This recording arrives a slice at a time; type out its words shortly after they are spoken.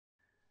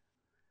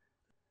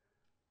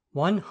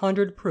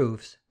100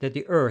 Proofs that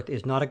the Earth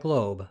is not a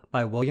Globe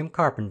by William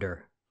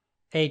Carpenter.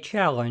 A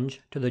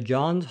Challenge to the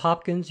Johns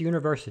Hopkins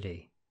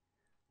University.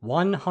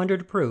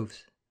 100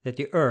 Proofs that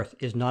the Earth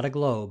is not a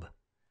Globe.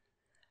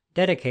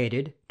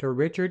 Dedicated to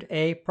Richard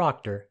A.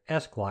 Proctor,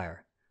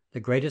 Esquire, the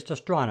greatest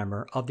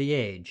astronomer of the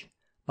age,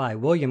 by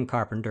William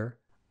Carpenter,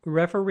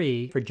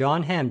 referee for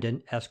John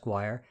Hampden,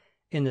 Esquire,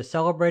 in the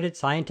celebrated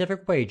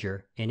Scientific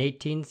Wager in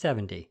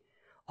 1870,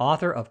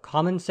 author of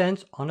Common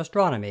Sense on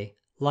Astronomy,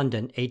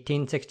 London,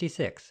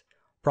 1866,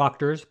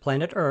 Proctor's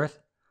Planet Earth,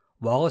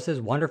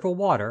 Wallace's Wonderful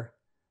Water,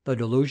 The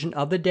Delusion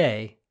of the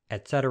Day,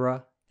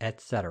 etc.,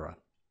 etc.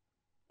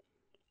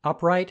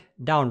 Upright,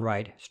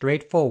 Downright,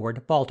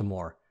 Straightforward,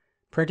 Baltimore,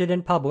 printed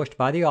and published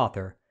by the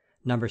author,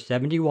 No.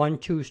 71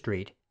 Chew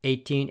Street,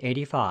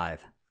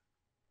 1885.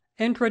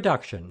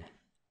 Introduction.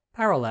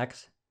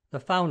 Parallax, the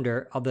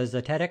founder of the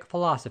Zetetic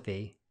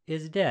philosophy,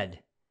 is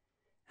dead,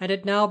 and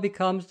it now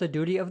becomes the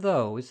duty of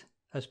those,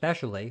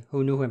 especially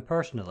who knew him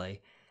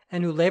personally,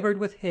 and who labored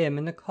with him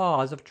in the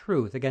cause of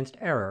truth against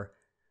error,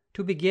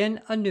 to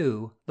begin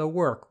anew the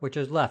work which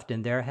is left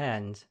in their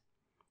hands.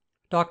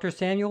 Dr.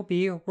 Samuel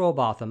B.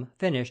 Robotham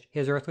finished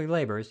his earthly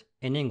labors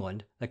in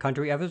England, the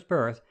country of his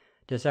birth,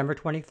 December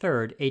 23,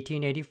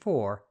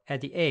 1884,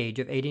 at the age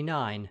of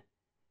 89.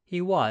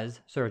 He was,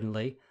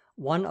 certainly,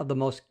 one of the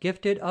most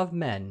gifted of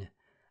men,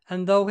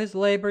 and though his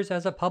labors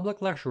as a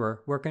public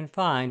lecturer were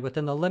confined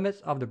within the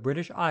limits of the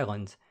British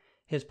Islands,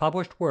 his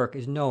published work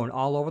is known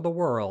all over the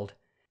world,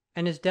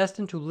 and is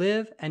destined to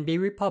live and be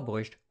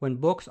republished when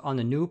books on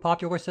the new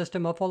popular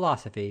system of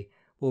philosophy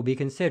will be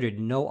considered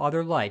in no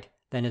other light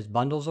than as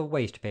bundles of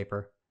waste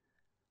paper.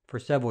 For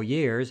several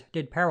years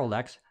did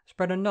Parallax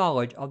spread a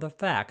knowledge of the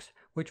facts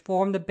which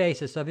form the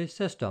basis of his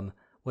system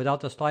without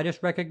the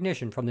slightest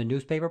recognition from the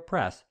newspaper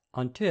press,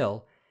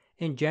 until,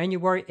 in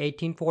January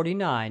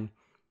 1849,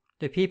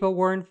 the people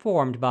were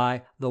informed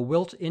by the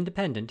Wilts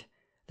Independent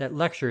that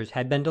lectures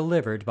had been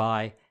delivered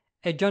by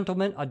a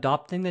gentleman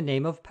adopting the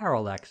name of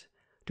Parallax,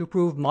 to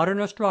prove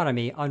modern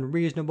astronomy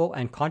unreasonable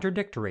and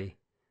contradictory,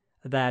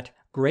 that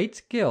great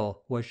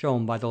skill was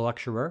shown by the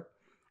lecturer,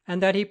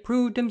 and that he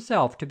proved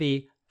himself to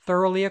be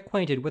thoroughly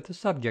acquainted with the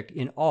subject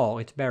in all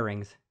its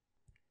bearings.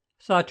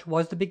 Such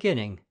was the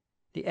beginning.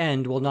 The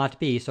end will not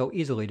be so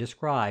easily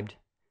described.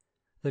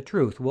 The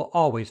truth will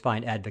always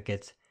find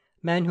advocates,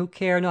 men who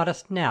care not a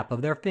snap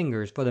of their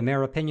fingers for the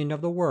mere opinion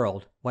of the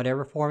world,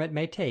 whatever form it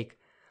may take,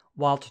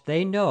 whilst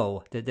they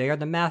know that they are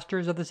the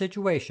masters of the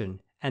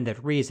situation, and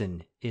that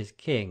reason is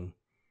king.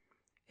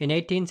 In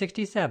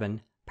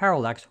 1867,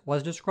 Parallax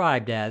was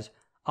described as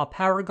a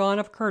paragon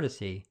of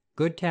courtesy,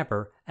 good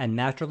temper, and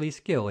masterly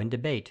skill in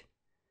debate.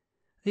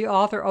 The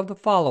author of the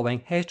following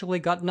hastily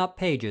gotten-up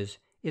pages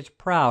is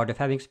proud of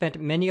having spent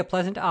many a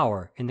pleasant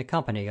hour in the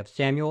company of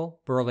Samuel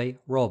Burley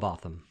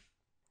Robotham.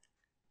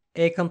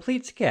 A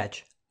complete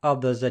sketch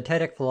of the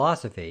Zetetic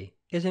philosophy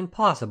is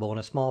impossible in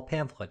a small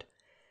pamphlet,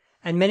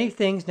 and many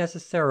things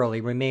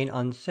necessarily remain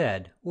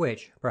unsaid,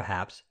 which,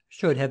 perhaps,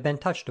 should have been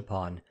touched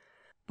upon,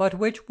 but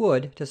which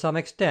would to some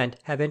extent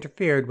have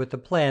interfered with the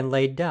plan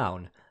laid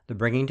down, the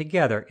bringing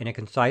together in a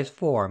concise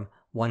form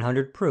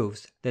 100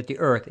 proofs that the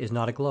earth is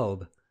not a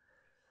globe.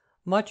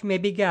 Much may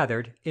be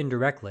gathered,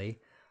 indirectly,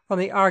 from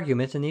the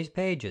arguments in these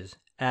pages,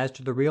 as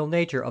to the real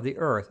nature of the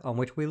earth on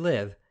which we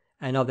live,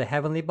 and of the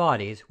heavenly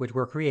bodies which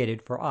were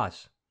created for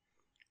us.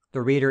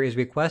 The reader is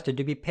requested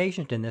to be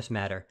patient in this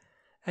matter,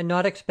 and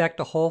not expect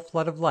a whole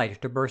flood of light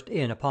to burst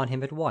in upon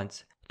him at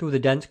once, through the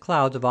dense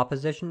clouds of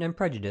opposition and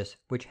prejudice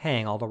which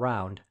hang all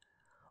around.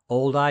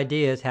 Old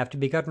ideas have to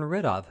be gotten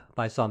rid of,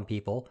 by some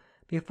people,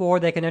 before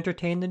they can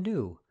entertain the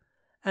new,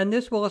 and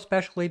this will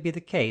especially be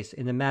the case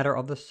in the matter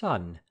of the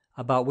sun,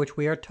 about which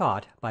we are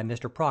taught by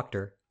Mr.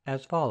 Proctor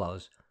as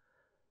follows.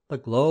 The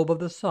globe of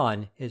the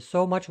sun is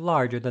so much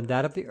larger than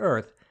that of the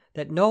earth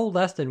that no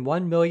less than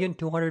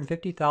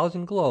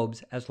 1,250,000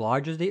 globes as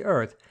large as the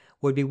earth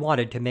would be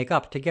wanted to make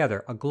up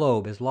together a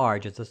globe as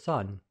large as the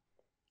sun.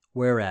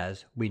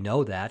 Whereas we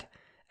know that,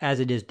 as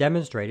it is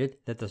demonstrated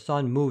that the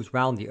sun moves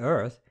round the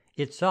earth,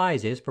 its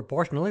size is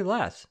proportionally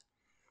less.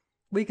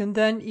 We can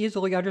then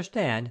easily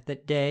understand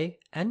that day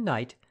and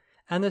night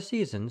and the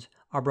seasons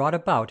are brought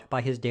about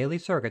by his daily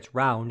circuits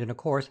round in a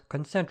course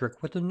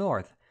concentric with the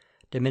north,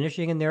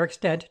 diminishing in their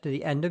extent to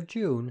the end of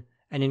June,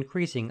 and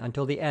increasing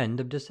until the end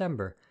of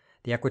December,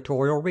 the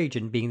equatorial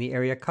region being the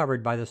area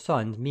covered by the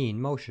sun's mean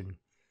motion.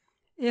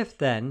 If,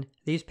 then,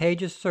 these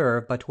pages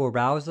serve but to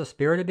arouse the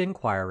spirit of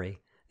inquiry,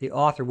 the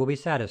author will be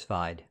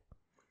satisfied.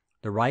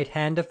 The right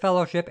hand of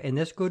fellowship in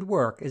this good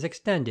work is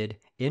extended,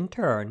 in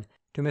turn,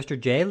 to Mr.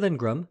 J.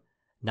 Lindgren,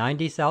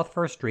 90 South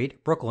First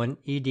Street, Brooklyn,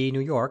 E.D.,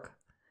 New York;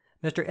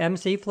 Mr. M.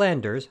 C.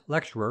 Flanders,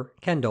 lecturer,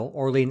 Kendall,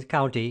 Orleans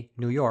County,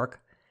 New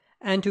York;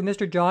 and to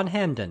Mr. John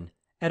Hampden,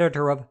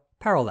 editor of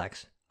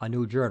Parallax, a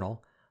new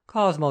journal,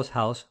 Cosmos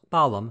House,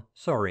 Balham,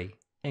 Surrey,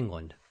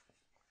 England.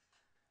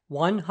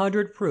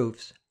 100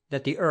 Proofs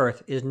that the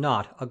earth is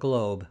not a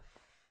globe.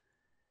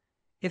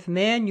 If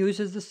man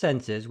uses the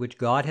senses which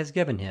God has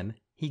given him,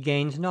 he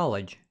gains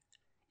knowledge.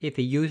 If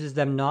he uses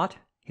them not,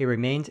 he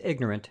remains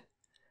ignorant.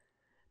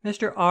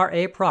 Mr.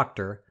 R.A.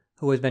 Proctor,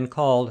 who has been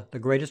called the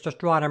greatest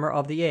astronomer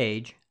of the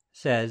age,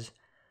 says,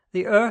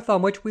 "The earth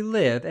on which we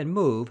live and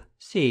move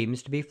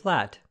seems to be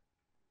flat."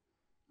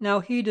 Now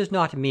he does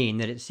not mean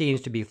that it seems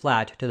to be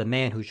flat to the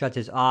man who shuts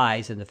his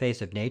eyes in the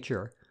face of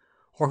nature,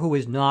 or who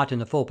is not in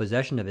the full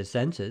possession of his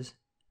senses.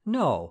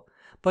 No,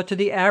 but to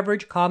the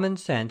average common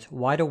sense,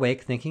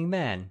 wide-awake thinking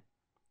man.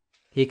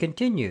 He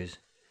continues,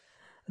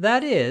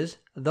 "That is,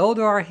 though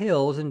there are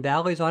hills and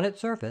valleys on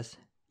its surface,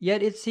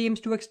 yet it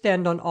seems to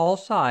extend on all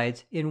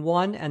sides in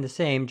one and the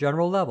same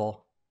general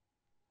level."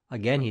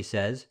 Again he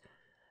says,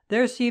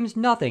 "There seems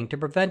nothing to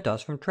prevent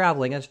us from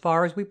travelling as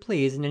far as we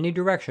please in any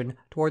direction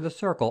toward the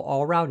circle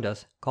all round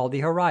us, called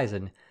the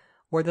horizon,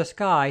 where the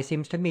sky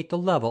seems to meet the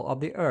level of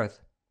the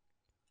earth."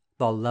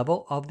 The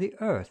level of the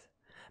earth!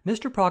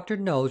 Mr. Proctor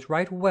knows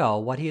right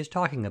well what he is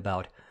talking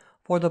about,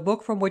 for the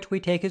book from which we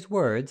take his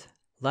words,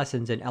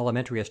 Lessons in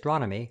Elementary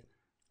Astronomy,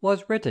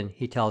 was written,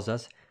 he tells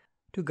us,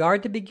 to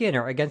guard the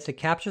beginner against the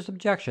captious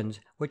objections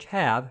which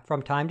have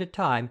from time to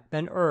time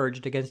been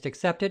urged against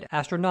accepted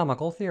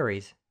astronomical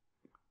theories.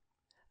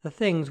 The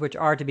things which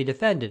are to be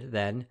defended,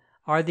 then,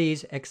 are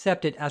these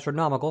accepted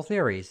astronomical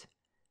theories.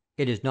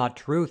 It is not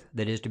truth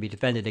that is to be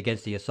defended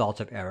against the assaults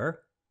of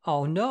error.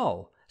 Oh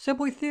no,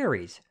 simply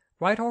theories,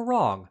 right or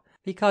wrong,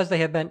 because they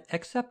have been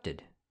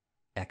accepted.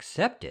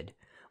 Accepted?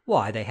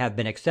 Why, they have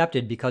been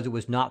accepted because it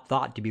was not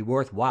thought to be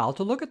worth while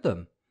to look at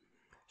them.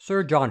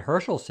 Sir John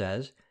Herschel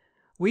says,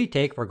 "We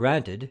take for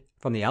granted,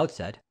 from the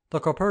outset, the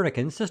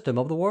Copernican system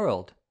of the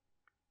world."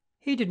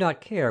 He did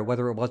not care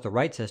whether it was the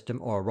right system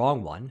or a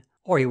wrong one,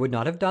 or he would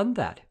not have done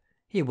that.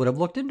 He would have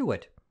looked into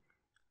it.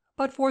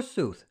 But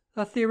forsooth,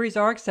 the theories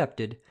are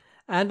accepted,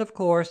 and of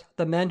course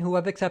the men who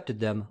have accepted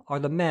them are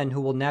the men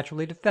who will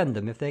naturally defend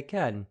them if they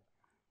can.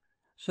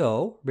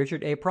 So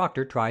Richard A.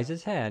 Proctor tries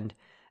his hand,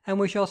 and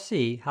we shall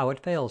see how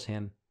it fails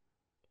him.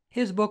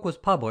 His book was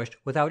published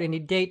without any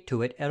date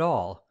to it at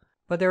all,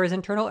 but there is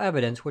internal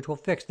evidence which will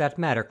fix that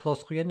matter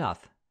closely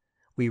enough.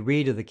 We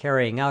read of the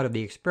carrying out of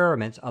the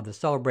experiments of the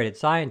celebrated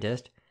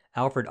scientist,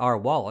 Alfred R.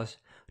 Wallace,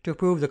 to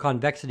prove the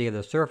convexity of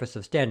the surface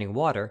of standing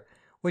water,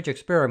 which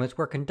experiments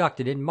were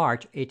conducted in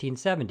March,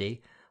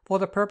 1870, for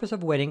the purpose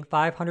of winning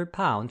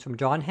 £500 from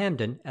John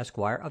Hampden,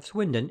 Esquire, of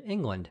Swindon,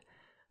 England,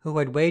 who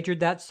had wagered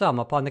that sum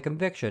upon the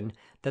conviction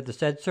that the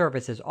said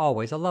surface is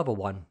always a level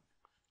one.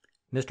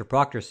 Mr.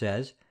 Proctor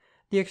says,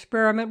 "The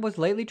experiment was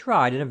lately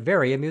tried in a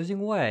very amusing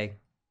way."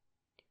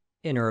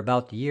 In or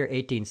about the year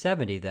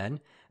 1870, then,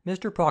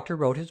 Mr. Proctor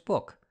wrote his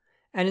book,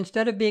 and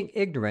instead of being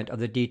ignorant of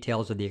the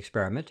details of the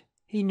experiment,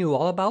 he knew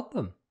all about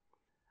them.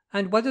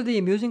 And whether the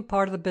amusing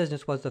part of the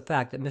business was the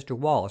fact that Mr.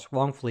 Wallace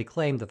wrongfully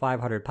claimed the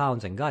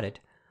 £500 and got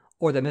it,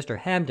 or that Mr.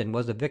 Hampden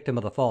was the victim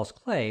of the false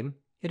claim,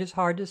 it is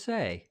hard to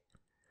say.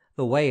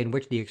 The way in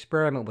which the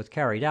experiment was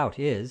carried out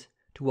is,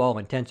 to all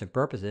intents and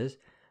purposes,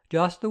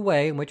 just the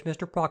way in which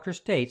Mr. Proctor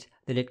states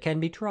that it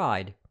can be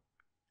tried.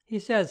 He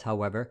says,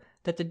 however,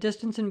 that the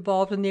distance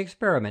involved in the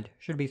experiment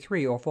should be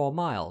 3 or 4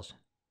 miles.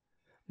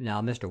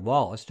 Now Mr.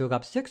 Wallace took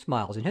up 6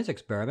 miles in his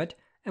experiment,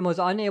 and was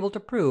unable to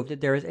prove that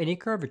there is any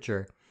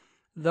curvature,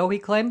 though he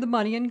claimed the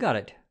money and got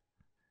it.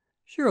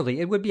 Surely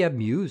it would be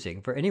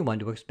amusing for anyone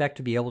to expect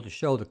to be able to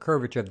show the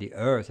curvature of the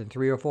earth in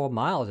 3 or 4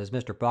 miles, as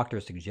Mr. Proctor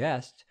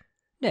suggests.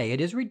 Nay,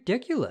 it is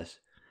ridiculous.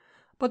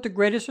 But the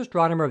greatest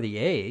astronomer of the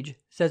age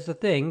says the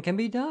thing can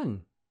be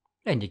done,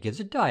 and he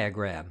gives a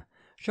diagram,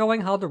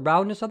 showing how the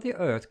roundness of the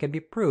earth can be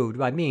proved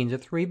by means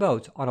of 3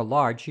 boats on a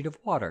large sheet of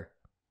water.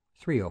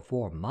 3 or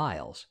 4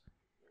 miles!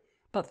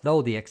 But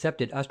though the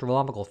accepted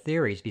astronomical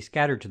theories be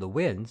scattered to the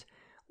winds,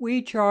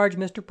 we charge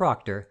Mr.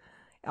 Proctor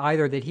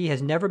either that he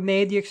has never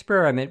made the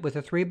experiment with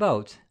the 3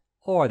 boats,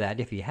 or that,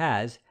 if he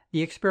has,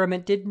 the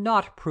experiment did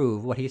not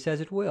prove what he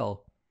says it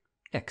will.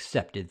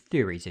 Accepted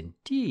theories,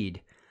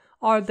 indeed!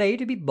 Are they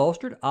to be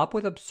bolstered up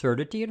with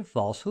absurdity and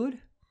falsehood?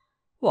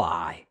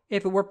 Why,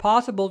 if it were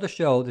possible to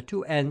show the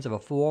 2 ends of a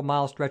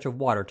 4-mile stretch of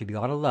water to be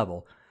on a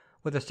level,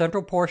 with the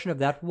central portion of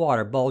that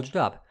water bulged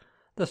up,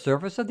 the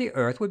surface of the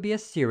earth would be a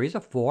series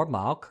of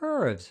 4-mile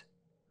curves.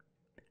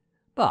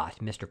 But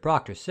Mr.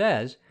 Proctor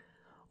says,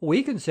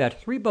 "We can set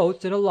 3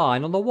 boats in a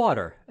line on the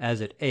water, as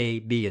at A,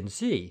 B, and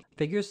C,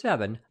 Fig.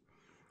 7.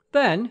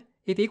 Then,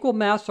 if equal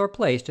masts are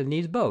placed in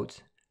these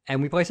boats,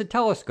 and we place a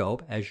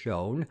telescope, as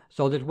shown,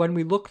 so that when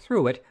we look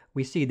through it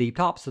we see the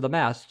tops of the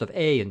masts of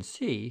A and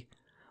C,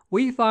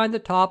 we find the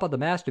top of the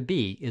mast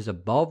B is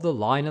above the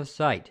line of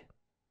sight."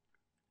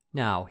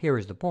 Now, here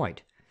is the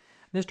point.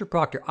 Mr.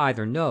 Proctor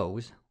either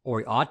knows, or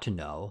he ought to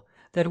know,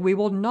 that we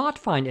will not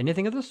find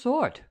anything of the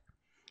sort.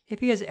 If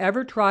he has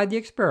ever tried the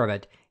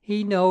experiment,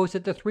 he knows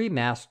that the 3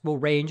 masts will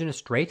range in a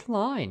straight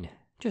line,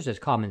 just as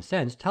common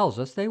sense tells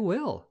us they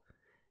will.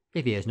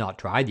 If he has not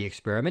tried the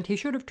experiment, he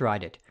should have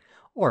tried it,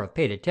 or have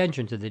paid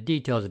attention to the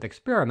details of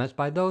experiments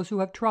by those who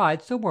have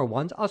tried similar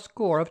ones a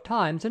score of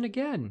times and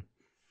again.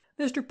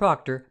 Mr.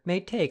 Proctor may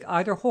take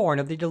either horn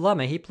of the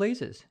dilemma he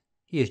pleases.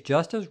 He is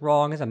just as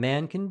wrong as a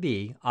man can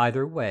be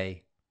either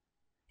way.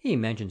 He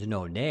mentions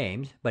no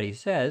names, but he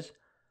says,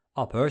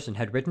 "A person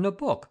had written a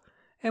book,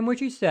 in which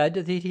he said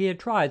that he had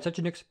tried such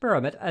an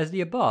experiment as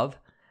the above,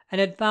 and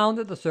had found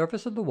that the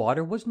surface of the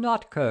water was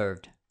not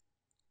curved.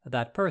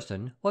 That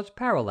person was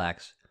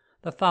Parallax,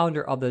 the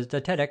founder of the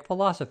Zetetic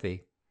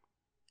philosophy.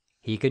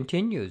 He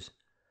continues,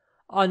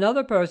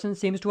 "Another person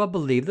seems to have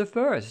believed the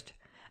first,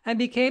 and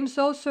became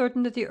so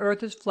certain that the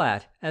earth is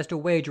flat as to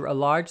wager a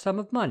large sum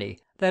of money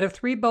that if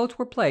 3 boats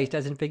were placed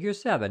as in Fig.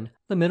 7,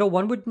 the middle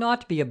one would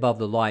not be above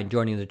the line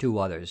joining the 2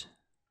 others.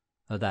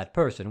 That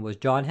person was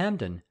John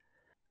Hampden,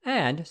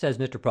 and, says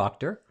Mr.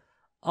 Proctor,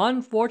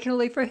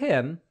 unfortunately for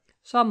him,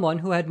 someone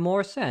who had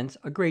more sense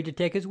agreed to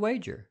take his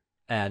wager,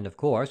 and of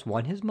course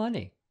won his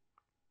money.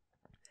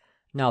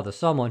 Now the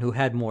someone who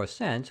had more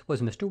sense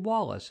was Mr.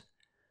 Wallace,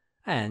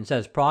 and,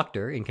 says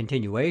Proctor in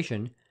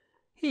continuation,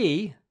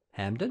 he,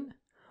 Hampden,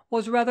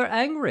 was rather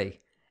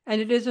angry,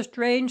 and it is a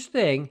strange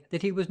thing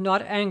that he was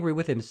not angry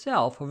with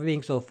himself for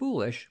being so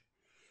foolish,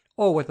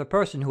 or with the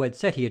person who had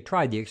said he had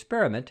tried the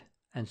experiment,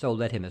 and so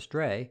led him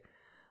astray,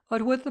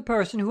 but with the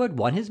person who had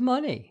won his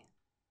money."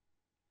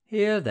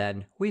 Here,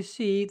 then, we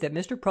see that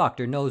Mr.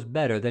 Proctor knows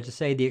better than to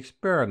say the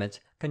experiments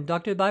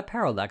conducted by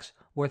Parallax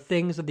were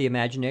things of the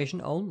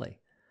imagination only,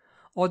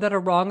 or that a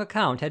wrong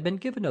account had been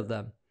given of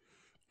them,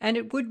 and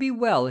it would be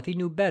well if he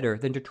knew better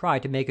than to try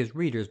to make his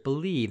readers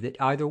believe that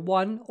either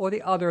one or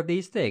the other of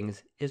these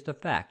things is the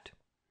fact.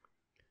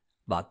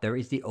 But there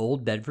is the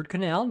old Bedford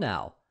Canal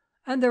now,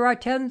 and there are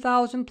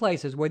 10,000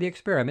 places where the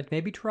experiment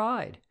may be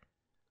tried.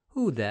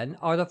 Who, then,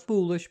 are the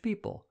foolish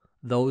people?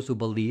 Those who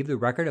believe the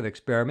record of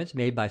experiments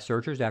made by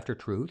searchers after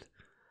truth,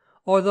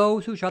 or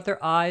those who shut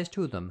their eyes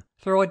to them,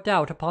 throw a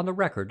doubt upon the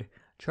record,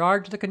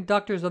 charge the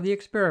conductors of the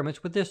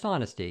experiments with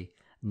dishonesty,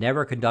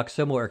 never conduct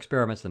similar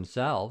experiments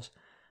themselves,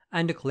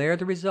 and declare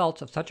the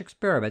results of such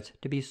experiments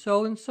to be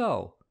so and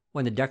so,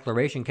 when the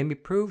declaration can be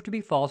proved to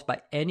be false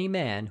by any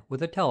man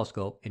with a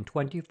telescope in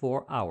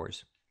 24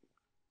 hours?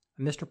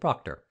 Mr.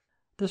 Proctor: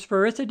 "The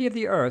sphericity of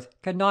the earth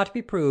cannot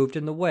be proved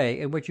in the way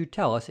in which you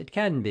tell us it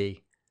can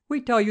be.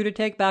 We tell you to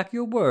take back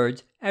your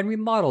words and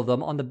remodel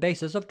them on the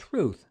basis of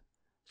truth.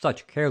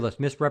 Such careless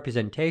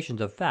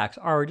misrepresentations of facts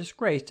are a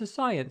disgrace to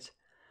science.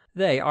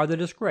 They are the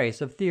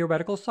disgrace of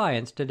theoretical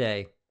science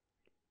today."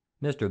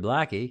 Mr.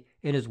 Blackie,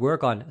 in his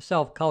work on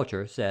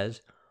self-culture,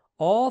 says,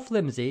 "All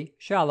flimsy,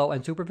 shallow,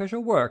 and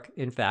superficial work,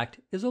 in fact,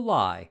 is a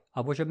lie,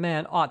 of which a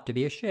man ought to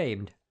be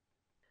ashamed."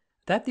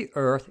 That the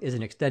earth is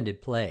an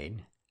extended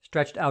plain,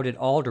 stretched out in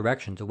all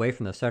directions away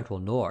from the central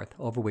north,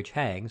 over which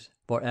hangs,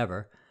 for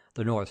ever,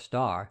 the North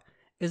Star,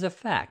 is a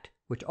fact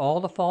which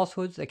all the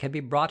falsehoods that can be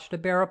brought to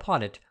bear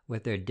upon it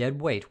with their dead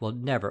weight will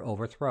never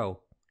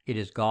overthrow. It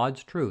is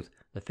God's truth,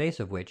 the face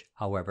of which,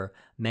 however,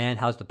 man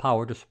has the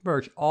power to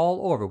smirch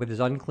all over with his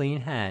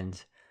unclean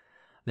hands.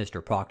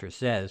 Mr. Proctor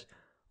says,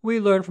 "We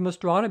learn from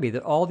astronomy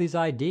that all these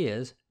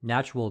ideas,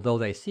 natural though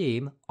they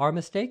seem, are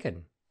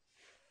mistaken."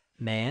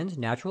 Man's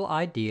natural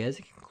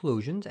ideas,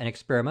 conclusions, and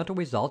experimental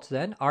results,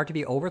 then, are to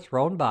be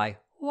overthrown by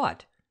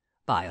what?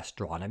 By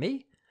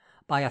astronomy?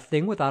 By a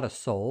thing without a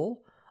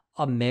soul?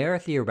 A mere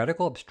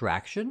theoretical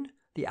abstraction?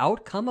 The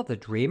outcome of the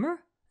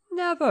dreamer?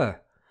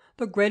 Never!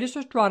 The greatest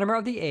astronomer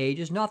of the age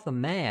is not the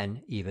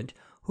man, even,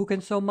 who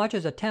can so much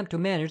as attempt to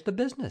manage the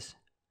business.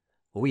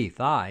 "We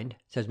find,"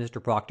 says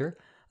Mr. Proctor,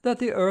 "that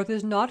the earth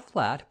is not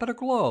flat, but a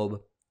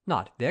globe,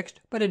 not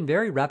fixed, but in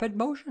very rapid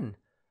motion,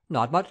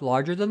 not much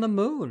larger than the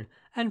moon,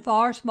 and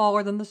far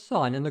smaller than the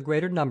sun and the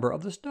greater number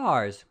of the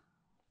stars."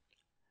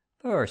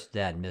 First,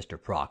 then,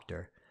 Mr.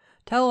 Proctor,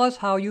 tell us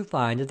how you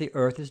find that the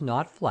earth is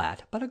not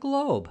flat, but a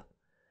globe.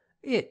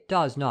 It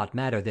does not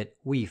matter that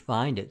 "we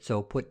find it"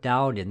 so put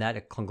down in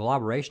that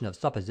conglomeration of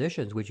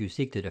suppositions which you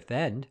seek to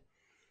defend.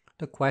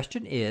 The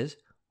question is,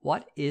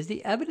 what is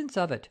the evidence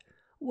of it?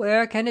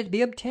 Where can it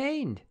be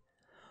obtained?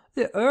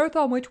 The earth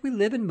on which we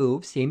live and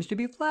move seems to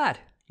be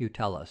flat, you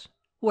tell us.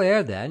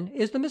 Where, then,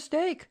 is the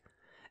mistake?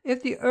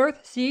 If the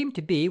earth seem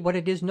to be what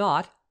it is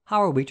not,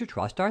 how are we to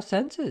trust our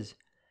senses?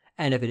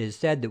 And if it is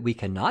said that we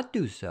cannot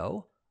do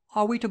so,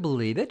 are we to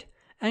believe it,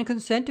 and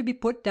consent to be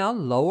put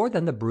down lower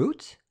than the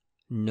brutes?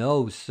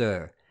 No,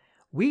 sir.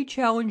 We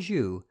challenge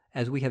you,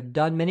 as we have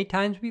done many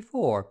times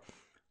before,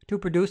 to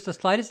produce the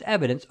slightest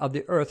evidence of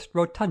the earth's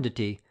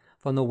rotundity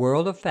from the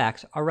world of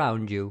facts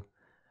around you.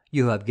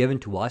 You have given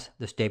to us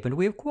the statement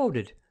we have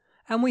quoted,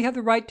 and we have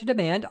the right to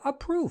demand a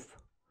proof.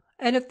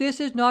 And if this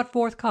is not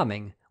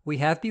forthcoming, we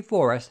have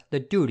before us the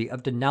duty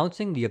of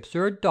denouncing the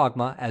absurd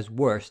dogma as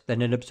worse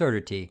than an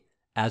absurdity,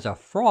 as a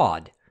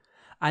fraud,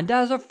 and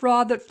as a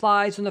fraud that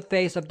flies in the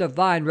face of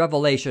divine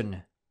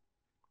revelation.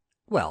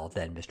 Well,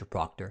 then, Mr.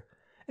 Proctor,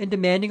 in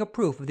demanding a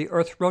proof of the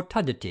earth's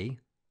rotundity,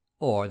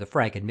 or the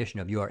frank admission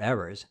of your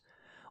errors,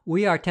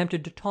 we are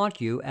tempted to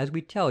taunt you as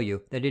we tell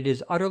you that it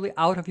is utterly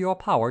out of your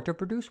power to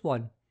produce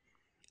one.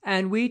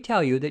 And we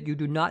tell you that you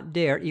do not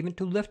dare even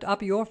to lift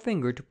up your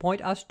finger to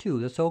point us to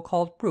the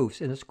so-called proofs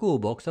in the school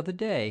books of the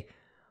day,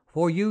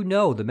 for you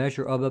know the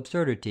measure of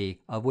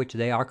absurdity of which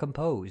they are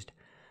composed,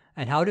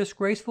 and how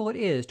disgraceful it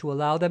is to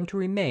allow them to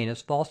remain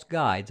as false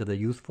guides of the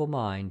youthful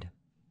mind.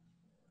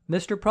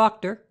 Mr.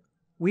 Proctor,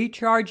 we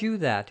charge you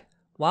that,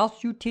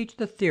 whilst you teach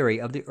the theory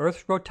of the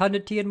earth's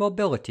rotundity and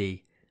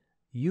mobility,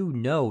 you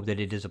know that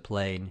it is a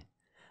plane.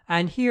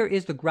 And here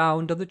is the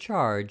ground of the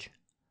charge.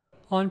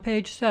 On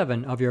page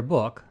 7 of your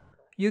book,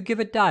 you give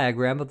a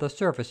diagram of the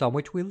surface on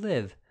which we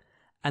live,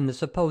 and the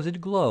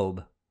supposed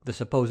globe, the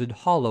supposed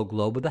hollow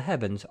globe of the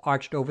heavens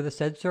arched over the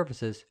said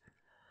surfaces.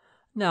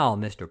 Now,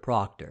 Mr.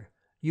 Proctor,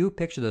 you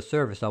picture the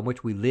surface on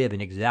which we live in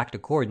exact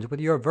accordance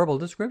with your verbal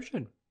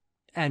description.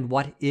 And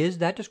what is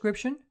that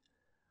description?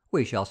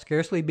 We shall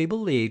scarcely be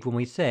believed when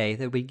we say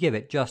that we give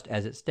it just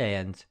as it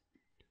stands.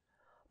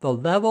 The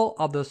level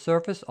of the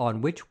surface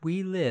on which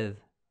we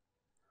live.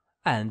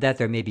 And that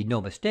there may be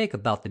no mistake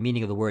about the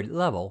meaning of the word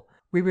level,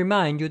 we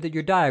remind you that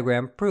your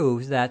diagram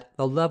proves that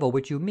the level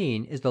which you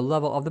mean is the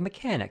level of the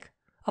mechanic,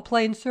 a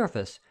plane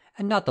surface,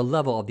 and not the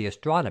level of the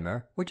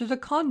astronomer, which is a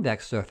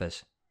convex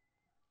surface.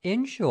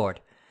 In short,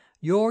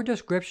 your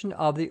description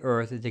of the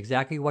earth is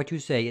exactly what you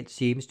say it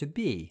seems to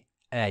be,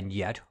 and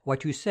yet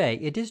what you say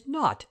it is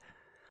not,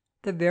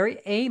 the very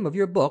aim of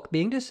your book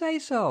being to say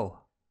so.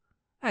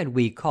 And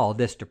we call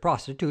this the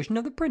prostitution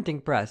of the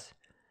printing press.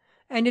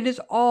 And it is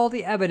all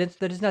the evidence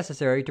that is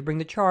necessary to bring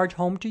the charge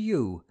home to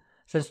you,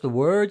 since the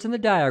words in the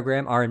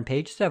diagram are in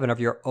page 7 of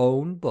your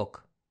own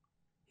book.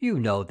 You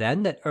know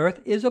then that Earth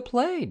is a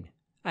plane,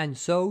 and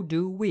so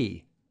do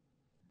we.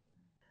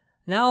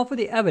 Now for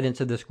the evidence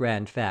of this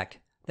grand fact,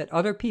 that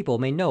other people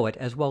may know it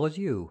as well as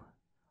you,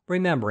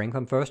 remembering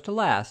from first to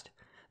last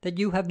that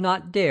you have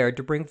not dared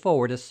to bring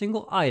forward a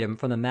single item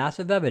from the mass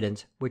of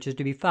evidence which is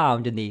to be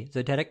found in the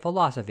Zetetic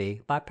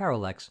Philosophy by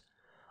Parallax,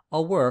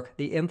 a work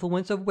the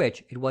influence of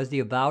which it was the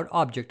avowed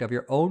object of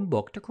your own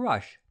book to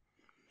crush,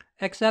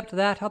 except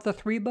that of the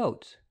 3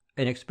 boats,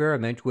 an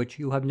experiment which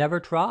you have never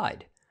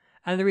tried,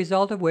 and the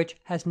result of which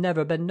has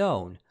never been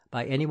known,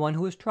 by anyone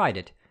who has tried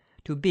it,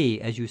 to be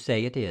as you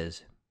say it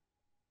is.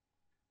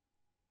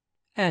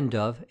 End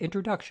of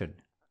Introduction.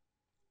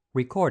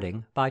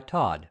 Recording by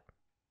Todd.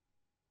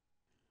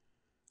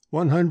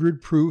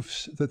 100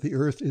 Proofs that the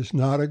Earth is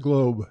not a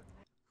Globe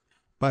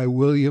by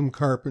William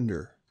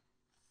Carpenter.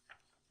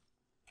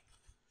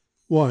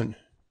 1.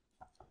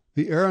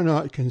 The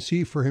aeronaut can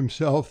see for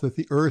himself that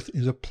the Earth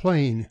is a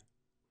plane.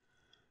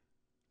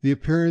 The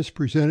appearance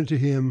presented to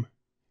him,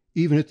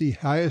 even at the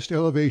highest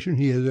elevation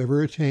he has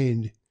ever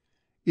attained,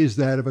 is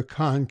that of a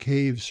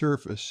concave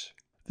surface.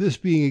 This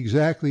being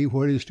exactly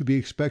what is to be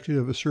expected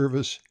of a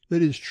surface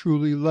that is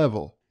truly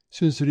level,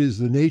 since it is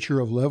the nature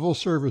of level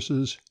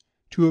surfaces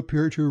to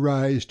appear to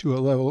rise to a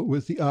level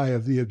with the eye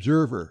of the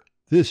observer.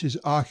 This is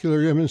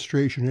ocular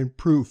demonstration and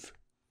proof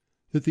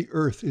that the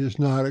Earth is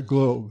not a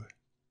globe.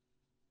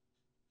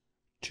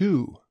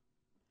 2.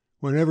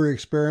 Whenever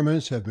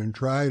experiments have been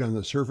tried on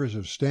the surface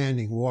of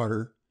standing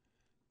water,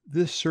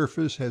 this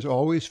surface has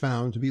always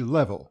found to be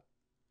level.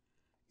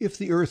 If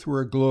the Earth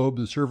were a globe,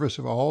 the surface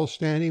of all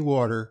standing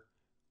water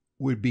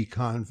would be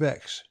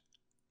convex.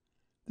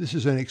 This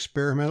is an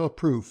experimental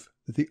proof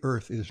that the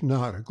Earth is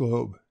not a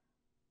globe.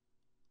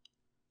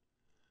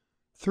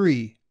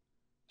 3.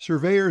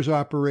 Surveyors'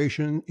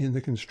 operations in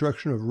the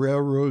construction of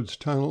railroads,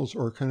 tunnels,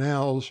 or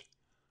canals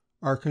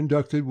are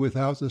conducted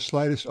without the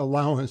slightest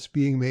allowance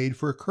being made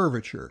for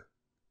curvature,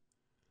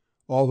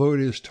 although it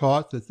is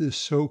taught that this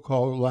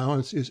so-called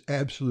allowance is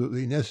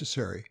absolutely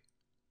necessary.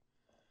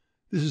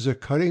 This is a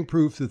cutting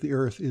proof that the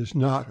Earth is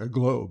not a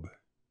globe.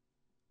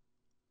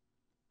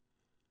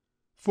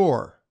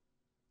 4.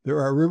 There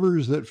are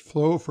rivers that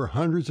flow for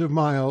hundreds of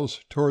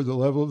miles toward the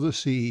level of the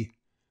sea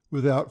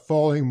without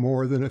falling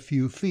more than a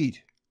few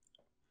feet,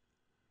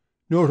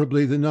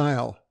 notably the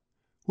Nile,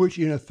 which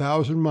in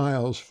 1,000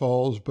 miles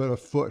falls but a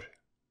foot.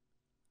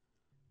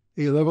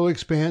 A level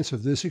expanse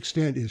of this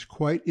extent is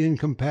quite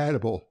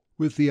incompatible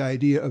with the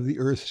idea of the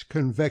Earth's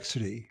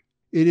convexity.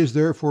 It is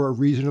therefore a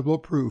reasonable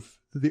proof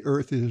that the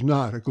Earth is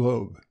not a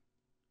globe.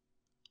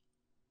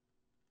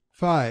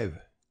 5.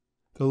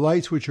 The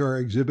lights which are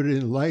exhibited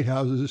in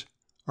lighthouses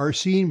are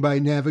seen by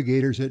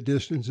navigators at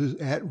distances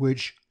at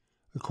which,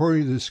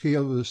 according to the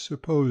scale of the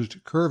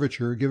supposed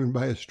curvature given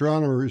by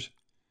astronomers,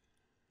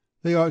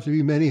 they ought to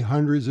be many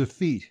hundreds of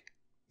feet,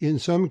 in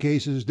some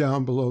cases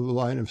down below the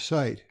line of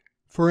sight.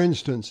 For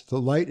instance, the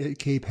light at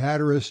Cape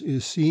Hatteras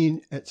is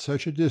seen at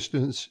such a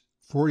distance,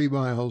 40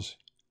 miles,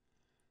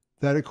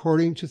 that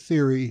according to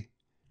theory,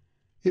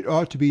 it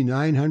ought to be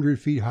 900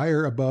 feet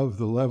higher above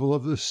the level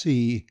of the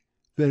sea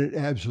than it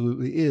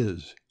absolutely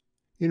is,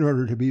 in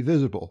order to be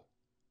visible.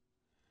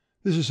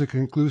 This is a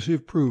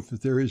conclusive proof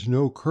that there is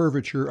no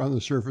curvature on the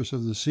surface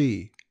of the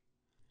sea.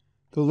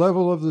 The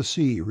level of the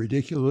sea,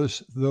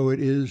 ridiculous though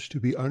it is to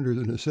be under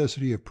the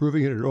necessity of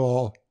proving it at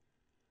all,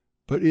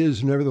 but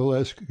is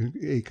nevertheless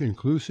a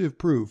conclusive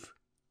proof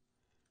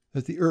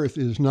that the Earth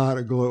is not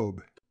a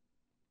globe.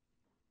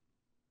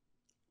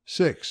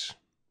 6.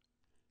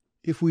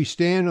 If we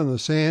stand on the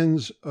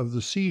sands of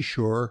the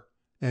seashore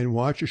and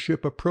watch a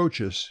ship approach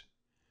us,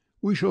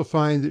 we shall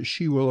find that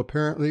she will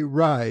apparently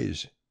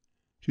rise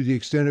to the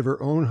extent of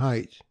her own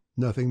height,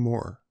 nothing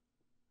more.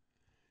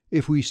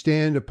 If we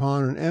stand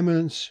upon an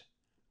eminence,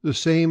 the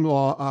same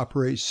law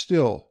operates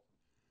still,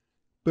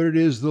 but it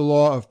is the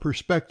law of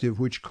perspective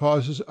which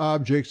causes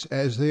objects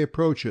as they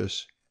approach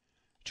us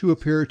to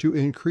appear to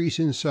increase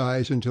in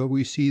size until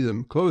we see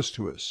them close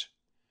to us,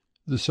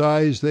 the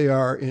size they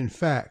are in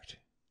fact.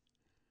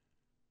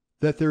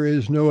 That there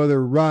is no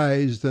other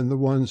rise than the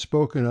one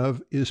spoken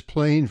of is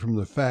plain from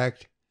the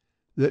fact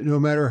that no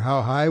matter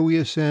how high we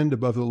ascend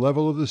above the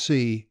level of the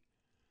sea,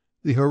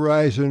 the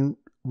horizon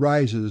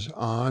rises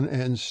on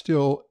and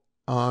still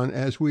on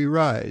as we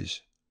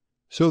rise,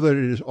 so that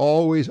it is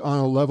always on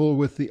a level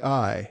with the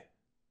eye,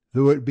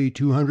 though it be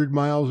 200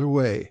 miles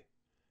away,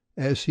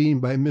 as seen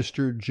by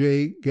Mr.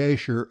 J.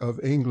 Gasher of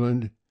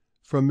England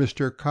from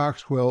Mr.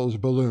 Coxwell's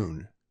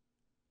balloon.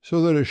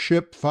 So that a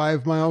ship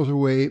 5 miles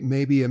away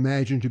may be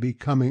imagined to be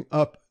coming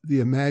up the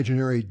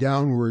imaginary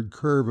downward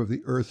curve of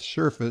the earth's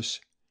surface,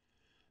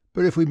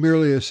 but if we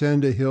merely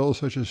ascend a hill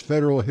such as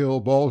Federal Hill,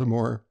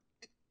 Baltimore,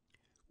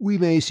 we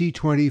may see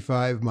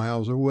 25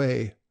 miles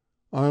away,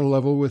 on a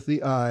level with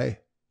the eye,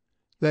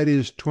 that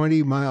is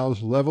 20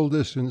 miles level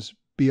distance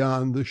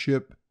beyond the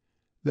ship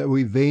that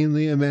we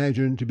vainly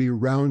imagine to be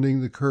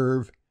rounding the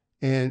curve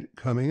and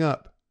coming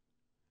up.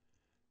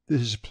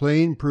 This is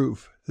plain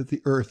proof that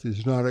the earth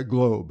is not a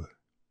globe.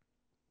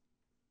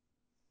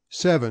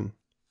 7.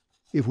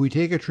 If we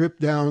take a trip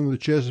down the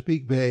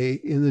Chesapeake Bay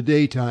in the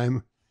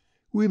daytime,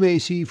 we may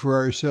see for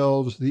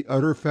ourselves the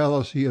utter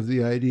fallacy of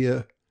the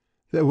idea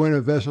that when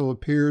a vessel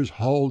appears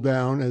hull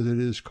down, as it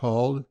is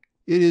called,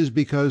 it is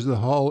because the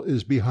hull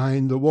is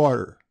behind the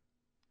water.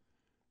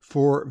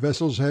 For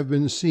vessels have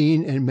been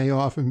seen, and may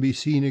often be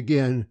seen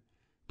again,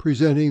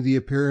 presenting the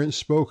appearance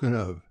spoken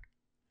of,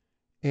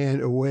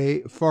 and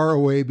far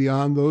away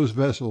beyond those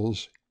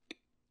vessels,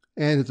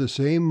 and at the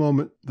same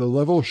moment the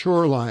level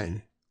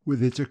shoreline,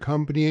 with its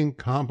accompanying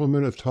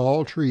complement of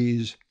tall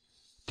trees,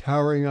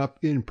 towering up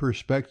in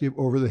perspective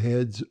over the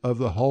heads of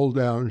the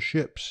hull-down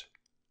ships.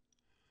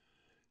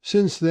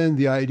 Since then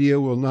the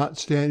idea will not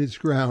stand its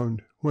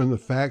ground when the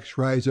facts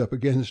rise up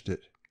against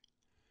it,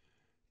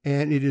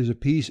 and it is a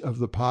piece of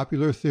the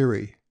popular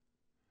theory.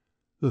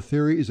 The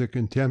theory is a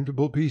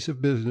contemptible piece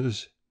of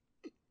business,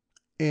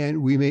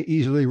 and we may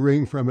easily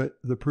wring from it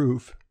the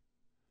proof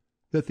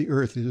that the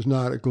earth is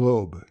not a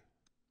globe.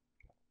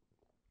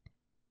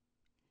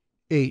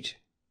 8.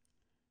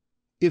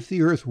 If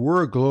the earth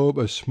were a globe,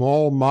 a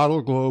small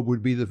model globe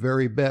would be the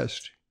very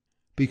best,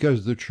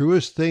 because the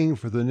truest thing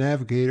for the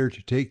navigator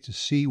to take to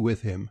sea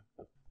with him.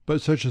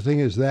 But such a thing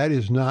as that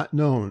is not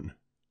known.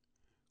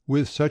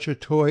 With such a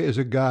toy as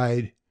a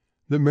guide,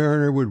 the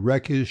mariner would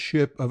wreck his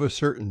ship of a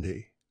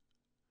certainty.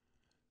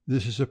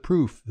 This is a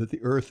proof that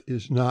the earth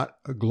is not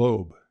a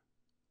globe.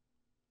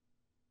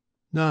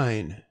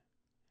 9.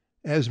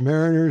 As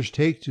mariners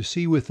take to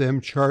sea with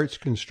them charts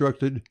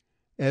constructed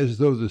as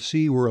though the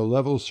sea were a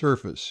level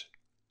surface.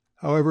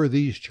 However,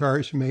 these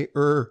charts may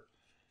err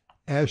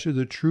as to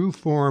the true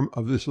form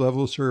of this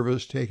level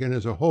surface taken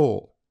as a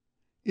whole.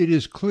 It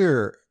is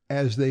clear,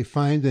 as they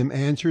find them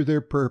answer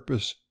their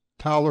purpose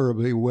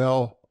tolerably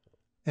well,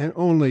 and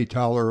only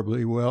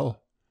tolerably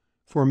well,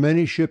 for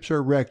many ships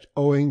are wrecked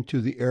owing to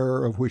the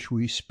error of which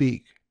we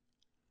speak,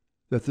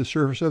 that the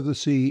surface of the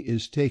sea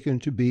is taken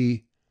to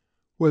be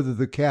whether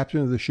the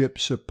captain of the ship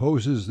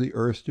supposes the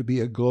earth to be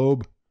a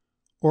globe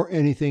or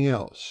anything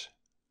else.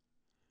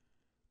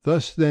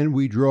 Thus, then,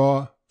 we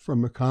draw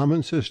from a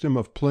common system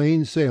of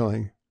plain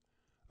sailing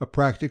a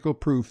practical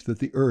proof that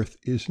the earth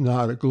is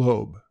not a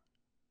globe.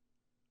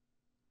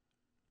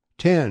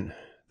 10.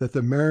 That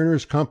the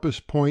mariner's compass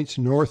points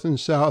north and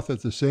south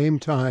at the same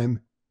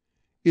time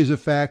is a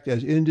fact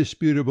as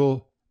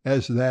indisputable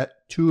as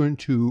that 2 and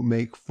 2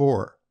 make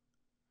 4.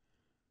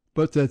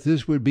 But that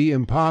this would be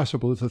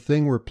impossible if the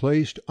thing were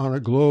placed on a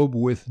globe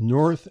with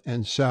north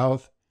and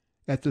south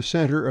at the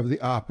center of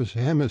the opposite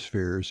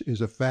hemispheres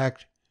is a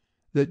fact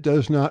that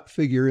does not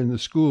figure in the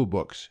school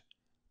books,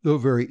 though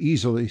very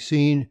easily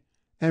seen,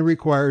 and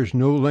requires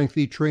no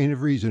lengthy train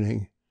of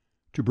reasoning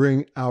to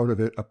bring out of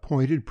it a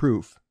pointed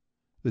proof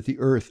that the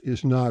earth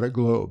is not a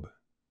globe.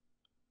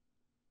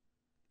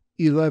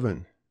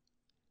 11.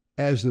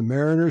 As the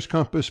mariner's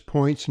compass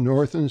points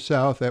north and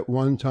south at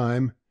one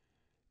time,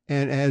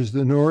 and as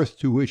the north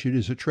to which it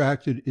is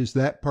attracted is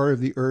that part of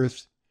the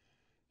earth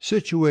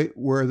situate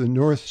where the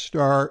North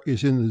Star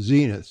is in the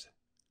zenith,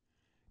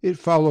 it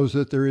follows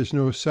that there is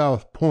no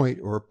south point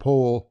or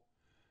pole,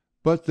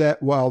 but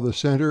that while the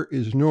center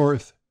is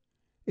north,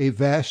 a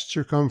vast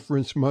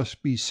circumference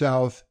must be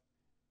south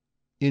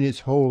in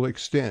its whole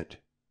extent.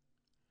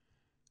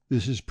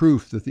 This is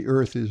proof that the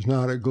earth is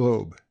not a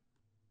globe.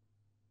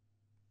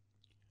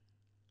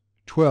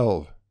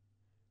 12.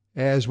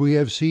 As we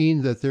have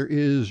seen that there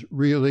is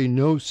really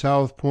no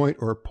south point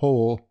or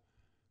pole,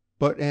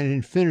 but an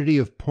infinity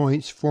of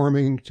points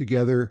forming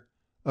together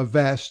a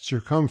vast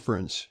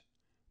circumference,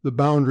 the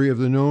boundary of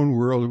the known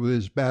world with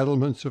its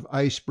battlements of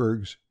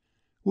icebergs,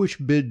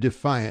 which bid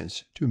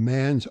defiance to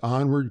man's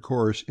onward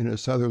course in a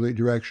southerly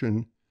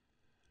direction,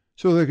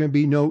 so there can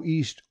be no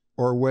east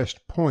or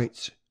west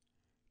points,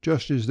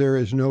 just as there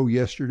is no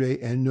yesterday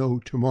and no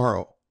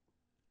tomorrow.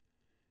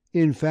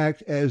 In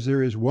fact, as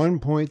there is one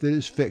point that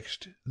is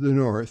fixed, the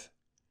north,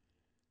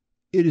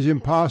 it is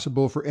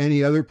impossible for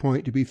any other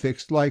point to be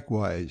fixed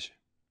likewise.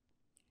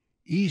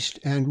 East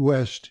and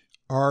west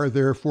are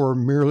therefore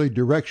merely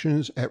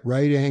directions at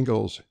right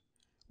angles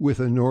with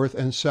a north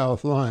and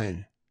south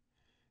line,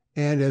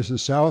 and as the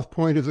south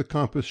point of the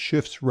compass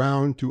shifts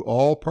round to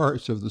all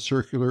parts of the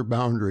circular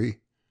boundary,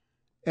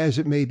 as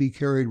it may be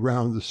carried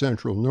round the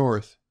central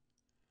north,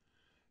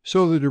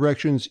 so the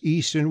directions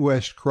east and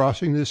west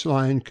crossing this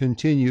line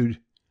continued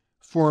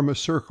form a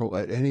circle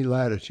at any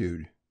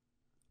latitude.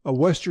 A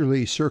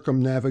westerly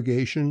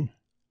circumnavigation,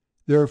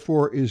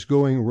 therefore, is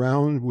going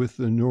round with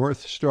the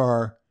North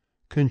Star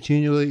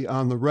continually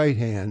on the right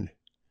hand,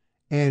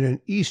 and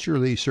an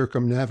easterly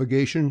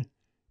circumnavigation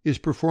is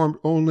performed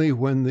only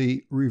when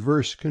the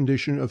reverse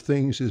condition of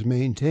things is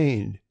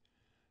maintained,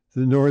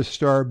 the North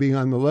Star being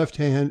on the left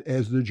hand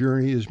as the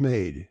journey is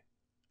made.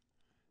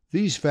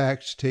 These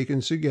facts,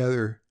 taken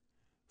together,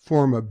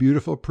 form a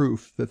beautiful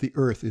proof that the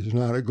earth is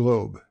not a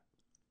globe.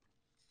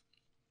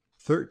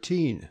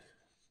 13.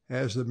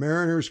 As the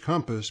mariner's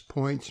compass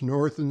points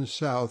north and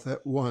south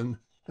at one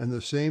and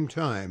the same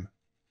time,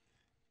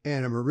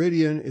 and a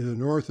meridian is a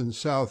north and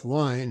south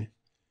line,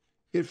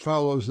 it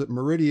follows that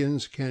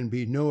meridians can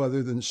be no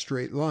other than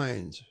straight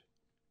lines.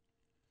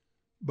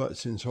 But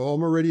since all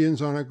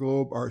meridians on a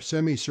globe are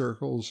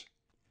semicircles,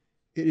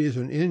 it is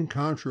an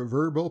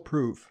incontrovertible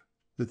proof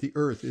that the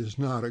earth is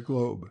not a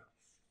globe.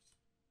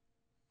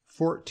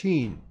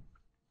 14.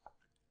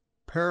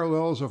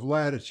 Parallels of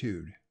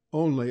latitude.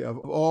 Only of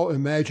all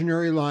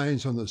imaginary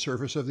lines on the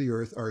surface of the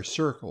earth are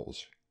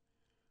circles,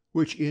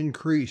 which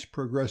increase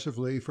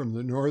progressively from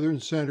the northern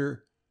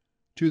center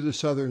to the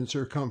southern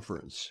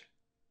circumference.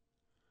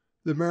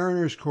 The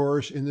mariner's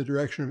course in the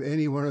direction of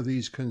any one of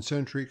these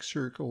concentric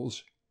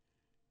circles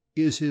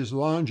is his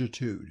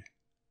longitude,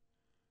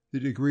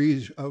 the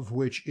degrees of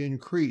which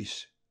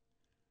increase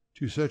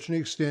to such an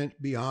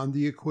extent beyond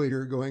the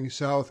equator going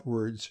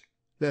southwards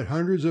that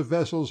hundreds of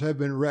vessels have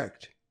been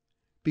wrecked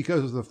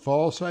because of the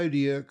false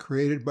idea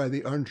created by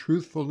the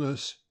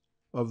untruthfulness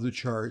of the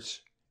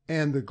charts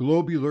and the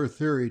globular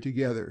theory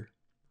together,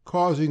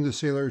 causing the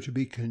sailor to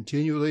be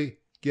continually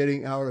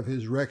getting out of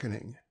his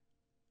reckoning.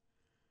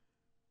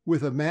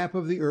 With a map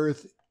of the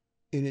earth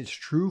in its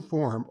true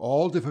form,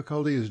 all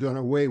difficulty is done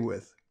away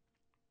with,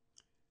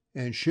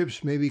 and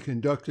ships may be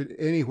conducted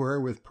anywhere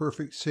with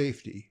perfect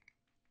safety.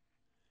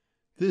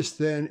 This,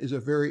 then, is a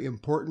very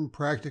important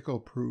practical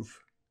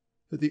proof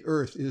that the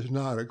earth is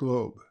not a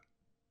globe.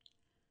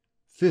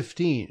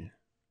 15.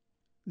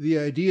 The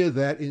idea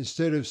that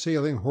instead of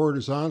sailing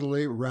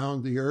horizontally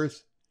round the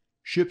earth,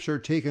 ships are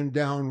taken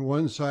down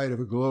one side of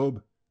a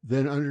globe,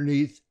 then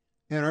underneath,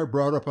 and are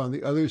brought up on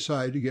the other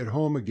side to get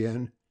home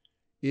again,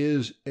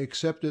 is,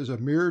 except as a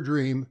mere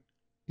dream,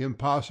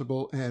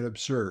 impossible and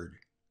absurd.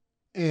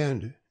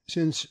 And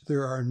since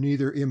there are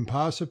neither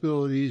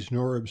impossibilities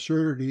nor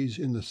absurdities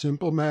in the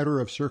simple matter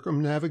of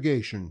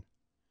circumnavigation,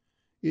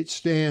 it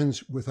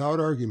stands, without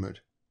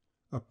argument,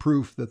 a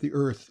proof that the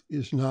earth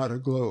is not a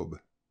globe.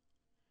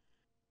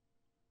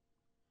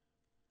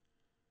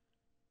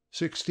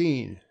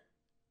 16.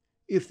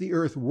 If the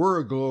earth were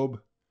a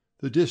globe,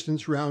 the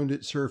distance round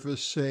its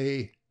surface,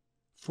 say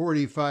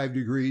 45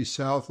 degrees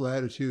south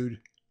latitude,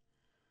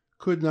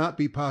 could not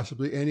be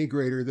possibly any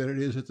greater than it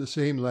is at the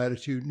same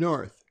latitude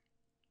north.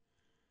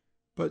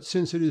 But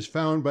since it is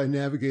found by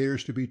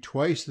navigators to be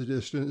twice the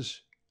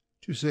distance,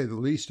 to say the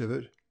least of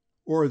it,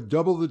 or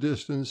double the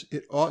distance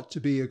it ought to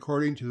be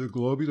according to the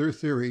globular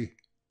theory,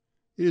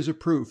 it is a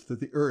proof that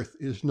the earth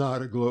is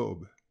not a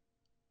globe.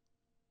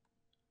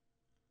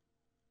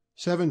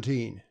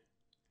 17.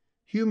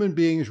 Human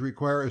beings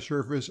require a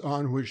surface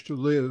on which to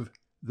live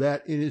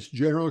that in its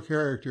general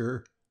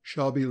character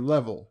shall be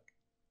level,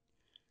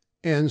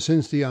 and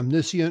since the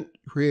omniscient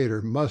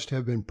Creator must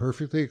have been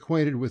perfectly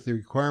acquainted with the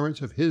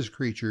requirements of his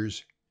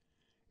creatures,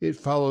 it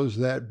follows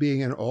that,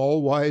 being an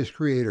all-wise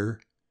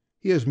Creator,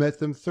 he has met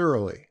them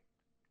thoroughly.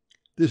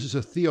 This is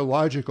a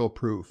theological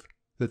proof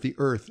that the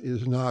earth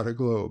is not a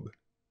globe.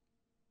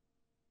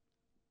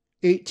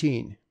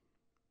 18.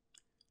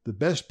 The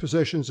best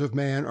possessions of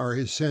man are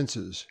his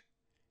senses,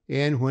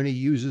 and when he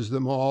uses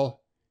them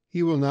all,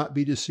 he will not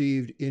be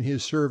deceived in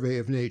his survey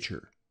of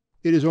nature.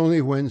 It is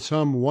only when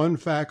some one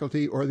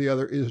faculty or the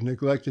other is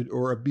neglected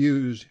or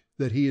abused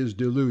that he is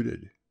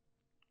deluded.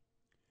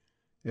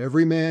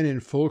 Every man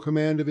in full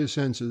command of his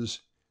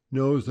senses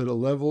knows that a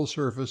level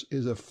surface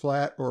is a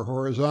flat or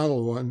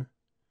horizontal one,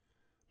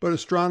 but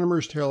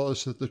astronomers tell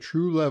us that the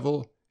true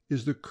level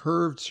is the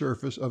curved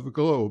surface of a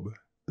globe.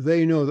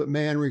 They know that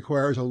man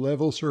requires a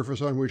level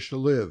surface on which to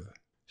live,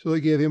 so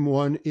they give him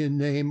one in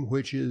name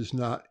which is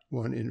not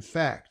one in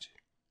fact.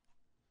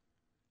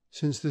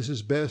 Since this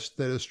is best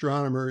that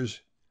astronomers,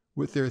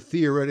 with their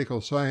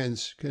theoretical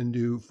science, can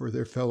do for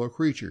their fellow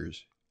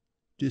creatures,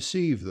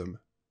 deceive them,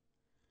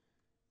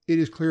 it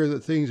is clear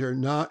that things are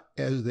not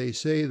as they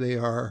say they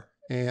are,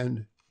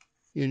 and,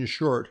 in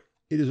short,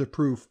 it is a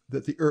proof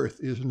that the earth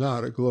is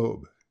not a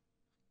globe.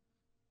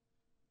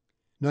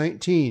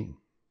 19.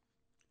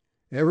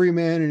 Every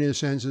man in his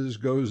senses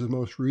goes the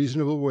most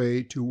reasonable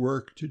way to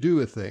work to do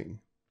a thing.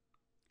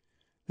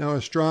 Now,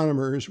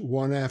 astronomers,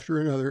 one after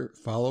another,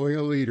 following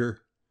a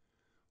leader,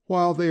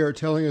 while they are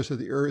telling us that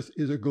the earth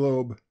is a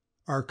globe,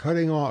 are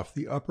cutting off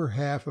the upper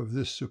half of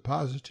this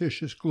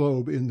supposititious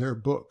globe in their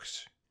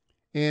books,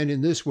 and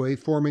in this way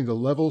forming the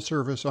level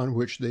surface on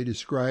which they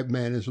describe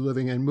man as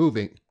living and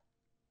moving.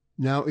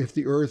 Now, if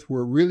the earth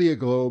were really a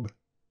globe,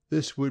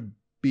 this would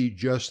be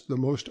just the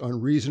most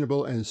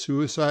unreasonable and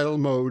suicidal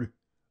mode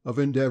of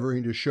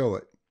endeavoring to show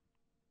it.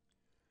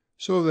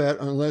 So that,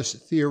 unless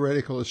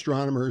theoretical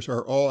astronomers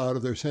are all out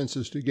of their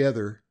senses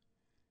together,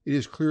 it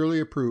is clearly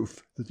a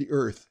proof that the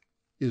earth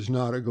is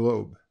not a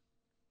globe.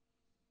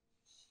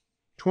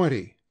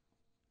 20.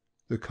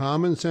 The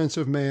common sense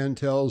of man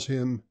tells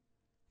him,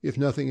 if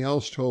nothing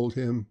else told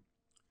him,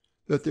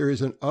 that there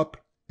is an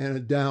up and a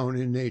down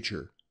in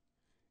nature,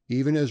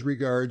 even as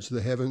regards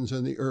the heavens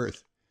and the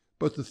earth,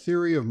 but the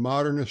theory of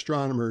modern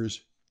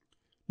astronomers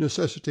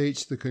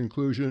necessitates the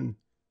conclusion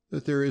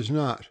that there is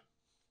not.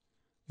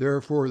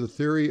 Therefore, the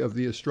theory of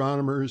the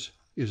astronomers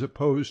is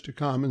opposed to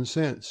common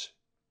sense,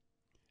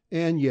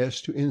 and yes,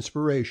 to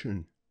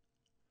inspiration,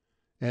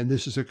 and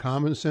this is a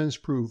common sense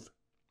proof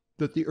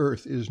that the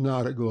earth is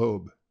not a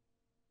globe.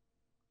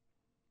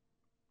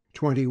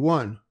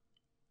 21.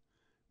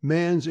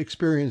 Man's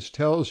experience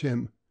tells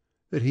him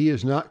that he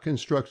is not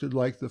constructed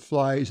like the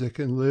flies that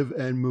can live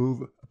and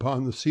move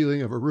upon the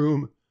ceiling of a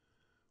room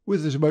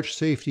with as much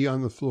safety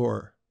on the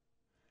floor,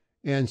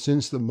 and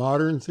since the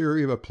modern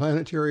theory of a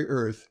planetary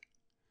earth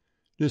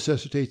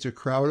necessitates a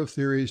crowd of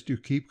theories to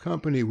keep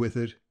company with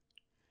it,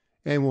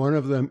 and one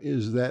of them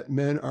is that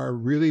men are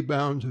really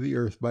bound to the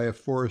earth by a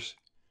force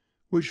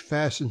which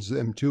fastens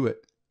them to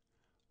it,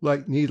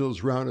 like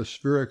needles round a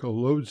spherical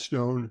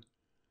lodestone,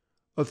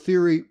 a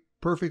theory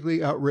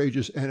perfectly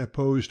outrageous and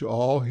opposed to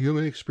all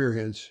human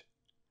experience,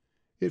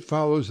 it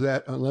follows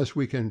that unless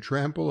we can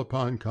trample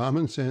upon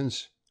common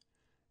sense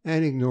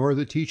and ignore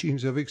the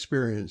teachings of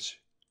experience,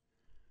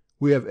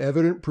 we have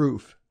evident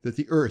proof that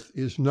the earth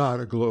is not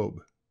a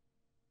globe.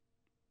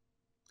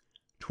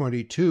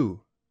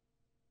 22.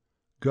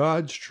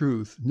 God's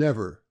truth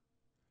never,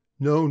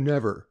 no,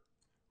 never,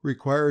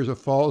 requires a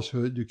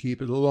falsehood to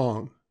keep it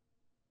along.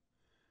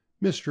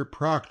 Mr.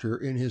 Proctor,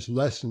 in his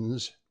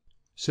Lessons,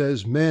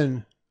 says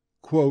men,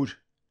 quote,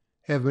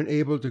 have been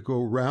able to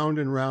go round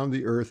and round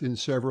the earth in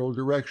several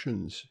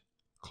directions,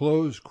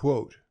 close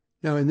quote.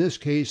 Now, in this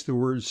case, the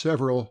word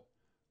several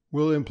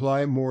will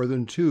imply more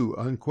than two,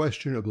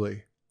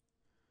 unquestionably,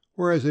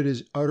 whereas it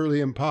is utterly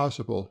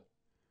impossible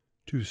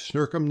to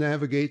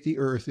circumnavigate the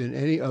earth in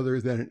any other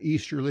than an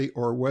easterly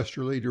or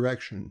westerly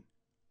direction,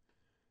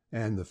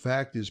 and the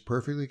fact is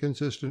perfectly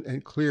consistent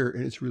and clear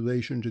in its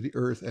relation to the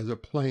earth as a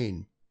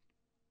plane.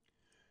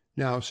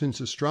 Now, since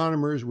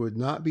astronomers would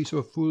not be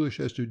so foolish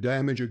as to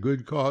damage a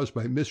good cause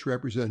by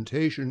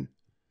misrepresentation,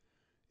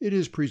 it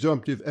is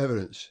presumptive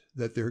evidence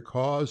that their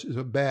cause is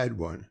a bad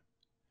one,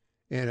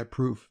 and a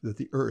proof that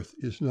the earth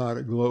is not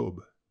a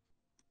globe.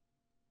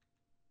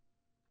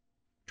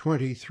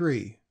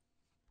 23.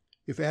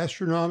 If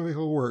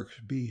astronomical works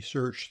be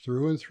searched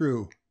through and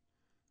through,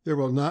 there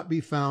will not be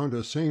found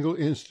a single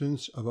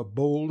instance of a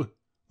bold,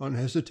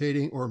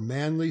 unhesitating, or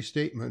manly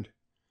statement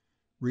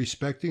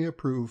respecting a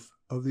proof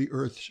of the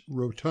earth's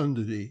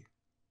rotundity.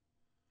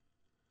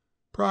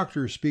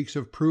 Proctor speaks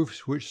of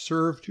proofs which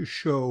serve to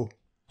show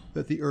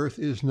that the earth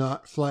is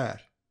not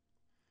flat,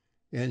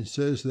 and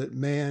says that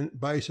man,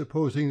 by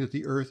supposing that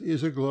the earth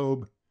is a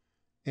globe,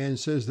 and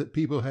says that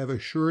people have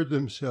assured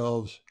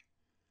themselves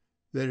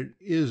that it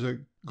is a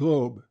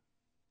globe,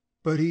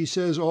 but he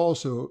says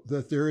also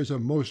that there is a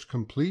most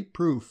complete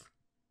proof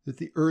that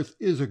the earth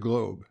is a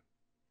globe,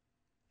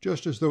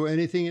 just as though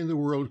anything in the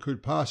world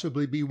could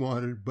possibly be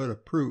wanted but a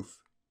proof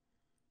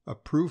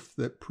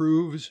that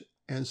proves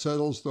and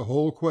settles the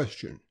whole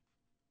question.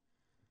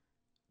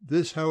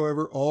 This,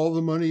 however, all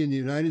the money in the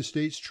United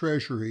States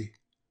Treasury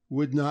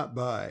would not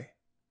buy,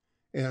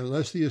 and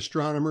unless the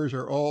astronomers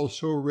are all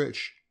so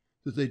rich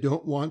that they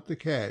don't want the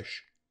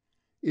cash,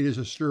 it is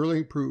a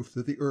sterling proof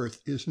that the earth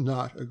is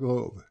not a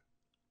globe.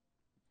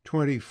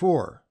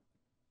 24.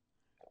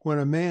 When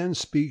a man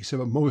speaks of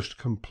a most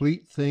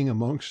complete thing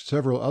amongst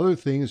several other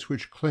things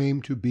which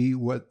claim to be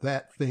what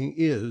that thing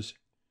is,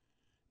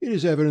 it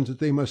is evident that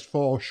they must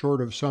fall short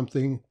of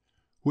something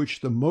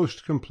which the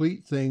most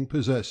complete thing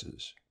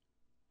possesses.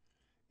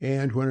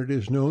 And when it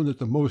is known that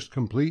the most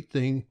complete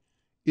thing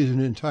is an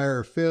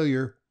entire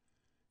failure,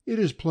 it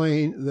is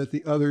plain that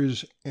the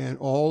others and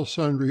all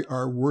sundry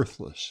are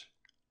worthless.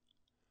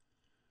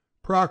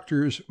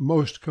 Proctor's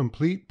most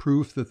complete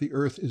proof that the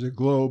earth is a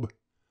globe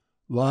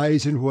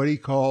lies in what he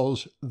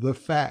calls the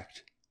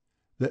fact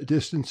that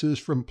distances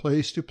from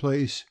place to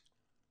place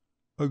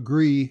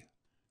agree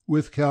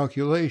with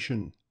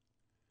calculation.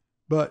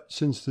 But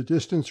since the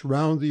distance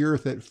round the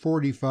earth at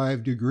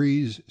 45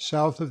 degrees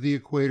south of the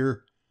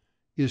equator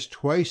is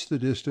twice the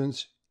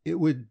distance it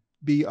would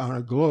be on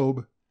a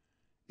globe,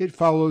 it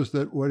follows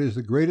that what is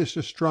the greatest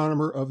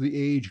astronomer of the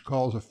age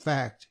calls a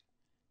fact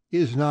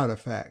is not a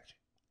fact,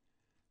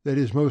 that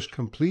his most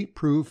complete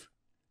proof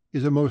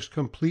is a most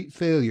complete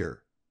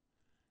failure,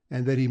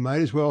 and that he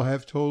might as well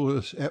have told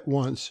us at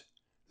once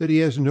that he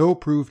has no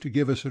proof to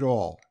give us at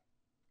all.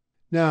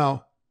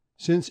 Now,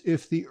 since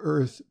if the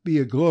earth be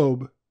a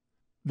globe,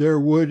 there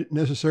would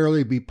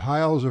necessarily be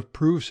piles of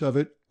proofs of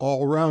it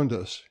all round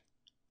us,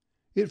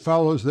 it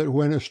follows that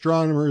when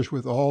astronomers,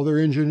 with all their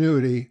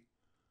ingenuity,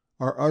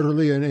 are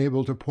utterly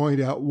unable to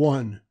point out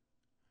one,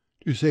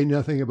 to say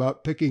nothing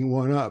about picking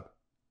one up,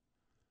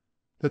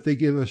 that they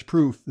give us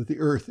proof that the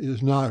earth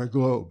is not a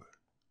globe.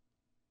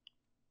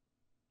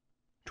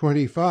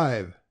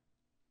 25.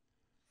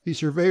 The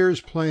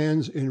surveyor's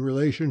plans in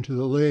relation to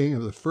the laying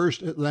of the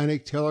first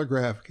Atlantic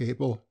telegraph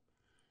cable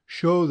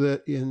show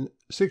that in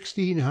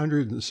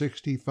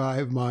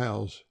 1,665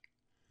 miles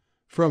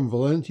from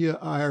Valentia,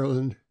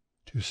 Ireland,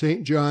 to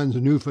St. John's,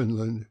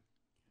 Newfoundland,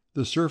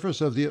 the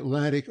surface of the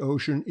Atlantic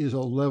Ocean is a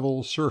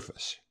level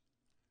surface,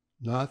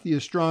 not the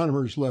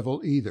astronomer's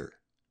level either.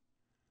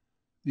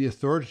 The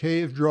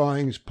authoritative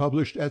drawings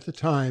published at the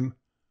time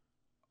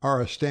are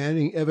a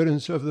standing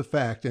evidence of the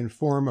fact and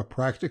form a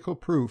practical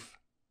proof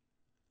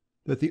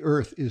that the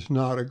earth is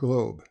not a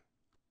globe.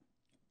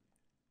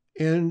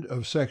 End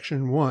of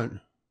section 1.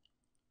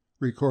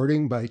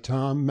 Recording by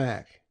Tom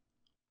Mack.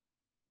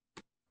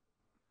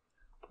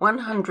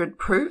 100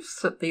 Proofs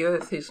that the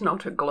Earth is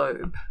not a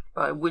Globe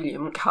by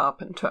William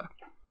Carpenter.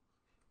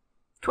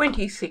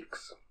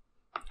 26.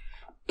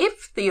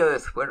 If the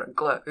Earth were a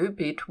globe,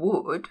 it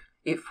would,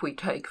 if we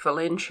take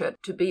Valentia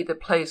to be the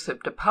place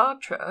of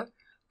departure,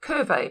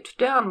 curvate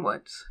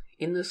downwards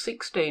in the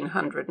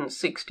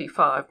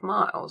 1,665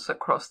 miles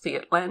across the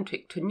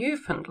Atlantic to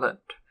Newfoundland,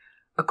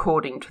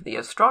 according to the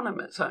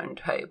astronomer's own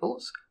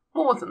tables,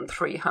 more than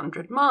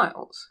 300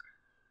 miles.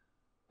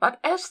 But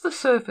as the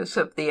surface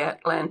of the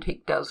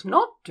Atlantic does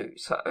not do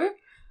so,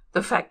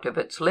 the fact of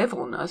its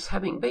levelness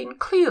having been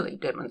clearly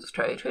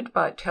demonstrated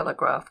by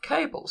telegraph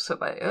cable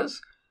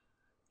surveyors,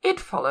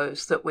 it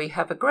follows that we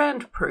have a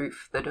grand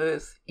proof that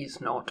Earth is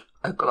not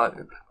a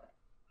globe.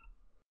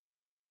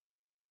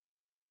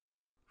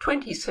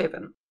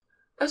 27.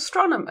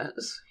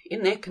 Astronomers,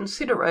 in their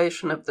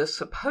consideration of the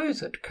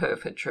supposed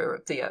curvature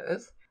of the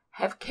Earth,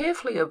 have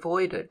carefully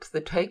avoided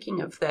the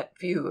taking of that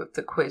view of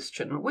the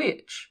question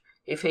which,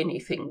 if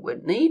anything were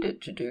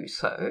needed to do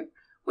so,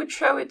 would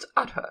show its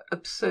utter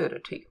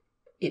absurdity.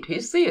 It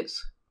is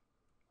this: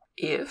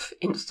 if,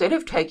 instead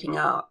of taking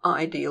our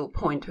ideal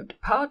point of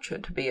departure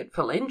to be at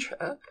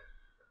Valentia,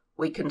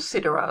 we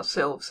consider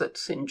ourselves at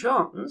St.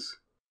 John's,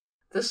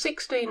 the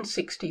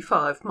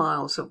 1,665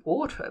 miles of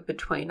water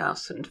between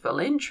us and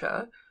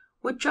Valentia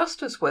would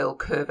just as well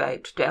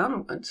curvate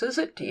downwards as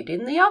it did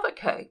in the other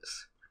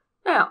case.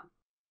 Now,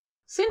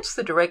 since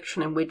the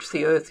direction in which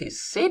the Earth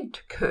is said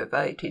to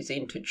curvate is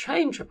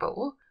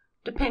interchangeable,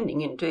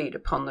 depending indeed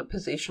upon the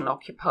position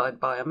occupied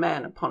by a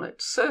man upon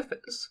its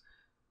surface,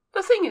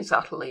 the thing is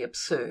utterly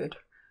absurd,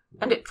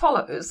 and it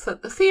follows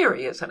that the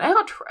theory is an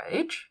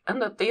outrage,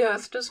 and that the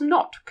Earth does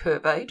not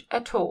curvate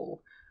at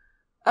all,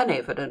 an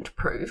evident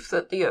proof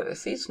that the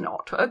Earth is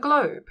not a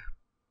globe.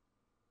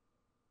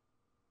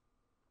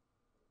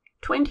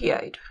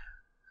 28.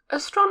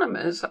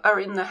 Astronomers are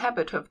in the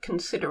habit of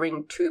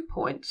considering 2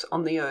 points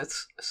on the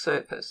Earth's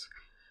surface,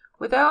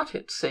 without,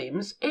 it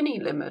seems, any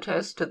limit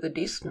as to the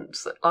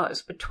distance that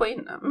lies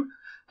between them,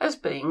 as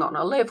being on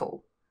a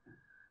level,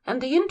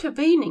 and the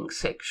intervening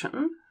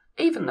section,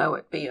 even though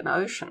it be an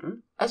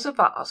ocean, as a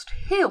vast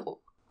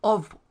hill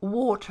of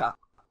water.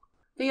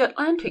 The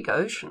Atlantic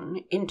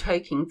Ocean, in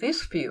taking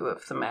this view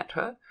of the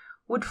matter,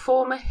 would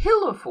form a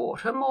hill of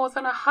water more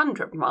than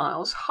 100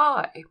 miles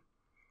high.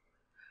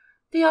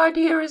 The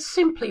idea is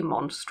simply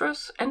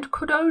monstrous and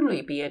could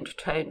only be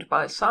entertained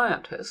by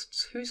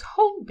scientists whose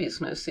whole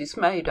business is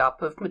made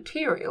up of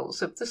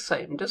materials of the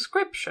same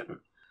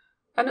description,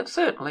 and it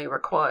certainly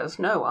requires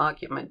no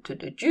argument to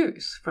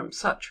deduce from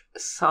such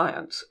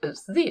science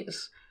as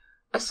this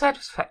a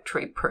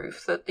satisfactory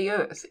proof that the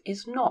Earth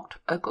is not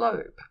a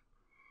globe.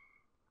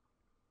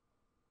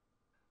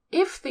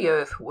 If the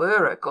Earth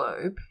were a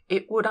globe,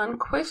 it would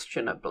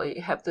unquestionably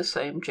have the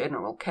same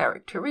general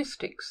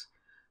characteristics,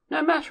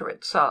 no matter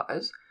its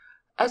size,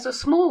 as a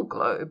small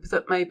globe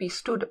that may be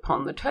stood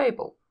upon the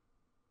table.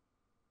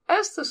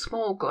 As the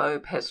small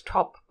globe has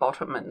top,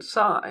 bottom, and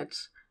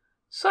sides,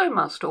 so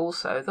must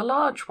also the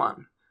large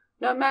one,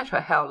 no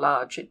matter how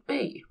large it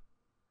be.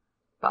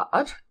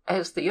 But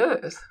as the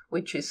Earth,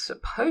 which is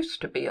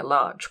supposed to be a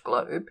large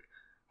globe,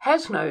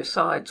 has no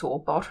sides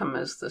or bottom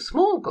as the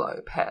small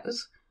globe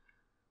has,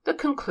 the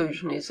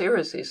conclusion is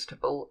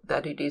irresistible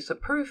that it is a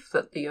proof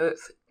that the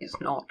Earth is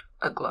not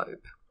a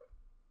globe.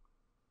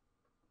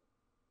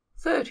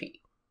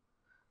 30.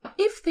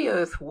 If the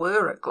Earth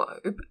were a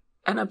globe,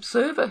 an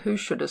observer who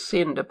should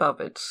ascend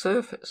above its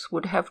surface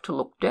would have to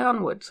look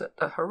downwards at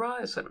the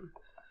horizon,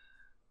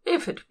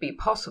 if it be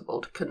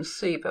possible to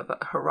conceive of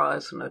a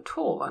horizon at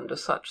all under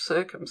such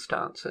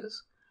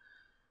circumstances,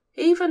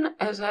 even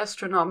as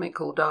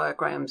astronomical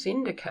diagrams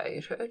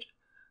indicated,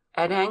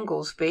 at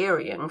angles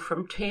varying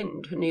from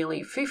 10 to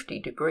nearly 50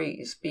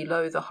 degrees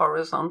below the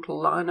horizontal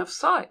line of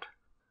sight.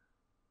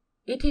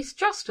 It is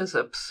just as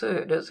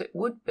absurd as it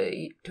would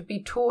be to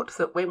be taught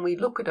that when we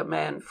look at a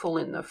man full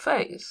in the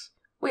face,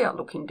 we are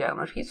looking down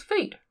at his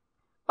feet.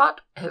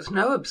 But as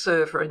no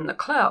observer in the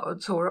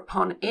clouds or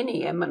upon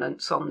any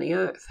eminence on the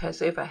earth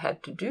has ever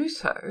had to do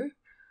so,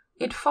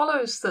 it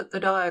follows that the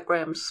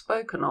diagrams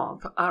spoken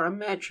of are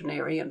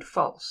imaginary and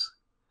false,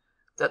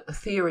 that the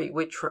theory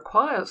which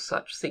requires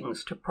such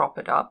things to prop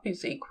it up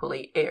is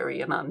equally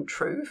airy and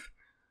untruth,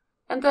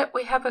 and that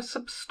we have a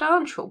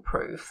substantial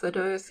proof that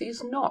Earth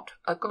is not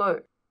a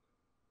globe.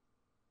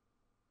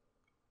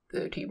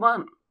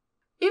 31.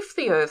 If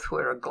the Earth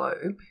were a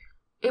globe,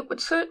 it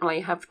would certainly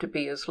have to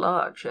be as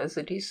large as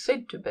it is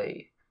said to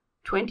be,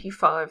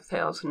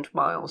 25,000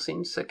 miles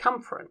in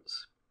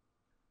circumference.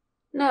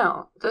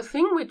 Now, the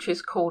thing which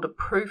is called a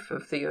proof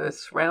of the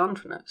Earth's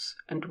roundness,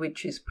 and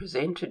which is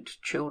presented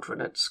to children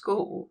at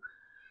school,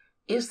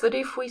 is that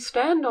if we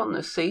stand on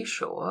the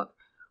seashore,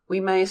 we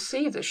may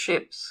see the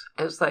ships,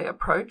 as they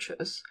approach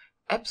us,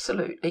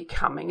 absolutely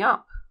coming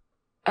up,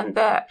 and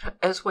that,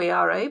 as we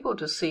are able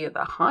to see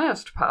the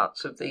highest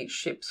parts of these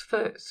ships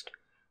first,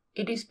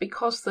 it is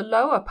because the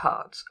lower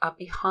parts are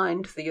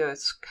behind the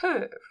Earth's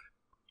curve.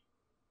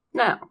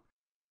 Now,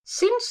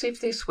 since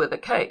if this were the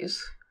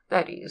case,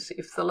 that is,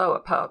 if the lower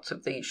parts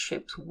of these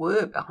ships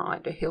were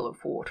behind a hill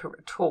of water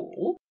at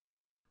all,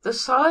 the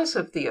size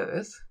of the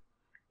Earth,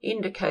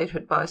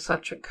 indicated by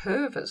such a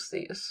curve as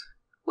this,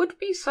 would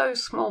be so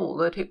small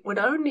that it would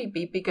only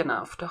be big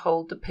enough to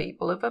hold the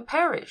people of a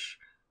parish,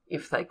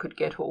 if they could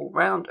get all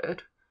round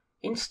it,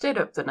 instead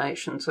of the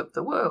nations of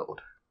the world.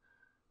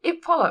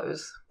 It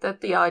follows that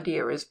the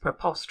idea is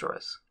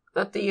preposterous,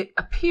 that the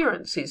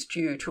appearance is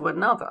due to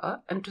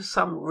another and to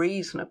some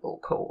reasonable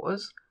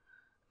cause,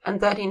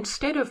 and that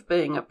instead of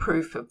being a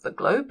proof of the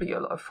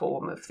globular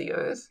form of the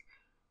Earth,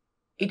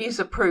 it is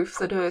a proof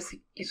that Earth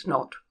is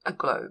not a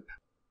globe.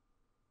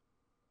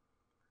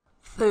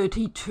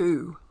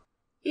 32.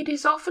 It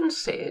is often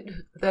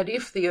said that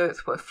if the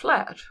Earth were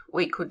flat,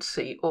 we could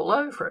see all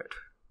over it.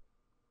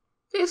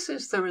 This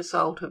is the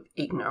result of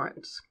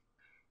ignorance.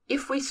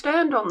 If we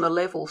stand on the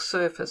level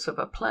surface of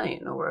a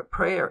plain or a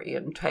prairie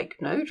and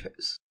take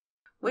notice,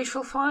 we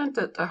shall find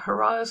that the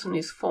horizon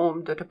is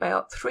formed at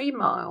about 3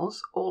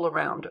 miles all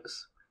around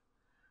us.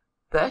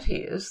 That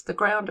is, the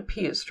ground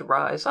appears to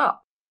rise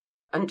up,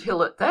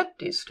 until at that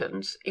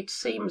distance it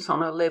seems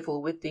on a level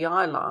with the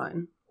eye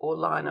line or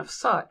line of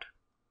sight.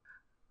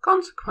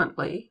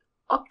 Consequently,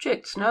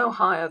 objects no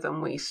higher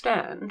than we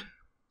stand,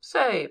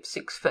 say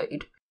 6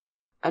 feet,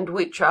 and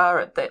which are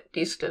at that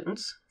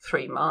distance,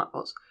 3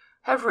 miles,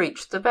 have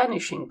reached the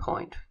vanishing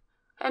point,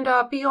 and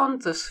are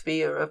beyond the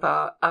sphere of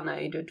our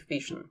unaided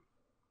vision.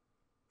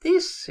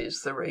 This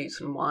is the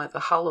reason why the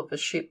hull of a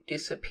ship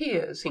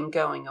disappears in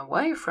going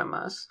away from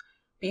us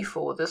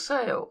before the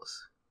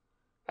sails,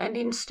 and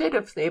instead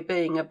of there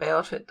being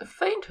about it the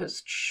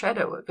faintest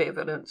shadow of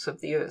evidence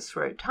of the Earth's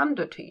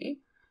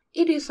rotundity,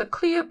 it is a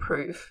clear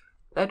proof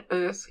that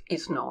Earth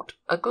is not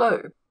a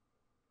globe.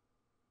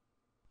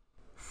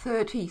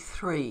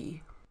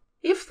 33.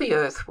 If the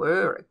Earth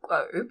were a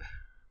globe,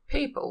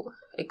 people,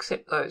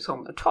 except those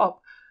on the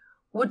top,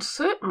 would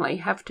certainly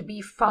have to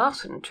be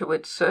fastened to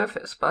its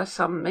surface by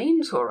some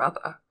means or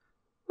other,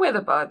 whether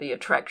by the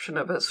attraction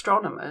of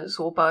astronomers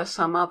or by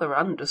some other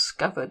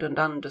undiscovered and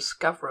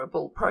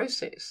undiscoverable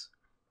process.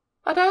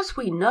 But as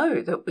we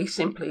know that we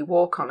simply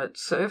walk on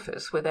its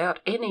surface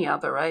without any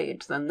other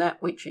aid than that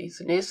which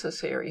is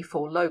necessary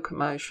for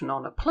locomotion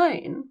on a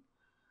plane,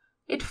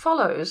 it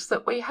follows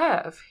that we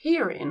have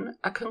herein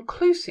a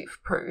conclusive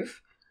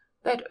proof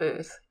that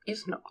Earth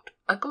is not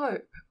a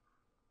globe.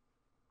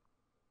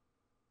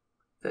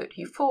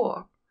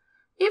 34.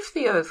 If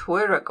the Earth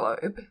were a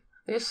globe,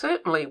 there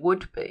certainly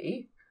would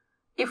be,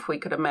 if we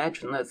could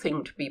imagine the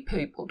thing to be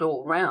peopled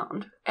all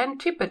round,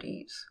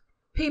 antipodes.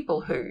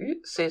 People who,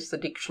 says the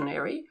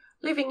dictionary,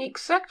 living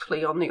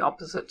exactly on the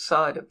opposite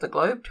side of the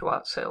globe to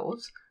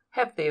ourselves,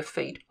 have their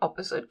feet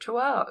opposite to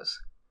ours.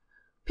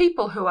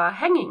 People who are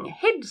hanging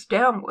heads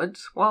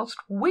downwards whilst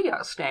we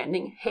are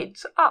standing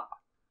heads up.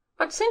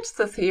 But since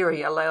the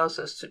theory allows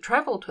us to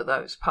travel to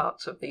those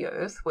parts of the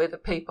earth where the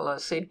people are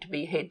said to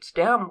be heads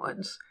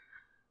downwards,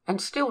 and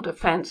still to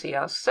fancy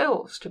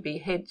ourselves to be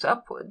heads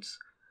upwards,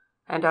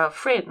 and our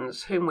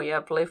friends whom we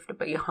have left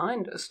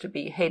behind us to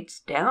be heads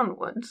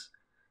downwards,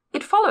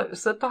 it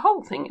follows that the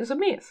whole thing is a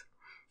myth,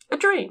 a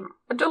dream,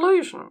 a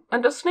delusion,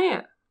 and a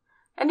snare,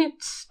 and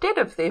instead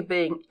of there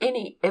being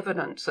any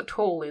evidence at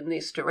all in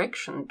this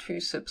direction to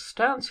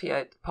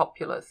substantiate the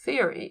popular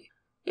theory,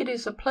 it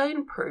is a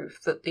plain proof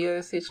that the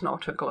earth is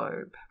not a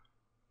globe.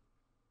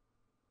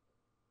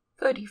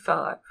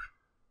 35.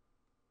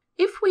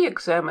 If we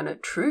examine a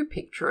true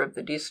picture of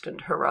the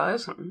distant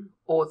horizon,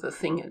 or the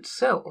thing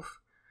itself,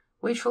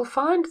 we shall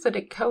find that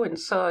it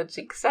coincides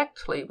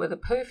exactly with a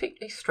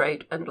perfectly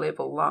straight and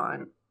level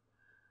line.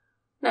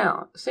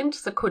 Now,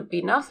 since there could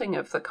be nothing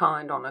of the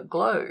kind on a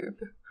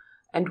globe,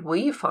 and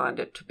we find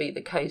it to be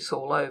the case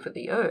all over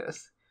the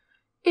earth,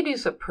 it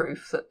is a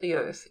proof that the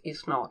earth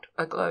is not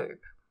a globe.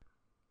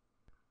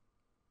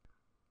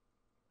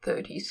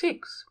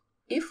 36.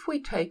 if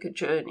we take a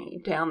journey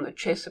down the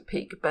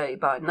Chesapeake Bay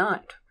by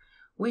night,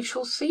 we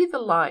shall see the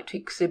light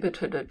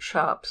exhibited at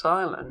Sharp's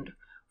Island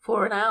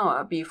for an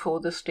hour before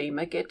the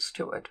steamer gets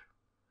to it.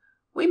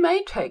 We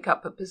may take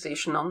up a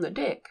position on the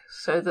deck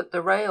so that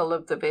the rail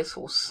of the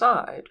vessel's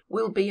side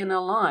will be in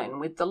a line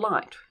with the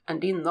light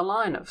and in the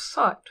line of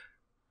sight,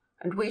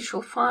 and we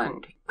shall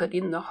find that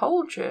in the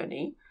whole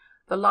journey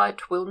the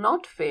light will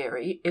not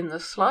vary in the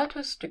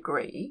slightest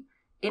degree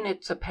in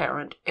its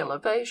apparent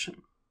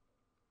elevation.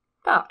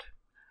 But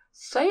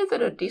say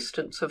that a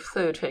distance of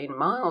 13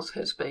 miles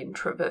has been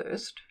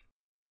traversed,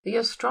 the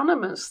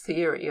astronomer's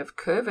theory of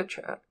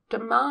curvature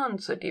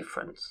demands a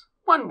difference,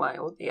 one way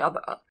or the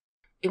other,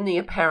 in the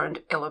apparent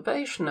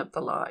elevation of the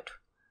light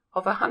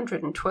of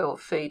 112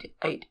 feet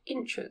 8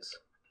 inches.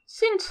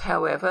 Since,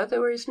 however,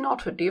 there is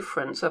not a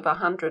difference of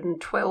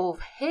 112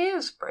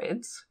 hair's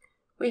breadths,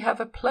 we have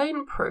a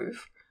plain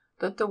proof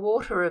that the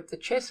water of the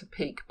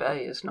Chesapeake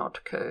Bay is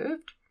not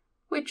curved,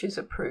 which is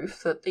a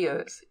proof that the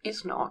Earth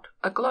is not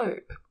a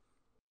globe.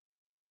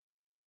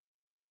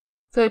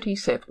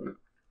 37.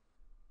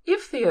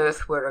 If the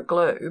Earth were a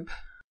globe,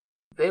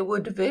 there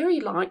would very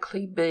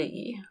likely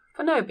be,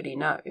 for nobody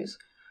knows,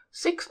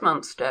 6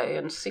 months' day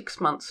and 6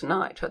 months'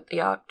 night at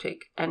the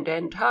Arctic and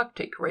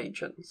Antarctic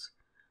regions,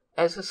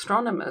 as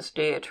astronomers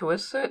dare to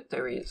assert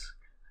there is,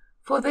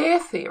 for their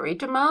theory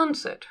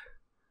demands it.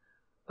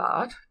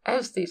 But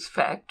as this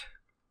fact,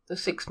 the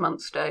 6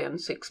 months' day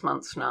and 6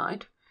 months'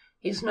 night,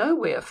 is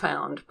nowhere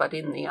found but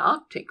in the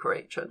Arctic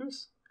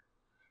regions,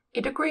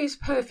 it agrees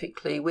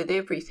perfectly with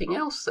everything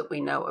else that we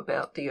know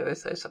about the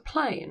Earth as a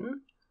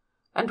plane,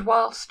 and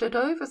whilst it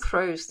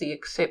overthrows the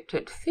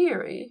accepted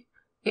theory,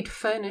 it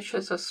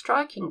furnishes a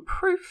striking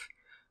proof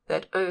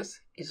that Earth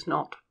is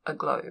not a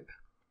globe.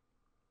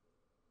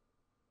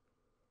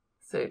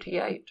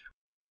 38.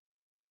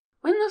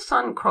 When the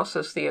sun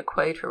crosses the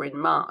equator in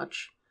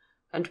March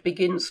and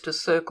begins to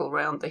circle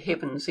round the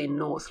heavens in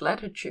north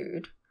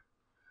latitude,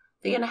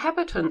 the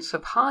inhabitants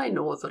of high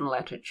northern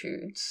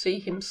latitudes see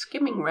him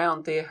skimming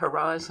round their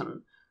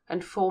horizon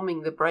and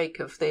forming the break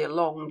of their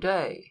long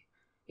day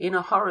in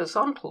a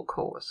horizontal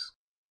course,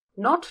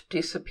 not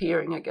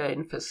disappearing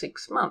again for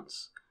 6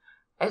 months,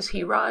 as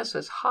he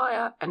rises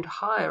higher and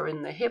higher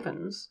in the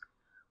heavens,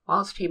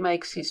 whilst he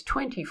makes his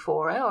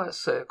 24-hour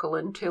circle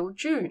until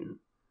June,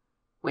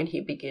 when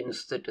he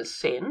begins to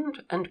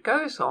descend and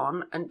goes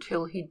on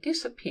until he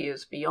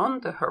disappears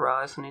beyond the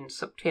horizon in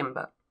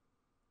September.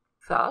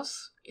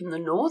 Thus, in the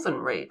northern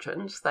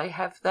regions they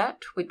have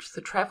that which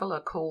the traveller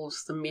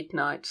calls the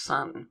midnight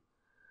sun,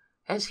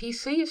 as he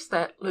sees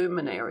that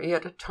luminary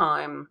at a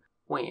time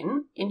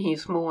when, in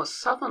his more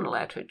southern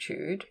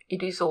latitude,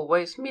 it is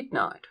always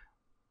midnight.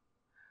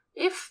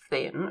 If,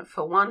 then,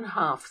 for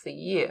 1/2 the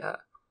year,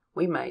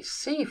 we may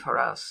see for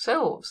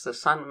ourselves the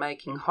sun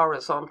making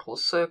horizontal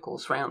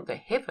circles round the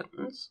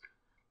heavens,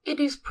 it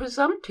is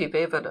presumptive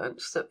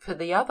evidence that for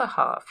the other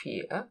half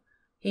year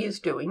he is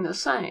doing the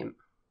same,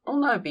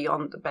 although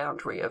beyond the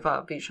boundary of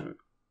our vision.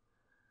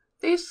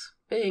 This,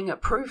 being a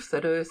proof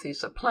that Earth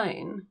is a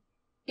plane,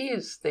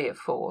 is,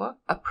 therefore,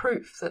 a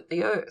proof that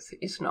the Earth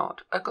is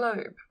not a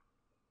globe.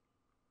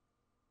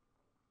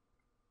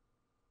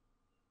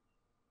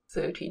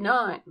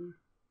 39.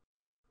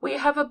 We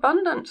have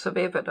abundance of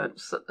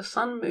evidence that the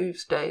sun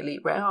moves daily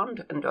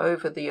round and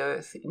over the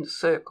Earth in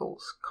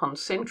circles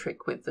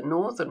concentric with the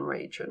northern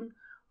region,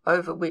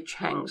 over which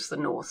hangs the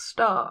North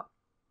Star.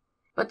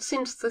 But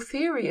since the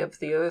theory of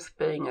the Earth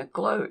being a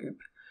globe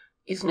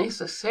is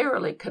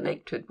necessarily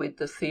connected with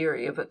the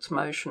theory of its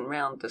motion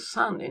round the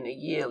sun in a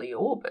yearly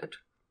orbit,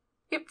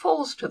 it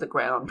falls to the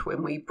ground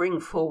when we bring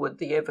forward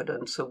the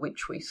evidence of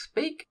which we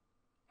speak,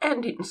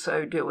 and in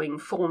so doing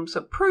forms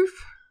a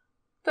proof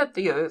that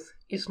the Earth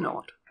is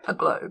not a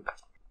globe.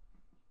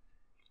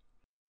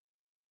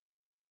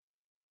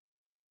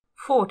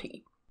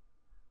 40.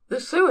 The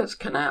Suez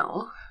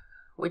Canal,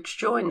 which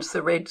joins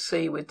the Red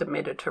Sea with the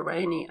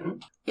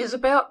Mediterranean, is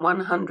about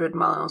 100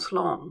 miles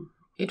long.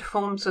 It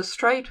forms a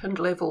straight and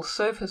level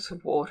surface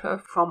of water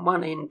from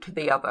one end to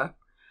the other,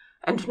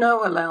 and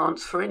no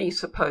allowance for any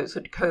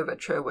supposed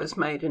curvature was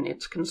made in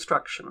its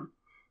construction.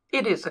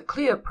 It is a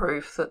clear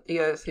proof that the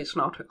Earth is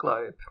not a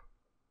globe.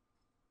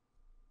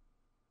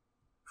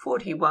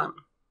 41.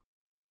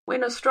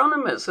 When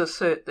astronomers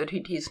assert that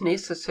it is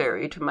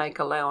necessary to make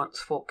allowance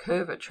for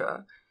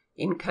curvature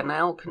in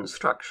canal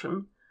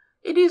construction,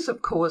 it is,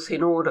 of course,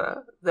 in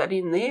order that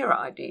in their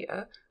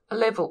idea a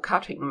level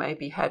cutting may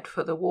be had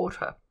for the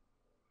water.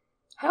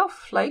 How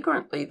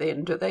flagrantly,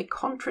 then, do they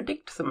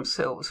contradict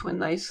themselves when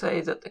they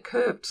say that the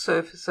curved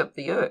surface of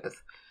the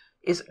Earth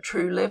is a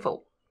true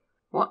level?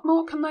 What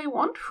more can they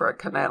want for a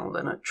canal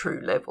than a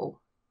true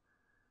level?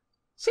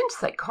 Since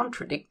they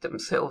contradict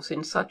themselves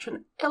in such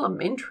an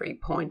elementary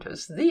point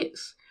as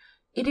this,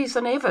 it is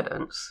an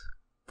evidence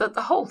that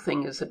the whole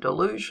thing is a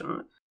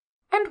delusion,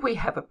 and we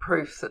have a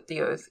proof that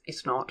the Earth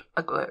is not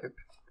a globe.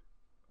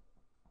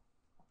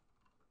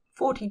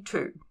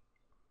 42.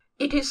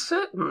 It is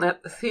certain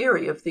that the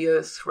theory of the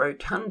Earth's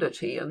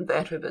rotundity and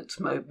that of its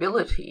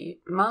mobility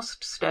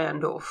must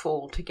stand or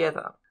fall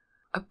together.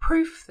 A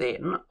proof,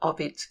 then, of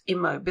its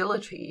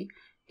immobility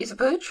is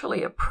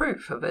virtually a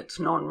proof of its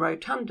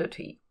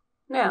non-rotundity.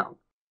 Now,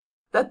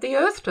 that the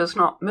Earth does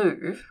not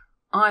move,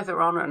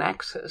 either on an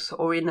axis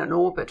or in an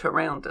orbit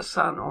around the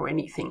Sun or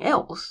anything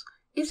else,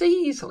 is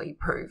easily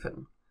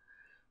proven.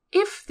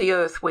 If the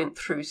Earth went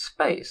through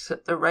space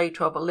at the rate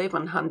of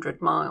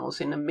 1,100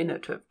 miles in a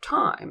minute of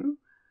time,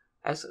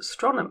 as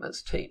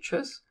astronomers teach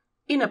us,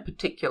 in a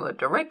particular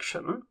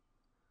direction,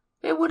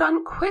 there would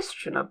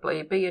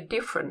unquestionably be a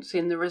difference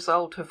in the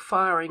result of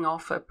firing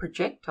off a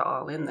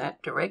projectile in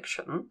that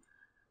direction,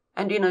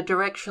 and in a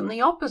direction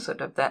the opposite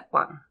of that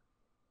one.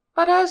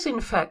 But as in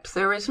fact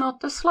there is not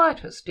the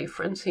slightest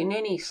difference in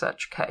any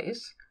such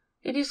case,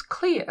 it is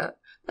clear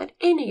that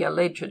any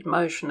alleged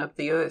motion of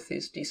the Earth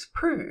is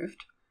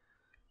disproved,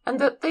 and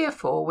that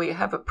therefore we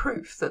have a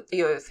proof that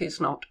the Earth is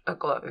not a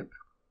globe.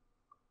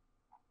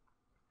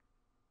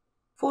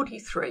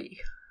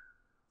 43.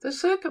 The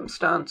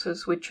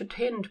circumstances which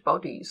attend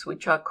bodies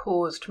which are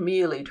caused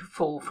merely to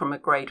fall from a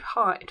great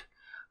height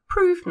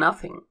prove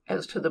nothing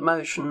as to the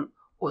motion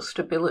or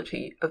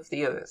stability of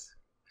the Earth,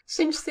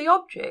 since the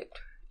object,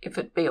 if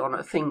it be on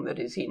a thing that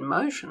is in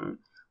motion,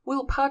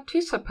 will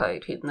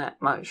participate in that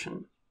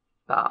motion.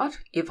 But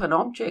if an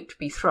object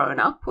be thrown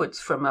upwards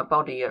from a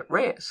body at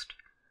rest,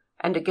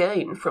 and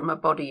again from a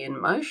body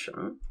in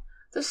motion,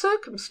 the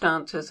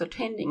circumstances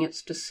attending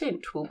its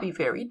descent will be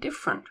very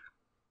different.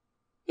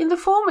 In the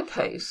former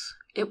case,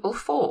 it will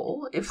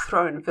fall, if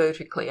thrown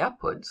vertically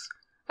upwards,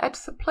 at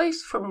the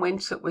place from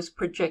whence it was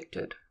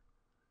projected.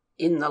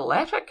 In the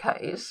latter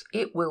case,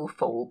 it will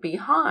fall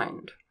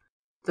behind.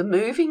 The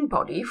moving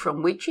body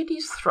from which it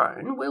is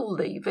thrown will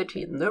leave it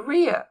in the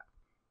rear.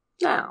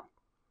 Now,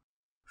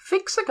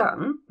 fix a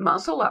gun,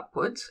 muzzle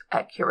upwards,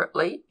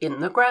 accurately in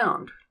the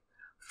ground.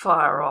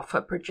 Fire off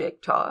a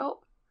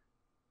projectile,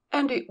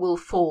 and it will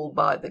fall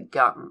by the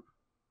gun.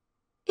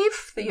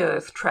 If the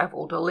Earth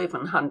travelled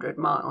 1,100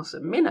 miles a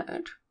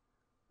minute,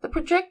 the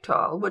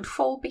projectile would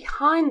fall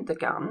behind the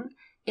gun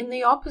in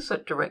the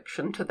opposite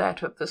direction to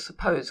that of the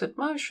supposed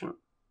motion.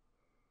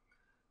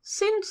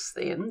 Since,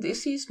 then,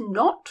 this is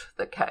not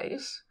the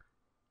case,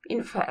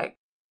 in fact,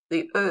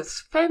 the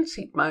Earth's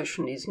fancied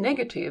motion is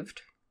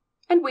negatived,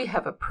 and we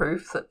have a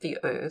proof that the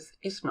Earth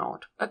is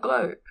not a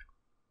globe.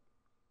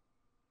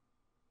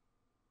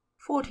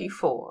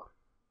 44.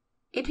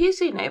 It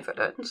is in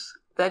evidence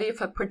that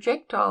if a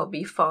projectile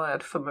be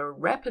fired from a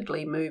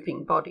rapidly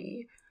moving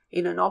body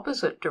in an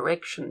opposite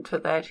direction to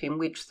that in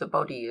which the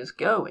body is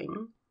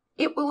going,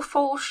 it will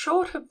fall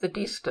short of the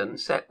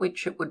distance at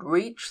which it would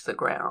reach the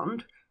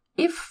ground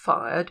if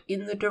fired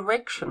in the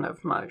direction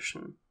of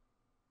motion.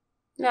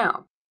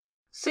 Now,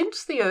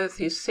 since the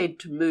Earth is said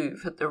to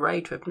move at the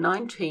rate of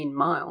 19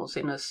 miles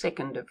in a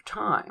second of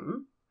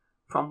time,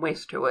 from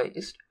west to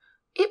east,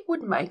 it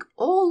would make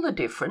all the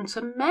difference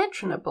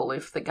imaginable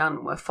if the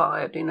gun were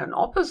fired in an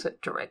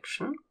opposite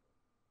direction.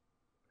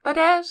 But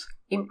as,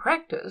 in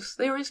practice,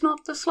 there is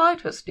not the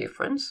slightest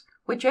difference,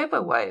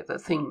 whichever way the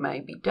thing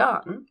may be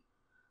done,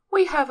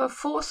 we have a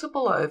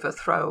forcible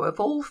overthrow of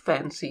all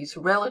fancies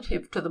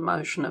relative to the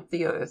motion of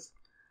the Earth,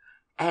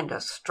 and a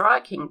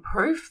striking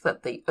proof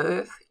that the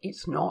Earth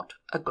is not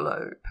a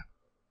globe.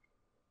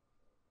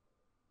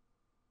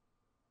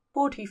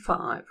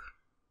 45.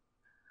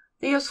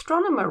 The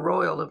Astronomer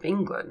Royal of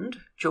England,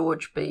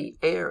 George B.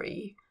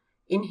 Airy,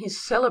 in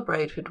his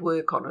celebrated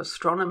work on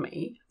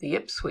astronomy, the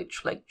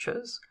Ipswich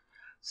Lectures,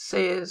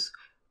 says,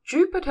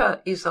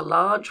 "Jupiter is a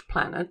large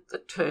planet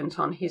that turns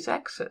on his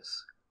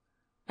axis.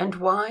 And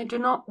why do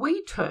not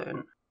we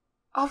turn?"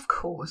 Of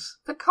course,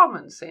 the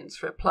common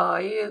sense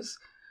reply is,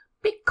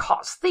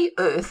 because the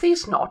Earth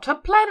is not a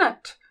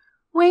planet.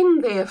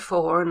 When,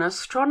 therefore, an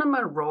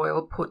Astronomer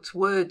Royal puts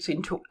words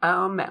into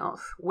our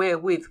mouth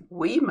wherewith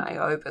we may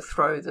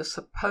overthrow the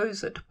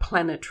supposed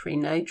planetary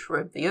nature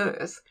of the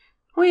Earth,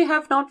 we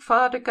have not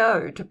far to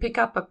go to pick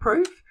up a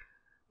proof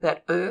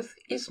that Earth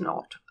is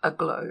not a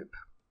globe.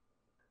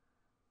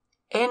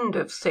 End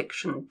of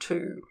section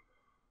 2.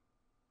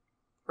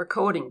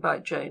 Recording by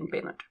Jane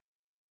Bennett.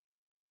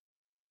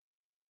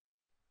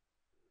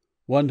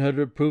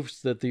 100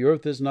 Proofs that the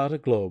Earth is not a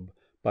Globe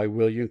by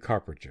William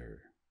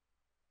Carpenter.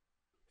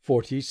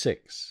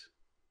 46.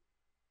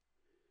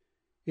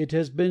 It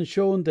has been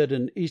shown that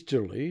an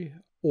easterly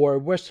or a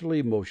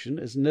westerly motion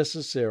is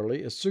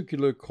necessarily a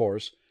circular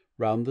course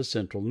round the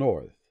central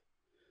north.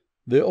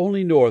 The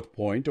only north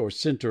point or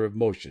center of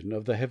motion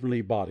of the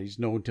heavenly bodies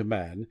known to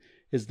man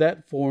is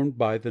that formed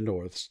by the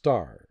North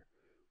Star,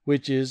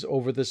 which is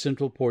over the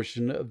central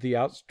portion of the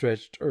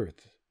outstretched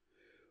earth.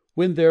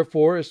 When,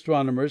 therefore,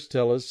 astronomers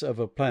tell us of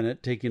a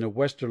planet taking a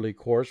westerly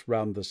course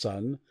round the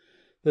sun,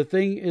 the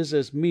thing is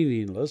as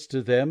meaningless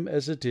to them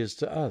as it is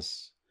to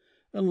us,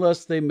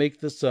 unless they make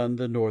the sun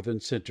the northern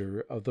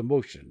center of the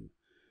motion,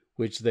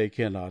 which they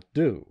cannot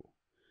do.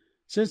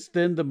 Since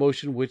then the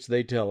motion which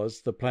they tell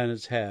us the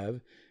planets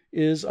have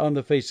is on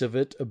the face of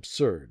it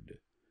absurd,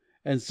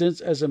 and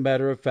since as a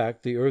matter of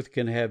fact the earth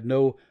can have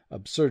no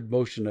absurd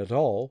motion at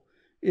all,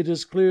 it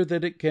is clear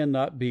that it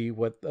cannot be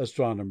what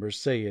astronomers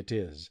say it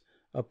is,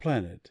 a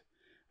planet,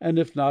 and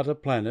if not a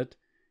planet,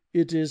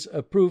 it is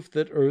a proof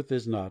that Earth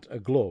is not a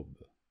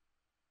globe.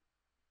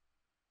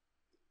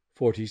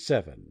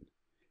 47.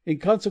 In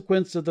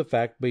consequence of the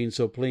fact being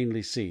so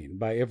plainly seen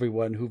by every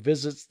one who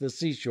visits the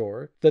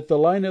seashore that the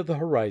line of the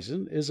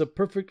horizon is a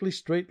perfectly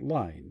straight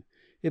line,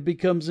 it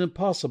becomes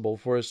impossible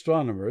for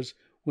astronomers,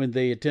 when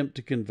they attempt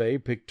to convey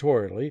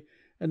pictorially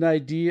an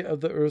idea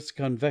of the Earth's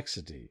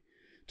convexity,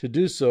 to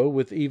do so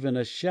with even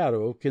a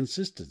shadow of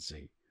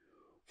consistency,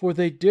 for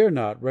they dare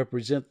not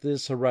represent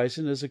this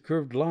horizon as a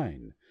curved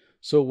line,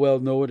 so well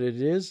known it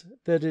is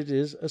that it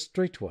is a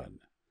straight one.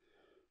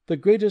 The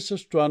greatest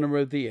astronomer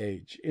of the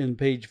age, in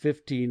page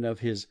 15 of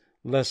his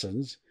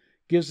Lessons,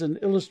 gives an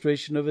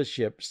illustration of a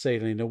ship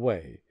sailing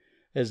away,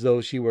 as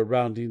though she were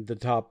rounding the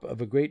top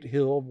of a great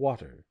hill of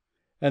water.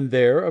 And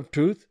there, of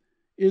truth,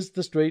 is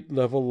the straight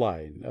level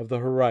line of the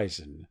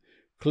horizon,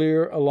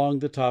 clear along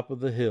the top of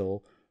the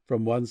hill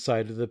from one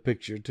side of the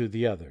picture to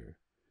the other.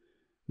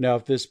 Now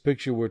if this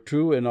picture were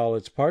true in all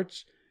its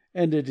parts,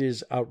 and it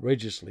is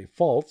outrageously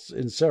false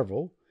in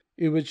several,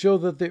 it would show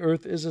that the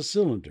Earth is a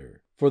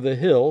cylinder, for the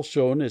hill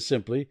shown is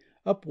simply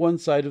up one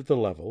side of the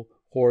level,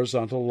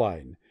 horizontal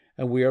line,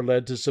 and we are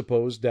led to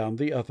suppose down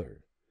the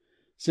other.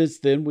 Since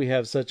then we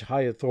have such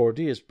high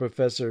authority as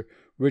Professor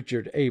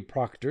Richard A.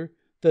 Proctor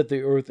that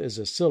the Earth is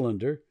a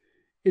cylinder,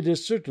 it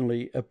is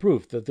certainly a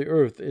proof that the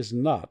Earth is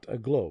not a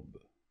globe.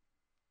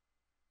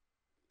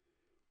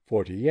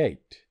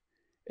 48.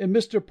 In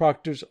Mr.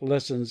 Proctor's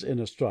Lessons in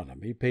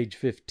Astronomy, page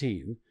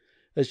 15,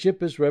 a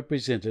ship is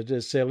represented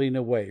as sailing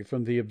away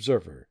from the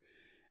observer,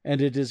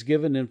 and it is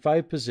given in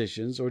 5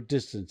 positions or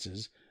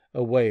distances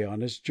away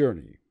on its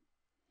journey.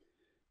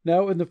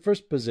 Now in the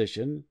first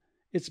position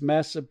its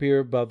masts appear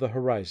above the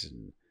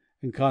horizon,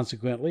 and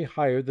consequently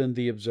higher than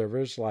the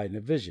observer's line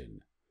of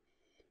vision.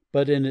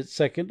 But in its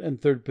second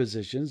and third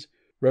positions,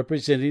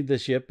 representing the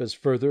ship as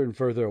further and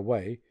further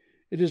away,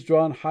 it is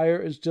drawn higher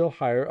and still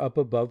higher up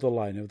above the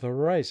line of the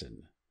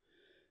horizon.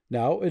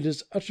 Now it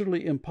is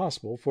utterly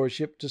impossible for a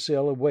ship to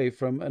sail away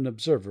from an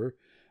observer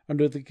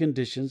under the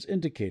conditions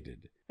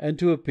indicated, and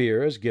to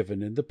appear as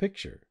given in the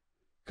picture.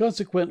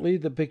 Consequently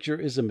the picture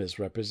is a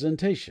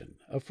misrepresentation,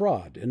 a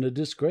fraud, and a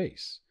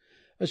disgrace.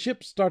 A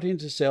ship starting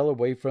to sail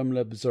away from an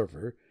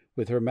observer,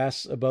 with her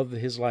masts above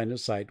his line of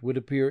sight, would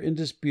appear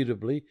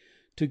indisputably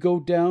to go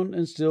down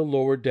and still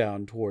lower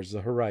down towards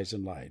the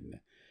horizon line,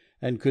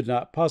 and could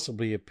not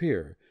possibly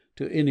appear,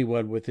 to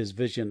anyone with his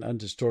vision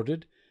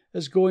undistorted,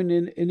 as going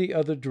in any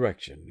other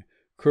direction,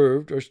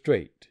 curved or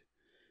straight.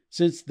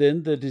 Since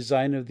then the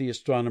design of the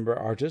astronomer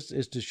artist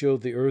is to show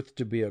the Earth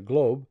to be a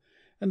globe,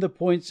 and the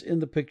points in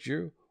the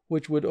picture,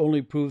 which would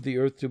only prove the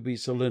Earth to be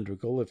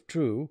cylindrical if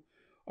true,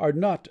 are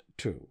not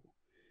true,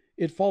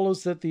 it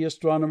follows that the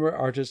astronomer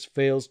artist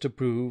fails to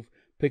prove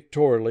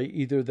pictorially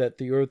either that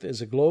the Earth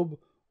is a globe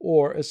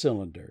or a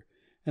cylinder,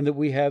 and that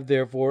we have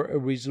therefore a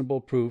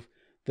reasonable proof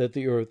that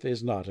the Earth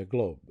is not a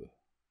globe.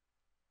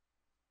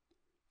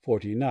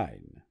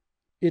 49.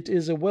 It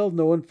is a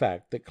well-known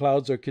fact that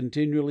clouds are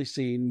continually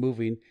seen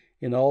moving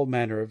in all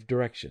manner of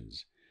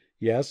directions,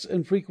 yes,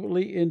 and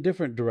frequently in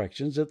different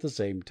directions at the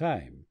same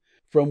time,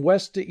 from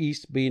west to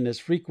east being as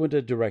frequent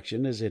a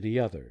direction as any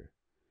other.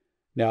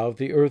 Now if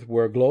the Earth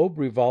were a globe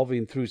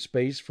revolving through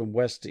space from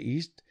west to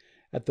east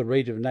at the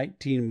rate of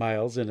 19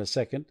 miles in a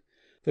second,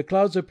 the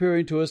clouds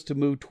appearing to us to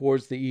move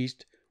towards the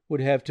east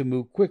would have to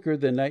move quicker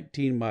than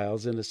 19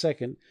 miles in a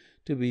second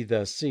to be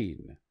thus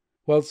seen,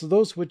 whilst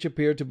those which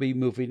appear to be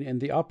moving in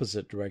the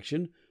opposite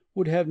direction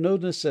would have no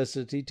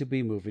necessity to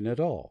be moving at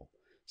all,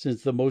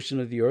 since the motion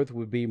of the Earth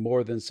would be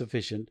more than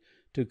sufficient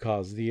to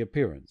cause the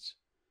appearance.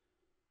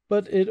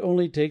 But it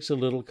only takes a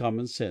little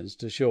common sense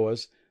to show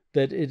us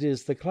that it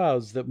is the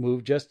clouds that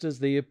move just as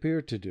they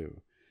appear to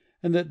do,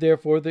 and that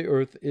therefore the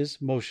Earth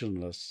is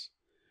motionless.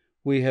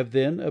 We have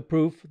then a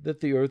proof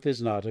that the Earth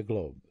is not a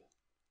globe.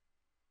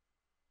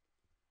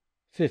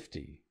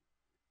 50.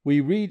 We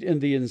read in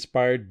the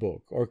inspired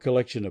book, or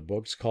collection of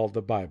books called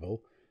the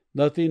Bible,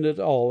 nothing at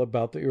all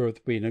about the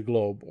Earth being a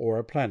globe or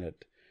a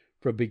planet,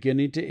 from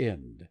beginning to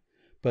end,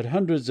 but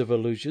hundreds of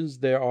allusions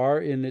there are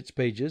in its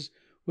pages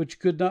which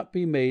could not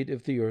be made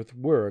if the Earth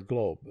were a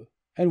globe,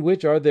 and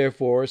which are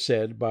therefore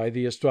said by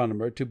the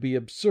astronomer to be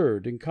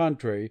absurd and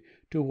contrary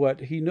to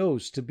what he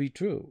knows to be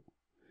true.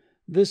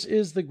 This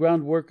is the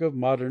groundwork of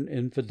modern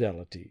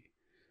infidelity.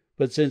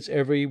 But since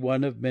every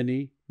one of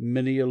many,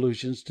 many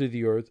allusions to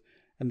the Earth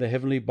and the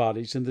heavenly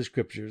bodies in the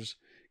Scriptures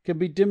can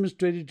be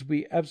demonstrated to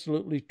be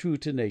absolutely true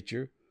to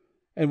nature,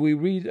 and we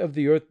read of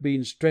the Earth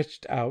being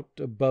stretched out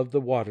above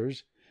the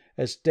waters,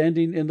 as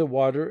standing in the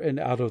water and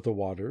out of the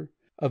water,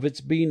 of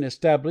its being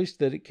established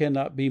that it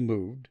cannot be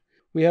moved,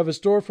 we have a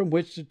store from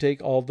which to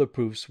take all the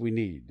proofs we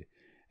need,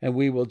 and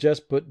we will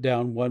just put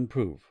down one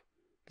proof,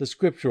 the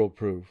scriptural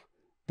proof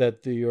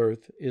that the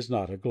Earth is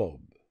not a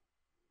globe.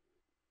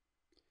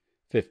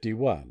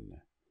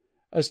 51.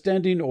 A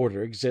standing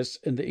order exists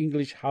in the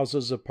English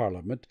Houses of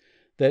Parliament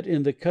that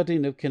in the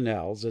cutting of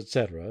canals,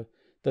 etc.,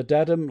 the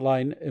datum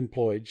line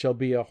employed shall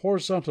be a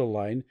horizontal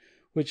line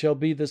which shall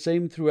be the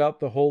same throughout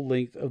the whole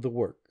length of the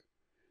work.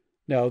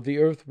 Now, if the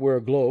earth were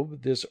a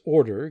globe, this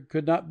order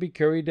could not be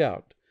carried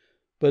out,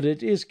 but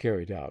it is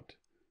carried out.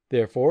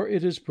 Therefore,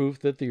 it is proof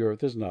that the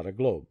earth is not a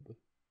globe.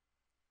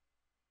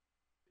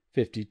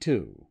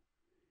 52.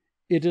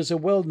 It is a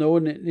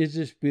well-known and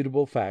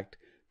indisputable fact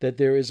that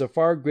there is a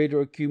far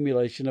greater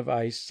accumulation of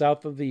ice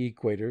south of the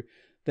equator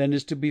than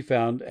is to be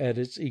found at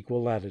its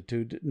equal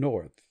latitude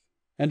north.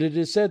 And it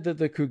is said that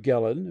the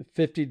Kerguelen,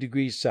 50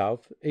 degrees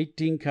south,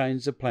 18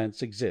 kinds of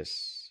plants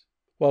exist,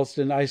 whilst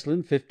in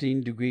Iceland, 15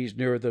 degrees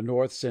nearer the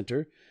north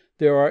center,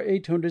 there are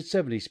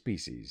 870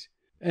 species.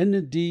 And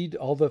indeed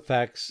all the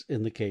facts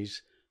in the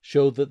case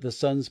show that the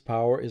sun's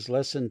power is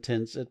less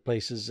intense at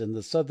places in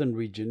the southern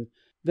region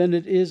than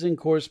it is in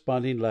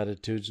corresponding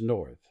latitudes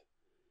north.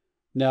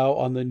 Now,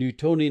 on the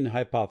Newtonian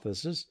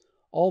hypothesis,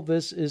 all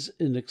this is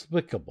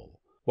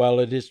inexplicable, while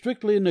it is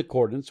strictly in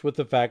accordance with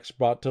the facts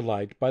brought to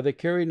light by the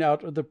carrying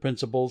out of the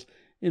principles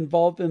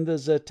involved in the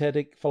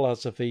zetetic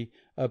philosophy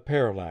of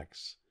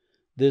parallax.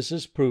 This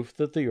is proof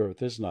that the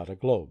earth is not a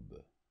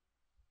globe.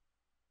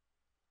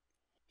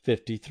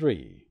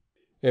 53.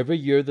 Every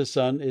year the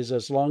sun is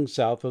as long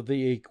south of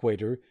the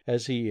equator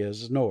as he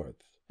is north.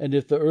 And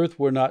if the earth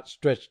were not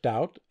stretched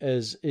out,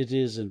 as it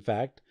is in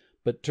fact,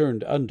 but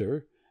turned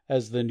under,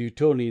 as the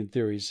Newtonian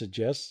theory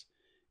suggests,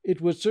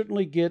 it would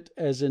certainly get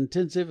as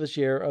intensive a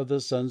share of the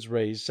sun's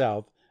rays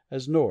south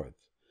as north.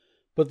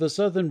 But the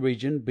southern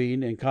region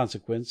being, in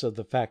consequence of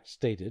the fact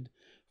stated,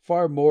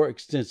 far more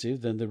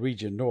extensive than the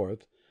region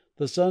north,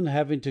 the sun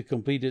having to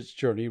complete its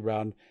journey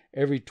round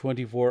every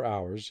 24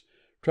 hours,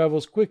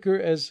 travels quicker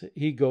as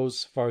he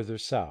goes farther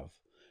south,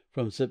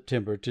 from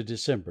September to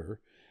December,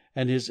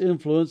 and his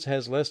influence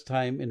has less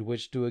time in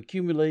which to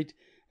accumulate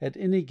at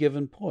any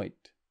given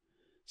point.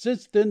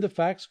 Since then the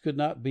facts could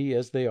not be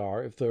as they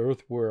are if the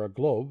earth were a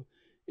globe,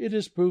 it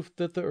is proof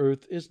that the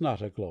earth is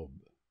not a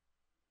globe.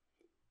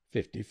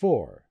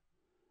 54.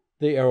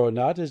 The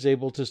aeronaut is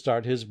able to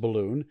start his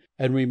balloon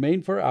and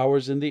remain for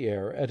hours in the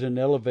air at an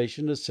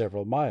elevation of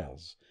several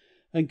miles,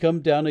 and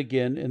come down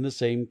again in the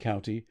same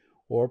county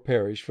or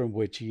parish from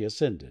which he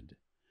ascended.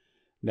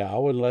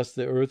 Now, unless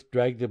the earth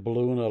drag the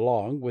balloon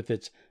along with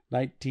its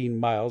 19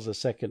 miles a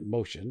second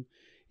motion,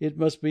 it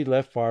must be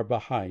left far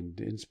behind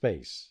in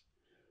space.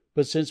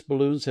 But since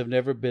balloons have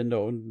never been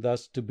known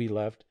thus to be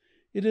left,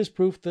 it is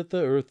proof that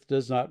the earth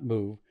does not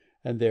move,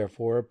 and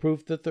therefore a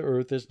proof that the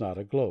earth is not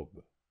a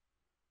globe.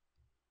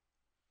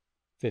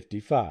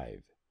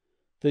 55.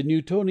 The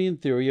Newtonian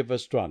theory of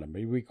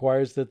astronomy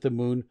requires that the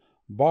moon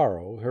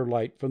borrow her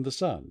light from the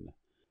sun.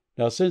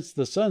 Now, since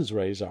the sun's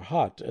rays are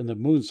hot and the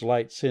moon's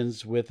light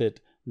sends with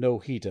it no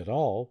heat at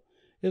all,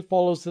 it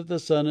follows that the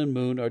sun and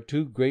moon are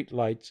two great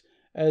lights,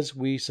 as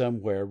we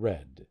somewhere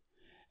read,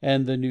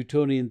 and the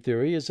Newtonian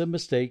theory is a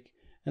mistake,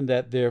 and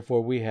that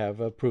therefore we have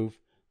a proof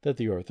that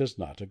the earth is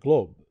not a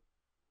globe.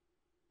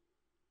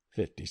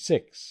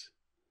 56.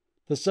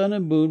 The sun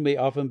and moon may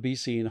often be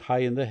seen high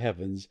in the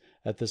heavens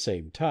at the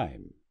same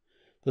time,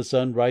 the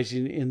sun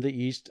rising in the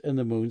east and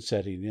the moon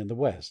setting in the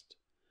west,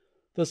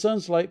 the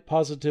sun's light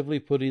positively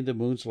putting the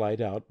moon's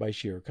light out by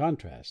sheer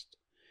contrast.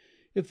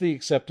 If the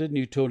accepted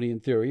Newtonian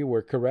theory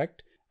were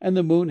correct, and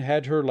the moon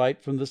had her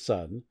light from the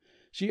sun,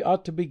 she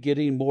ought to be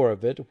getting more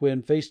of it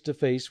when face to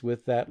face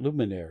with that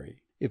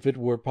luminary, if it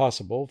were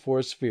possible for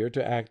a sphere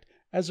to act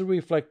as a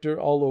reflector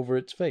all over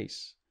its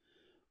face.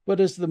 But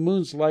as the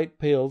moon's light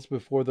pales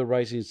before the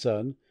rising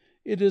sun,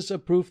 it is a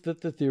proof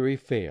that the theory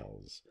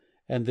fails,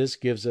 and this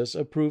gives us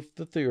a proof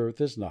that the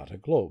earth is not a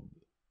globe.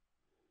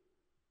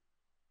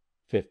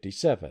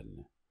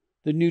 57.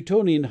 The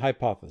Newtonian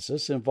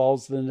hypothesis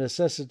involves the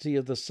necessity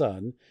of the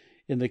sun,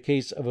 in the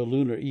case of a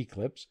lunar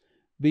eclipse,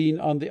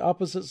 being on the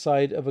opposite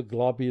side of a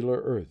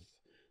globular earth,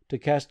 to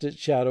cast its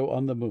shadow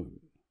on the moon.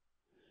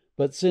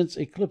 But since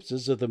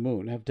eclipses of the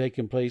moon have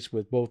taken place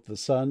with both the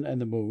sun and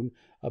the moon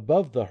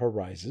above the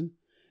horizon,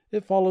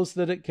 it follows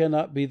that it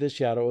cannot be the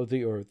shadow of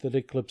the earth that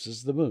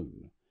eclipses the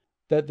moon,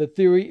 that the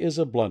theory is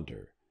a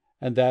blunder,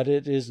 and that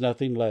it is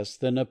nothing less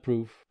than a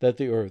proof that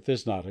the earth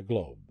is not a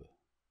globe.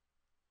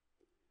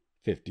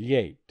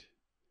 58.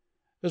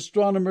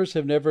 Astronomers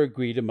have never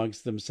agreed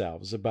amongst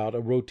themselves about a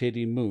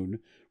rotating moon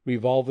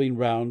revolving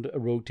round a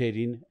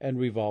rotating and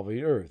revolving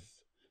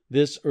earth.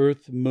 This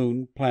earth,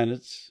 moon,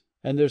 planets,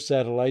 and their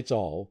satellites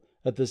all,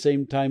 at the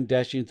same time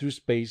dashing through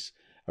space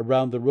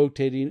around the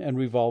rotating and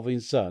revolving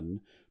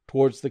sun,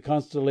 towards the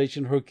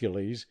constellation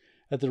Hercules,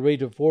 at the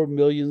rate of 4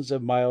 millions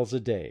of miles a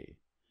day.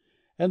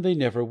 And they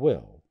never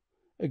will.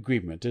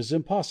 Agreement is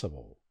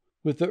impossible.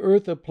 With the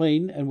earth a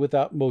plane and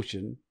without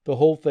motion, the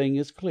whole thing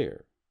is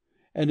clear.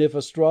 And if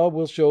a straw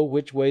will show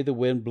which way the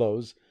wind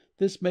blows,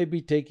 this may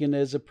be taken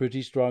as a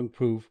pretty strong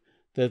proof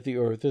that the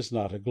earth is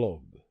not a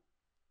globe.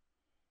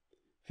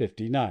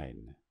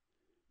 59.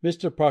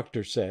 Mr.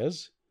 Proctor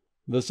says,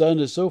 "The sun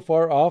is so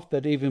far off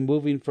that even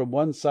moving from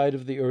one side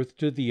of the earth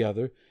to the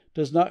other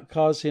does not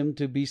cause him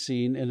to be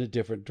seen in a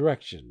different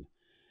direction.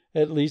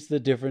 At least the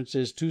difference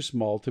is too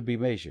small to be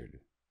measured."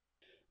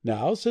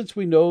 Now, since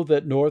we know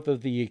that north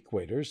of the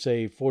equator,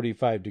 say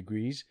 45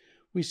 degrees,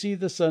 we see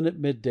the sun at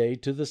midday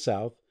to the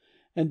south,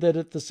 and that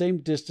at the same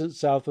distance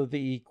south of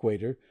the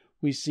equator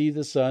we see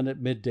the sun at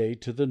midday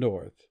to the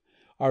north,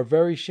 our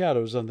very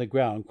shadows on the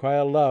ground cry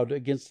aloud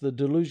against the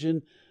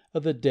delusion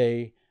of the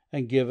day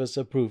and give us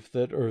a proof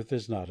that earth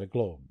is not a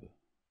globe.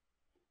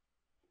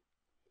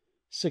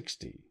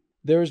 60.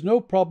 There is no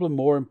problem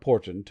more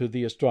important to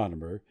the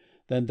astronomer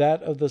than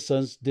that of the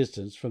sun's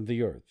distance from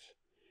the earth.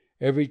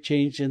 Every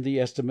change in the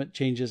estimate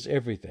changes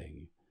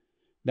everything.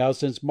 Now,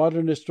 since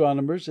modern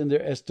astronomers in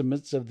their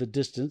estimates of the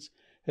distance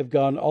have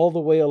gone all the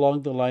way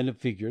along the line of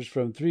figures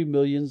from 3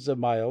 millions of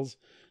miles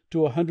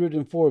to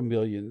 104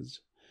 millions,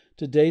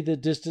 today the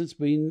distance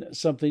being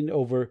something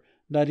over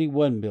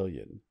 91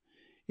 million,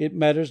 it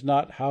matters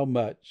not how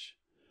much,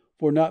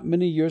 for not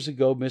many years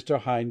ago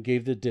Mr. Hind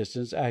gave the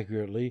distance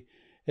accurately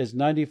as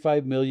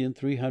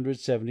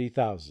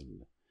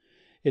 95,370,000.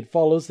 It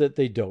follows that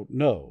they don't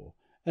know,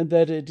 and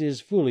that it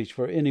is foolish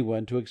for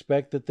anyone to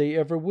expect that they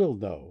ever will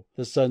know,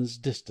 the sun's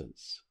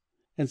distance.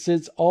 And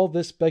since all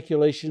this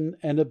speculation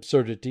and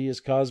absurdity is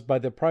caused by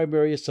the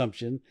primary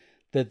assumption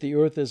that the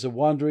earth is a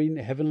wandering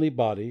heavenly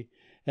body,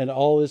 and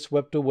all is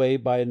swept away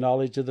by a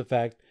knowledge of the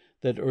fact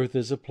that earth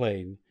is a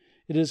plane,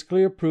 it is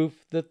clear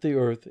proof that the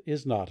earth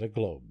is not a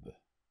globe.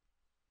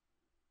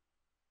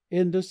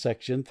 End of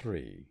section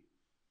 3.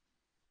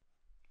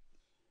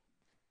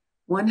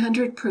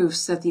 100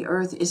 Proofs that the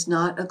Earth is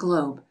not a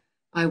Globe,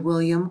 by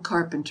William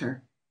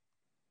Carpenter.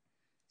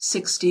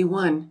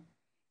 61.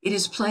 It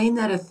is plain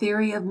that a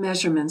theory of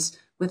measurements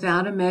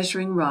without a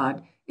measuring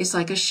rod is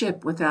like a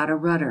ship without a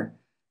rudder,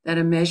 that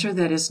a measure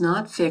that is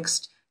not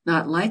fixed,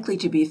 not likely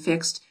to be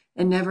fixed,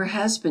 and never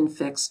has been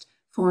fixed,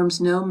 forms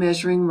no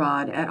measuring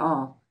rod at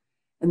all,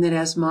 and that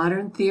as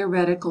modern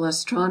theoretical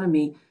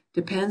astronomy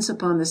depends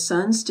upon the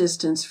sun's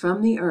distance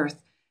from the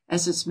earth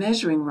as its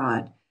measuring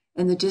rod,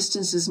 and the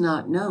distance is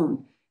not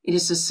known, it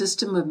is a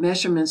system of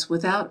measurements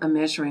without a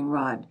measuring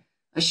rod,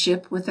 a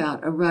ship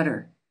without a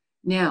rudder.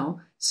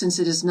 Now, since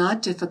it is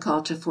not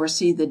difficult to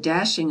foresee the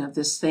dashing of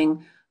this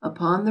thing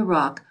upon the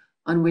rock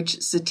on which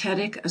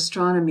zetetic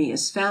astronomy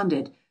is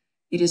founded,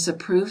 it is a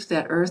proof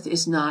that earth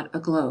is not a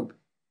globe.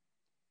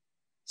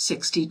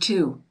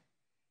 62.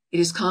 It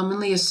is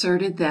commonly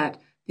asserted that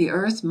the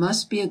earth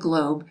must be a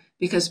globe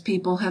because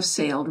people have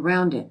sailed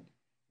round it.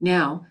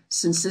 Now,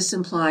 since this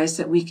implies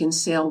that we can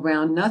sail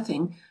round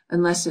nothing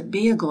unless it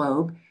be a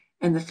globe,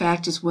 and the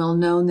fact is well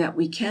known that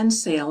we can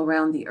sail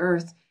round the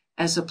earth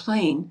as a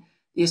plane,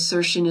 the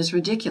assertion is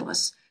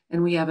ridiculous,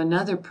 and we have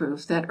another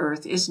proof that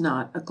earth is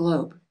not a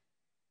globe.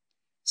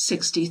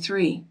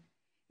 63.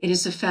 It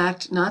is a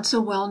fact not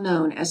so well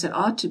known as it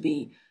ought to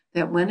be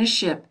that when a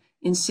ship,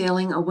 in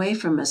sailing away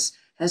from us,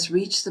 has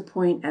reached the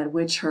point at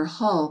which her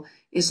hull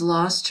is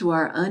lost to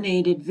our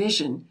unaided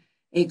vision,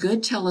 a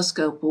good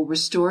telescope will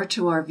restore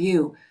to our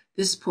view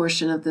this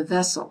portion of the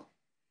vessel.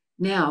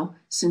 Now,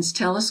 since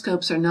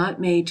telescopes are not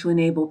made to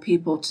enable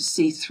people to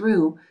see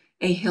through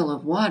a hill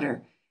of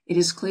water, it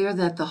is clear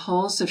that the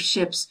hulls of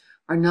ships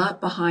are not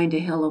behind a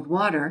hill of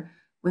water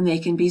when they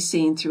can be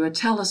seen through a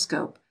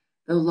telescope,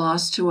 though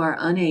lost to our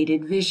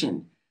unaided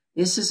vision.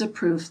 This is a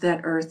proof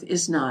that earth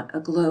is not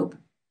a globe.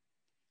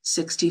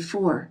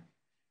 64.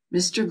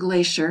 Mr.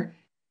 Glaisher,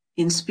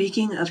 in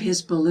speaking of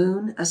his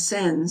balloon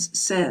ascends,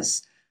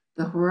 says,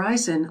 "The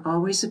horizon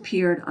always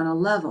appeared on a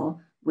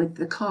level with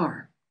the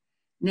car."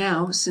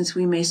 Now, since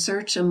we may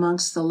search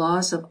amongst the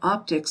laws of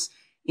optics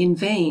in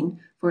vain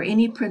for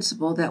any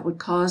principle that would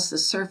cause the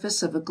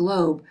surface of a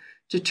globe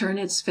to turn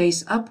its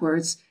face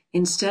upwards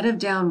instead of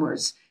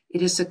downwards,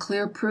 it is a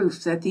clear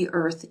proof that the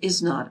earth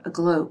is not a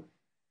globe.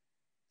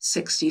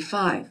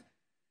 65.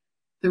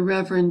 The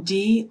Rev.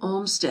 D.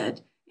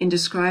 Olmsted, in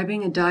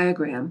describing a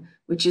diagram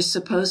which is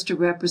supposed to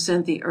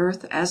represent the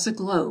earth as a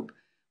globe,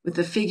 with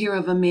the figure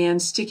of a man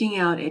sticking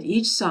out at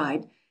each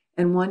side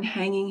and one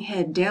hanging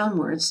head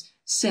downwards,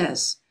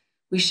 says,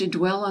 "We should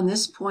dwell on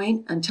this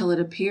point until it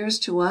appears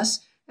to us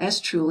as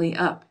truly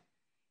up,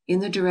 in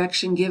the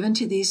direction given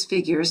to these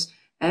figures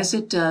as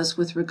it does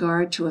with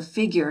regard to a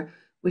figure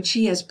which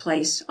he has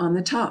placed on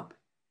the top."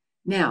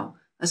 Now,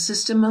 a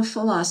system of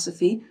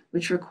philosophy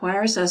which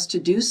requires us to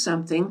do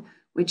something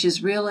which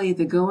is really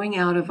the going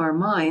out of our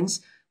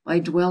minds by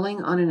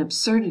dwelling on an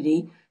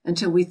absurdity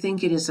until we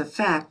think it is a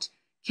fact,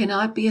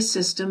 cannot be a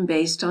system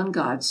based on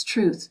God's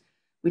truth,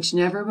 which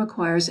never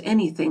requires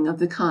anything of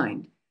the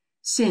kind.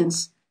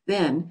 Since,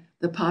 then,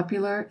 the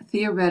popular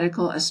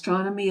theoretical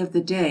astronomy of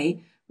the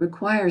day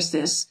requires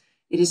this,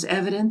 it is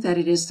evident that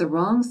it is the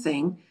wrong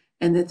thing,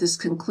 and that this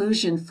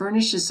conclusion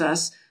furnishes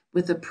us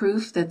with a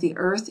proof that the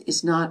earth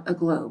is not a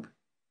globe.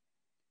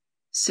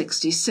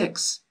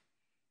 66.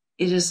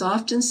 It is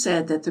often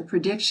said that the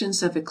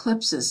predictions of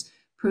eclipses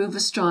prove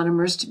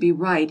astronomers to be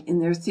right in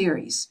their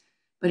theories,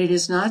 but it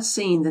is not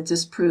seen that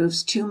this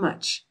proves too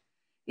much.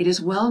 It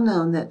is well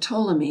known that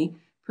Ptolemy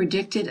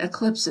predicted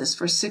eclipses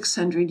for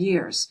 600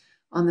 years,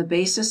 on the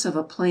basis of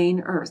a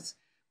plane earth,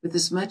 with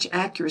as much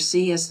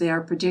accuracy as they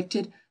are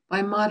predicted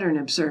by modern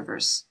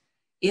observers.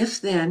 If,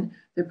 then,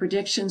 the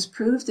predictions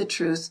prove the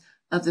truth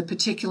of the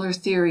particular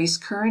theories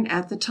current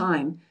at the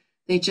time,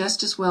 they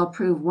just as well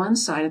prove one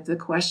side of the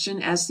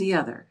question as the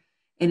other,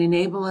 and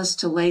enable us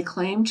to lay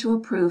claim to a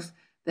proof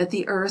that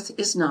the earth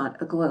is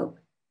not a globe.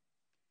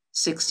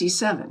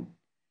 67.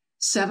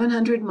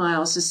 700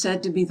 miles is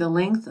said to be the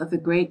length of the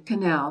Great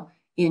Canal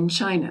in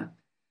China.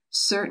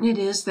 Certain it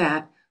is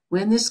that,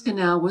 when this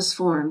canal was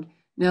formed,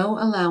 no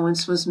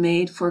allowance was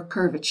made for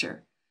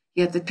curvature,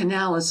 yet the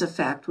canal is a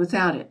fact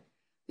without it.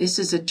 This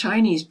is a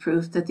Chinese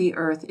proof that the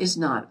earth is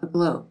not a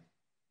globe.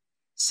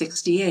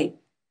 68.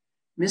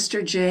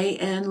 Mr. J.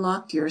 N.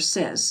 Lockyer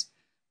says,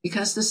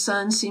 because the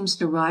sun seems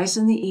to rise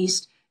in the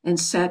east and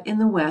set in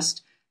the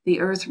west, the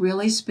earth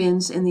really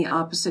spins in the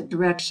opposite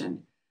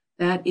direction,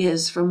 that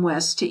is, from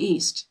west to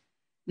east.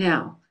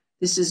 Now,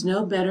 this is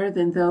no better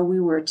than though we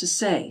were to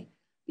say,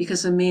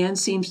 because a man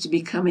seems to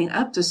be coming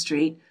up the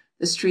street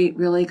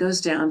really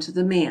goes down to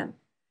the man.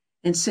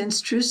 And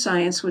since true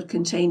science would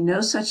contain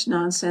no such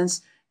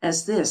nonsense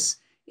as this,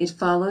 it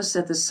follows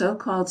that the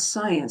so-called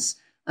science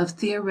of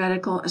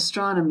theoretical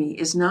astronomy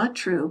is not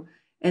true,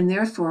 and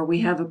therefore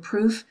we have a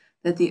proof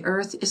that the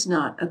earth is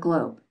not a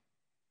globe.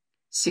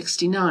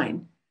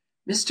 69.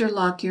 Mr.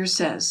 Lockyer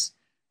says,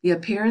 the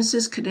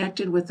appearances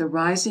connected with the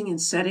rising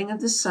and setting of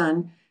the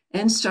sun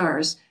and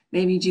stars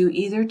may be due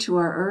either to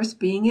our earth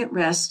being at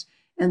rest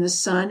and the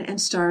sun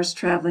and stars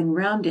traveling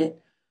round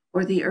it,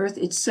 or the earth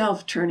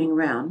itself turning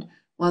round,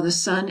 while the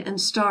sun and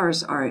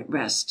stars are at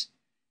rest.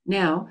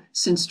 Now,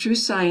 since true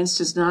science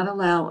does not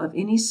allow of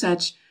any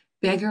such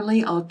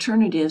beggarly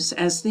alternatives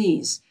as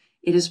these,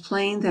 it is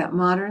plain that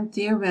modern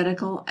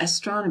theoretical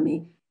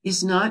astronomy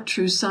is not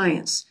true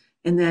science,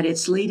 and that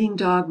its leading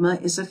dogma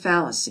is a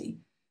fallacy.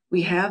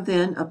 We have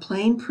then a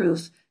plain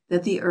proof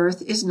that the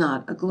earth is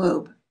not a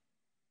globe.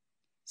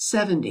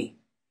 70.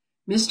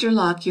 Mr.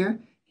 Lockyer,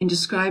 in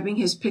describing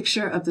his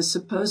picture of the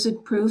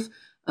supposed proof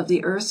of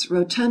the earth's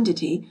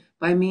rotundity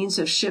by means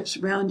of ships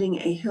rounding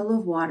a hill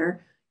of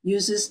water,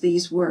 uses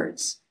these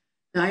words: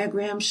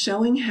 diagrams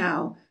showing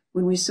how,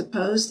 when we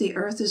suppose the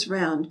earth is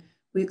round,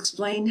 we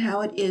explain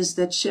how it is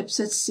that ships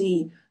at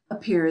sea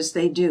appear as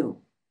they do.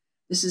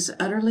 This is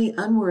utterly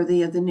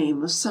unworthy of the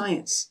name of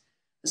science.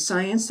 A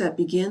science that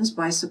begins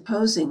by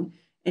supposing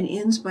and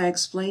ends by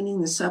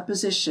explaining the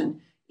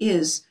supposition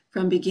is,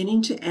 from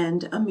beginning to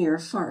end, a mere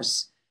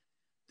farce.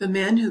 The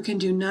men who can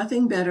do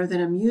nothing better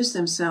than amuse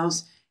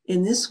themselves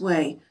in this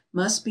way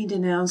must be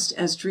denounced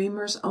as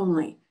dreamers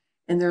only,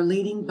 and their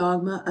leading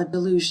dogma a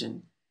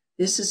delusion.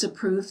 This is a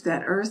proof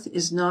that earth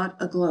is not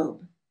a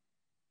globe.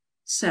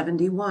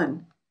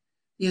 71.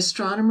 The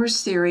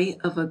astronomer's theory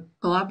of a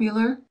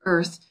globular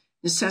earth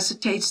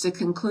necessitates the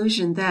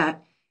conclusion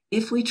that,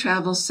 if we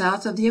travel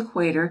south of the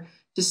equator,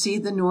 to see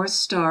the North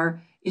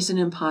Star is an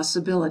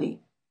impossibility.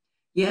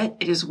 Yet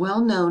it is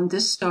well known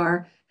this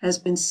star has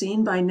been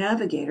seen by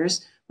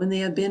navigators when they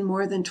have been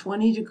more than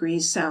 20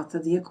 degrees south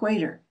of the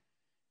equator.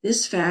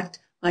 This fact,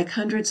 like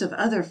hundreds of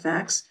other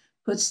facts,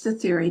 puts the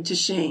theory to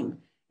shame,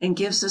 and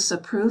gives us a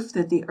proof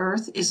that the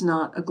earth is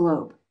not a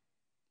globe.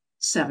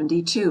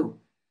 72.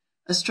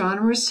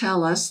 Astronomers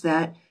tell us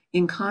that,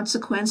 in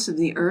consequence of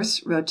the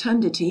earth's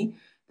rotundity,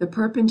 the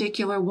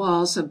perpendicular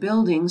walls of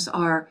buildings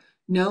are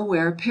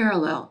nowhere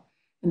parallel,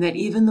 and that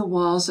even the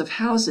walls of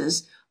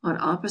houses on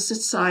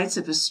opposite sides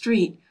of a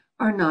street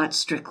are not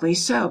strictly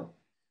so.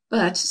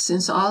 But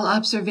since all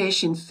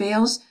observation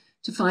fails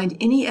to find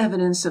any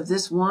evidence of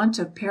this want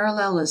of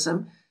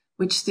parallelism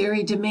which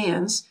theory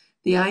demands,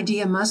 the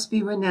idea must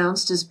be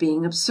renounced as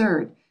being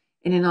absurd,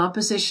 and in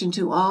opposition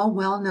to all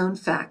well-known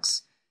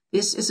facts.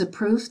 This is a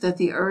proof that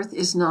the earth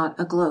is not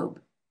a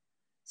globe.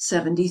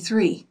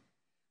 73.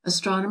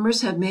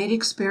 Astronomers have made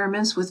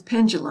experiments with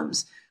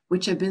pendulums,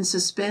 which have been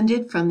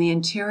suspended from the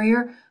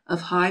interior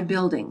of high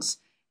buildings,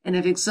 and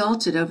have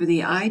exulted over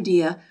the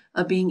idea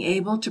of being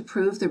able to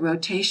prove the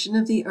rotation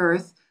of the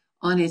earth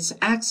on its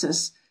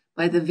axis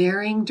by the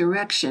varying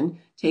direction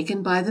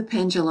taken by the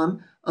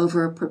pendulum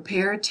over a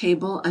prepared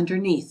table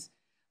underneath,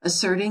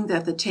 asserting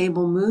that the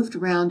table moved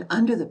round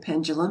under the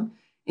pendulum,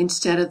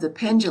 instead of the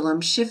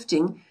pendulum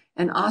shifting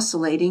and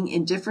oscillating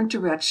in different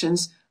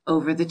directions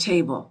over the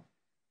table.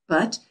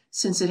 But,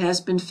 since it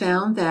has been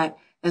found that,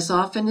 as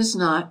often as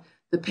not,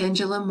 the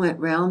pendulum went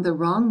round the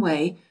wrong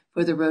way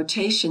for the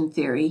rotation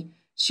theory,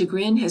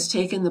 chagrin has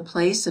taken the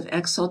place of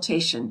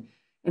exultation,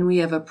 and we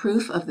have a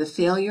proof of the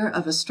failure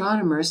of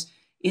astronomers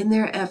in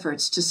their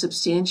efforts to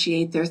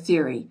substantiate their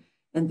theory,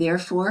 and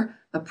therefore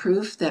a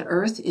proof that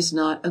earth is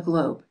not a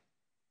globe.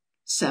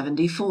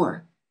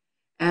 74.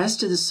 As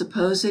to the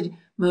supposed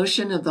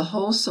motion of the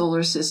whole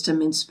solar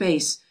system in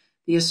space,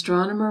 the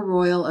Astronomer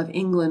Royal of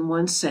England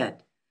once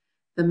said,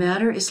 "The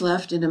matter is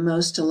left in a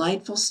most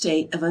delightful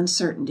state of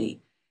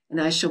uncertainty, and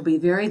I shall be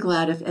very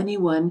glad if any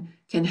one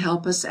can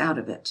help us out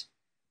of it."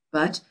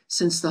 But,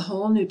 since the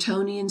whole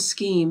Newtonian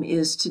scheme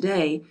is,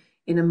 to-day,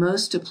 in a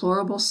most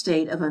deplorable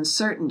state of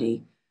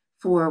uncertainty,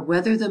 for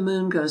whether the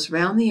moon goes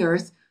round the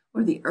earth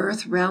or the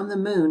earth round the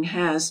moon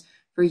has,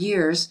 for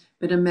years,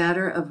 been a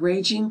matter of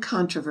raging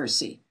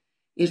controversy,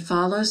 it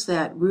follows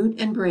that, root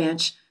and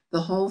branch,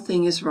 the whole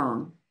thing is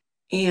wrong.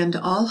 And,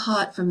 all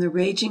hot from the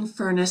raging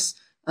furnace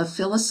of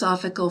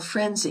philosophical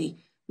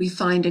frenzy, we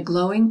find a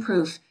glowing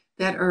proof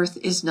that Earth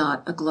is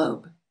not a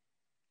globe.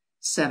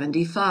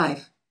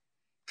 75.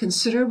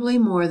 Considerably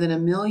more than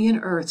 1,000,000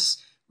 Earths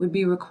would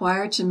be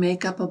required to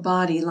make up a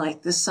body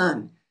like the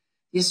Sun,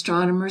 the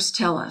astronomers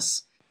tell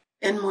us,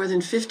 and more than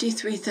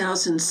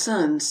 53,000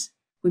 suns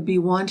would be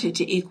wanted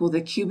to equal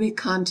the cubic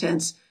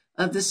contents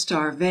of the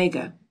star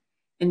Vega.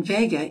 And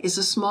Vega is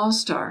a small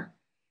star,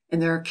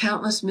 and there are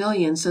countless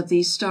millions of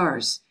these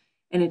stars,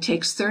 and it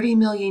takes 30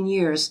 million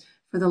years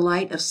for the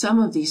light of some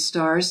of these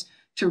stars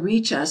to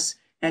reach us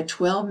at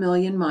 12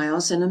 million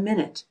miles in a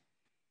minute.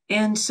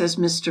 And, says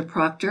Mr.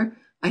 Proctor,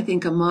 I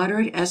think a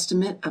moderate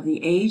estimate of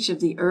the age of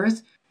the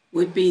Earth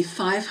would be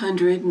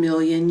 500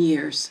 million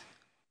years.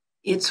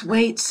 Its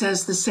weight,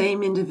 says the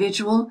same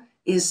individual,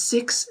 is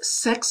 6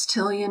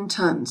 sextillion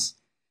tons.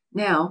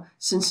 Now,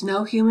 since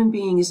no human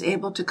being is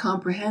able to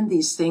comprehend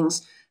these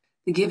things,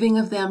 the giving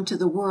of them to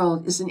the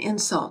world is an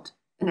insult,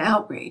 an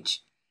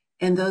outrage.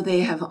 And though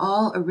they have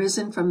all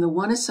arisen from the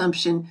one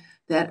assumption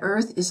that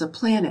Earth is a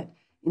planet,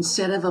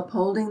 instead of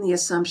upholding the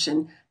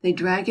assumption, they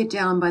drag it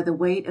down by the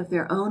weight of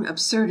their own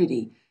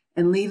absurdity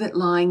and leave it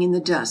lying in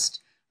the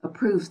dust, a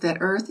proof that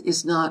Earth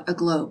is not a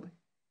globe.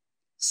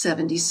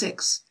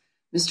 76.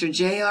 Mr.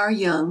 J.R.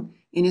 Young,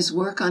 in his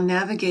work on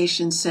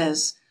navigation,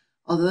 says,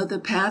 although the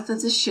path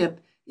of the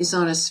ship is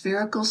on a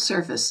spherical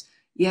surface,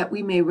 yet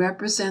we may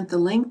represent the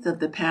length of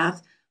the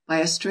path by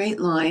a straight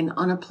line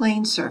on a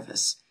plane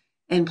surface,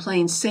 and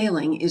plain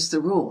sailing is the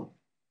rule.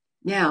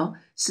 Now,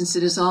 since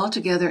it is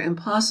altogether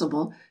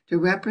impossible to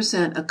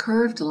represent a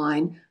curved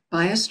line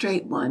by a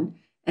straight one,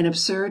 and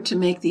absurd to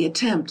make the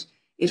attempt,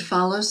 it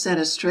follows that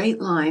a straight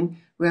line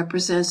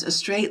represents a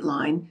straight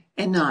line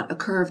and not a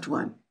curved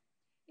one.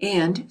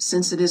 And,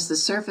 since it is the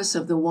surface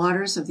of the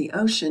waters of the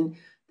ocean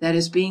that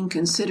is being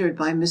considered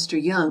by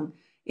Mr. Young,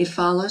 it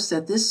follows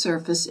that this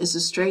surface is a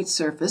straight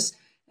surface,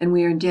 and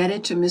we are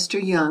indebted to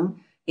Mr.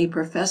 Young, a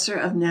professor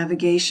of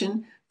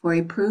navigation, for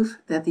a proof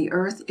that the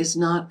Earth is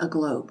not a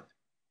globe.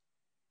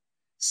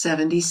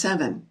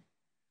 77.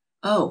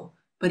 Oh,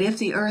 but if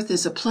the Earth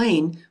is a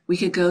plane, we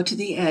could go to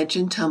the edge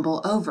and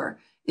tumble over,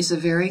 is a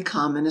very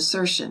common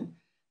assertion.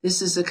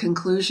 This is a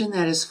conclusion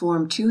that is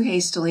formed too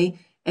hastily,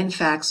 and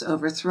facts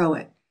overthrow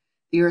it.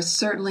 The Earth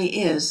certainly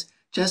is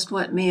just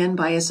what man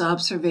by his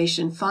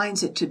observation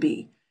finds it to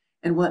be,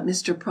 and what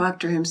Mr.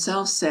 Proctor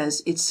himself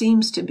says it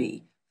seems to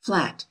be,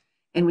 flat,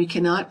 and we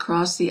cannot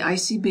cross the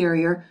icy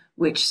barrier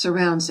which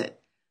surrounds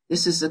it.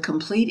 This is a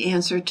complete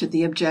answer to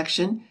the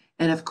objection,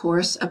 and of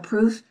course a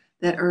proof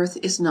that Earth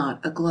is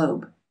not a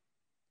globe.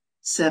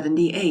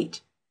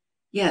 78.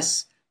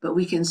 Yes, but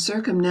we can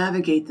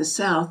circumnavigate the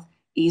South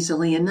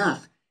easily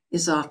enough,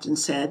 is often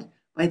said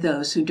by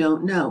those who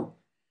don't know.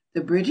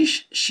 The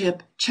British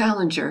ship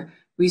Challenger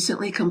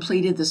recently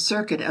completed the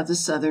circuit of the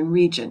southern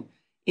region,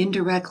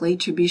 indirectly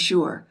to be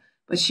sure,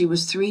 but she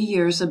was 3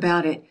 years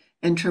about it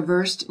and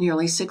traversed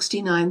nearly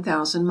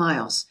 69,000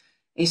 miles,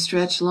 a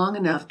stretch long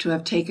enough to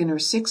have taken her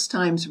 6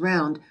 times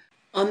round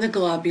on the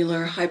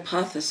globular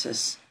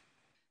hypothesis.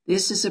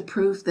 This is a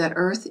proof that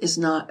Earth is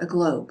not a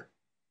globe.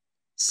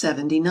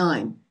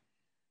 79.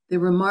 The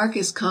remark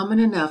is common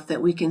enough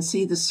that we can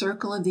see the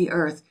circle of the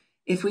Earth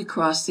if we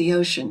cross the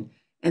ocean,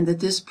 and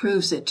that this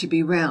proves it to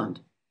be round.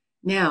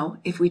 Now,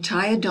 if we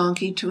tie a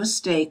donkey to a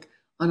stake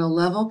on a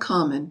level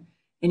common,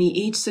 and he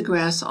eats the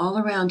grass all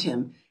around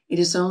him, it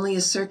is only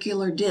a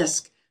circular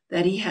disc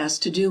that he has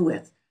to do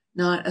with,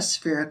 not a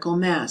spherical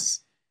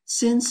mass.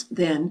 Since,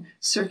 then,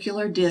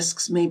 circular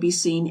discs may be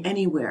seen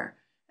anywhere,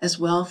 as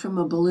well from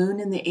a balloon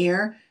in the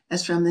air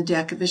as from the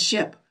deck of a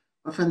ship,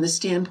 or from the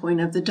standpoint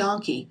of the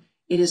donkey,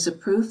 it is a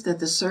proof that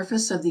the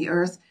surface of the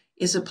Earth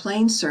is a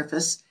plane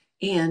surface,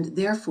 and,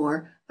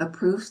 therefore, a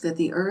proof that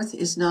the Earth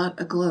is not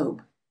a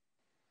globe.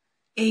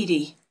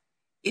 80.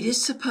 It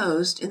is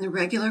supposed, in the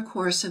regular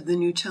course of the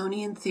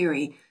Newtonian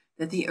theory,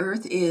 that the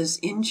Earth is,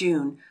 in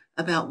June,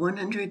 about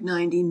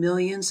 190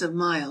 millions of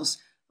miles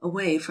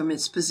away from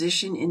its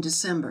position in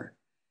December.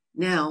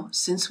 Now,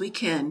 since we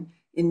can,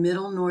 in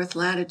middle north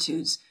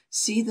latitudes,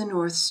 see the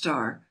North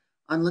Star,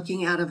 on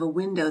looking out of a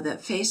window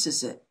that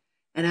faces it,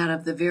 and out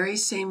of the very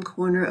same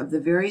corner of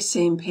the very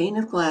same pane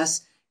of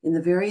glass in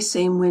the very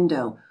same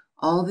window,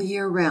 all the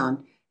year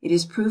round, it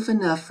is proof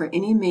enough for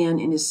any man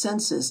in his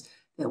senses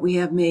that we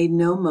have made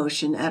no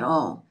motion at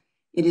all.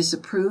 It is a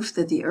proof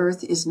that the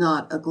Earth is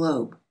not a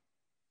globe.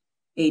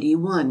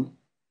 81.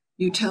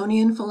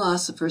 Newtonian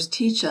philosophers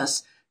teach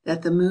us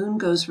that the moon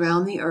goes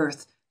round the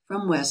Earth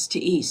from west to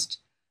east,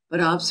 but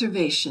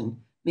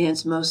observation,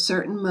 man's most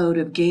certain mode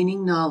of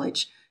gaining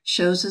knowledge,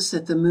 shows us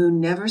that the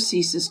moon never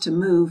ceases to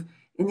move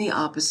in the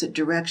opposite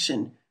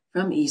direction,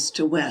 from east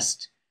to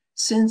west.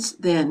 Since,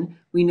 then,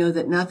 we know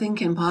that nothing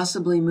can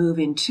possibly move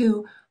in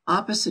 2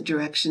 opposite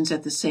directions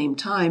at the same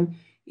time,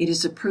 it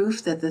is a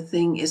proof that the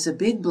thing is a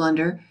big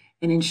blunder,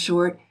 and in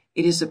short,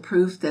 it is a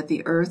proof that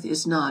the Earth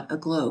is not a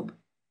globe.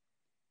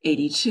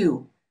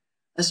 82.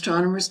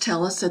 Astronomers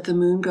tell us that the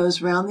moon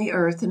goes round the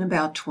Earth in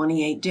about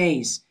 28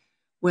 days.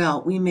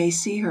 Well, we may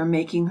see her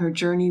making her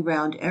journey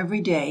round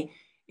every day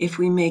if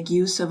we make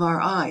use of our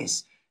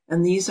eyes,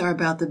 and these are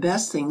about the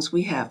best things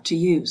we have to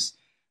use.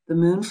 The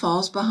moon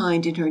falls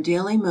behind in her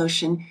daily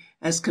motion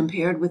as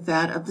compared with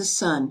that of the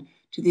sun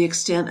to the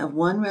extent of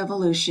 1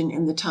 revolution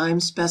in the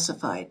time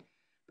specified,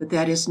 but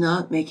that is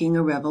not making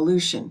a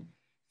revolution.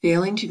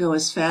 Failing to go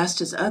as fast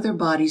as other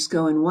bodies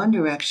go in one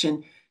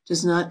direction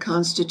does not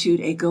constitute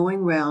a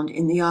going round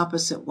in the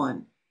opposite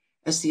one,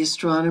 as the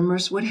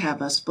astronomers would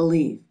have us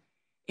believe.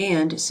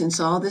 And, since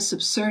all this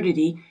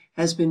absurdity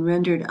has been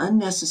rendered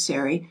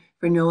unnecessary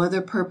for no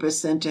other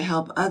purpose than to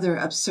help other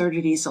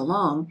absurdities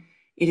along,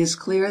 it is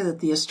clear that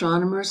the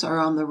astronomers are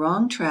on the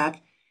wrong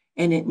track,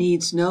 and it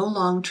needs no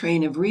long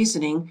train of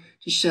reasoning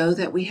to show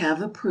that we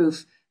have a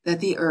proof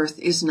that the earth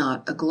is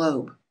not a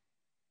globe.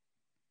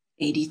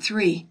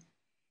 83.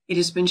 It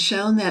has been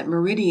shown that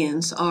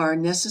meridians are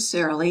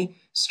necessarily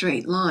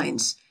straight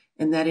lines,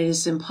 and that it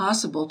is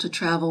impossible to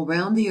travel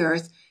round the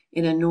earth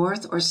in a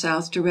north or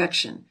south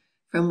direction,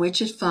 from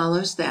which it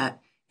follows that,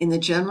 in the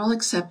general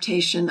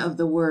acceptation of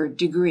the word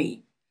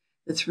degree,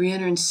 the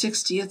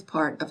 360th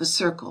part of a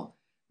circle,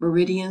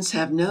 meridians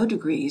have no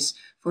degrees,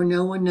 for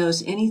no one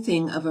knows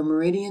anything of a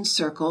meridian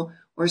circle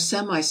or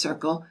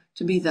semicircle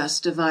to be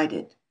thus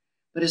divided.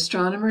 But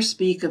astronomers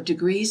speak of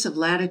degrees of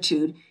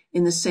latitude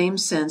in the same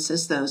sense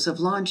as those of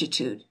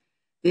longitude.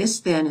 This,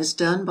 then, is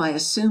done by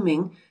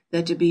assuming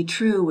that to be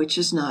true which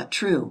is not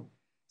true.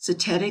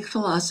 Zetetic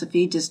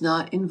philosophy does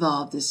not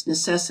involve this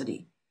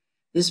necessity.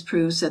 This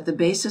proves that the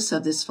basis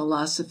of this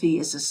philosophy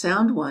is a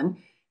sound one,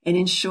 and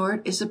in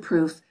short is a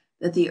proof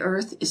that the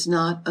earth is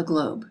not a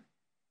globe.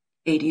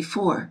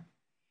 84.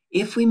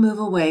 If we move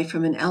away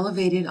from an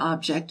elevated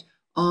object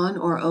on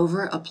or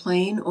over a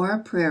plain or a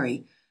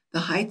prairie,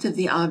 the height of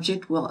the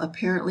object will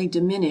apparently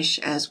diminish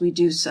as we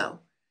do so.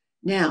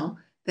 Now,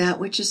 that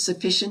which is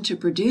sufficient to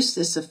produce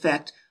this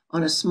effect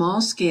on a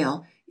small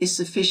scale is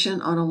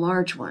sufficient on a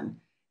large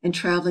one, and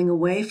traveling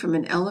away from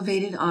an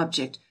elevated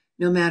object,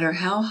 no matter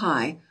how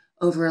high,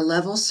 over a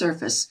level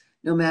surface,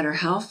 no matter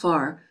how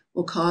far,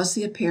 will cause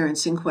the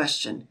appearance in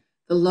question,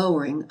 the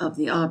lowering of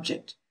the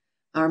object.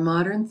 Our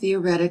modern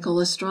theoretical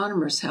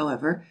astronomers,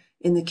 however,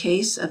 in the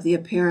case of the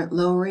apparent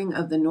lowering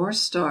of the North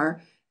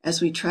Star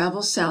as we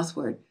travel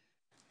southward,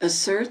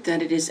 assert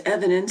that it is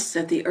evidence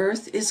that the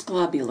earth is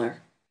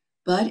globular.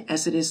 But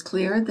as it is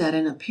clear that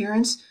an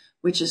appearance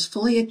which is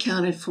fully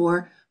accounted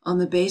for on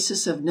the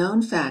basis of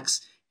known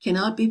facts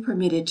cannot be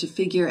permitted to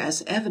figure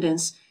as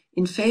evidence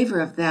in favor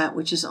of that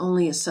which is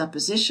only a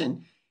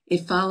supposition,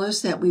 it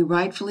follows that we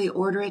rightfully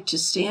order it to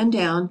stand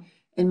down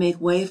and make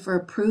way for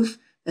a proof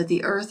that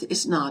the earth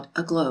is not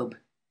a globe.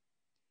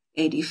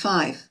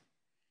 85.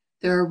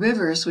 There are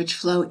rivers which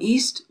flow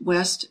east,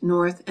 west,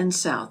 north, and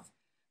south.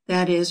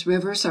 That is,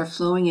 rivers are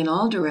flowing in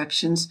all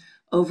directions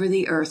over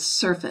the earth's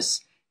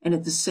surface, and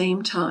at the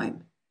same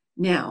time.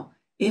 Now,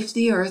 if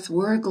the earth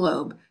were a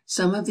globe,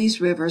 some of these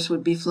rivers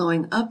would be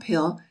flowing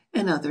uphill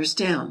and others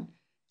down,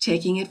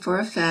 taking it for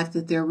a fact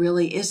that there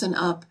really is an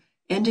up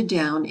and a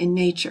down in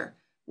nature,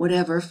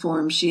 whatever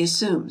form she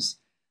assumes.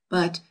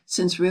 But,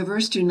 since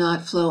rivers do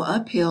not flow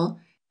uphill,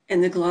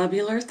 and the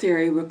globular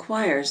theory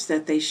requires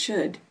that they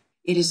should,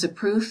 it is a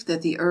proof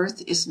that the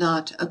earth is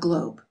not a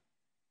globe.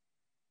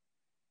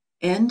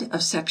 End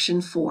of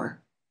section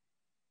 4.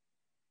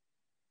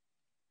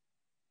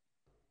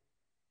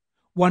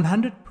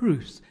 100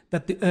 Proofs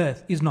that the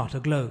Earth is not a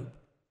Globe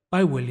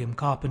by William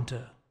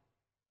Carpenter.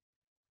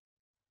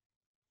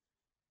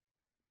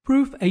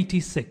 Proof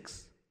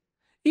 86.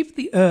 If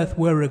the Earth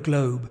were a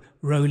globe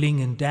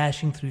rolling and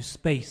dashing through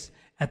space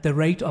at the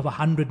rate of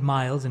 100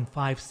 miles in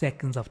 5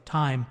 seconds of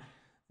time,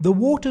 the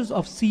waters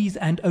of seas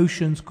and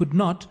oceans could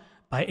not,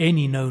 by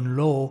any known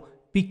law,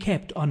 be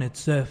kept on its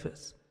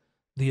surface.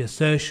 The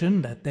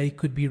assertion that they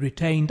could be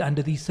retained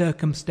under these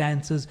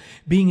circumstances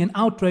being an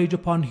outrage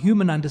upon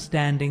human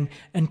understanding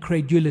and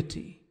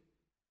credulity.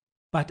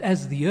 But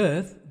as the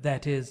earth,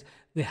 that is,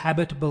 the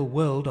habitable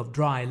world of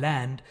dry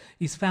land,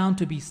 is found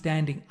to be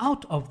standing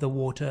out of the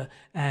water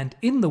and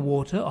in the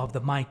water of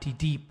the mighty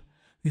deep,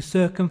 whose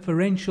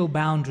circumferential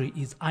boundary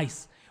is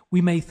ice,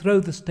 we may throw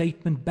the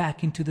statement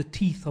back into the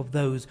teeth of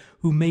those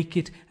who make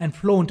it and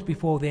flaunt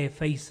before their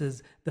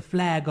faces the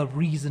flag of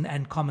reason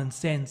and common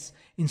sense,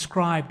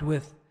 inscribed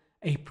with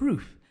a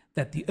proof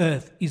that the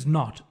earth is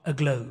not a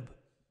globe.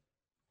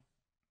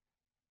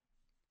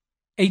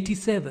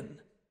 87.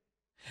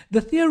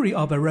 The theory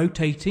of a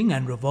rotating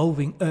and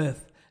revolving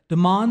earth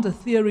demands a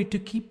theory to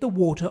keep the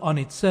water on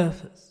its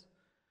surface.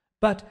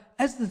 But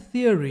as the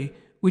theory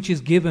which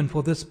is given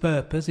for this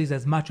purpose is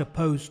as much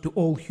opposed to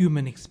all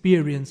human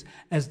experience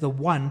as the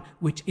one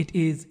which it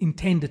is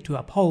intended to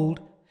uphold,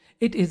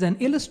 it is an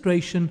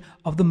illustration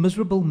of the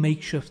miserable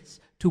makeshifts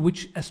to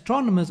which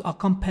astronomers are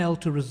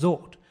compelled to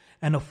resort,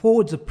 and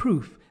affords a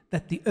proof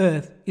that the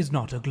earth is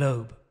not a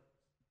globe.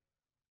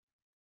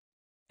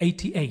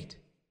 88.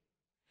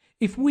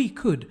 If we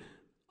could,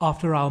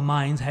 after our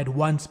minds had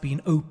once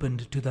been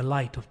opened to the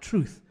light of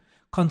truth,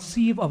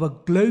 conceive of a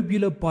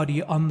globular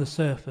body on the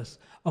surface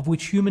of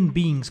which human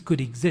beings could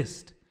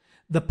exist,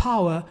 The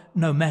power,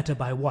 no matter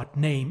by what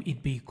name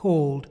it be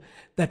called,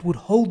 that would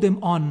hold them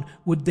on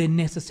would then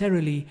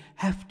necessarily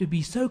have to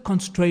be so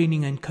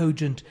constraining and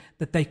cogent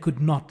that they could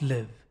not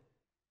live.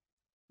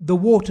 The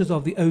waters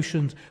of the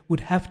oceans would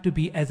have to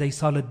be as a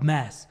solid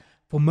mass,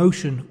 for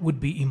motion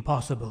would be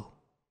impossible.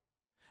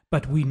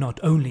 But we not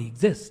only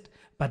exist,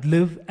 but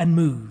live and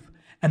move,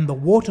 and the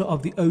water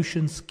of the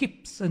ocean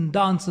skips and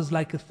dances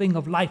like a thing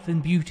of life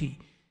and beauty.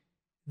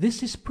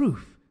 This is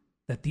proof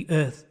that the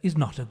earth is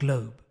not a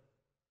globe.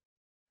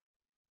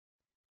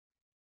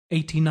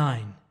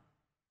 89.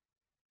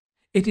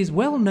 It is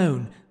well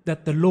known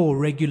that the law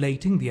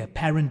regulating the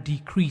apparent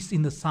decrease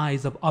in the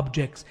size of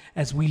objects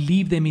as we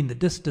leave them in the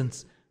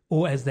distance,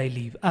 or as they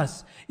leave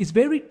us, is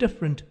very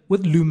different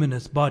with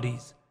luminous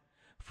bodies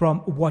from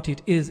what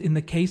it is in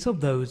the case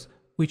of those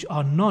which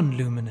are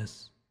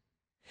non-luminous.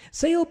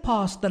 Sail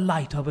past the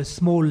light of a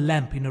small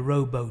lamp in a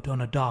rowboat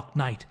on a dark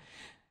night,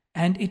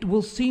 and it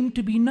will seem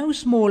to be no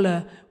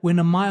smaller when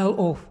a mile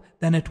off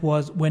than it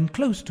was when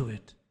close to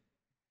it.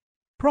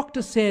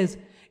 Proctor says,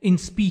 in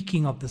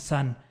speaking of the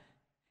sun,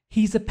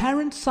 his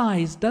apparent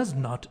size does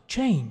not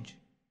change,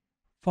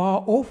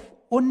 far off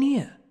or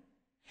near,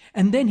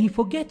 and then he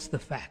forgets the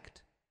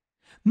fact.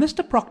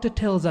 Mr. Proctor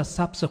tells us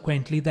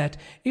subsequently that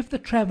if the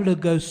traveller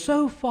goes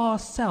so far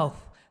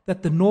south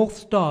that the North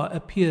Star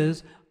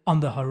appears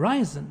on the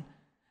horizon,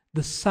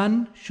 the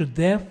sun should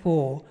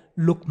therefore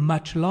look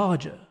much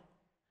larger,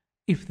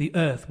 if the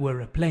earth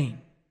were a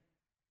plane.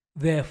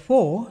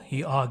 Therefore,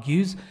 he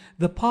argues,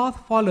 the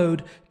path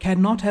followed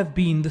cannot have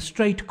been the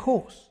straight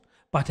course,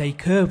 but a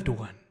curved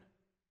one.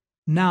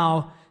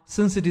 Now,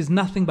 since it is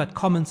nothing but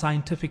common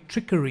scientific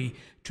trickery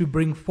to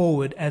bring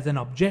forward as an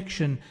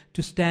objection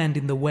to stand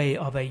in the way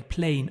of a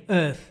plane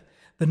earth,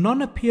 the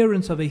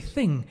non-appearance of a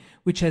thing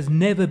which has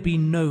never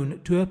been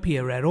known to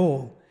appear at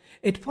all,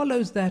 it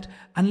follows that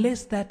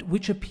unless that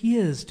which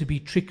appears to be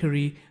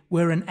trickery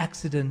were an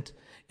accident,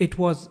 it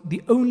was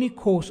the only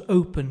course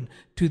open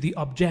to the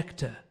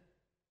objector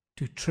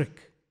to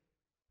trick.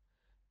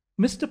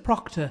 Mr.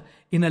 Proctor,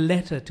 in a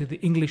letter to the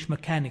English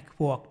Mechanic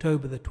for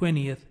October the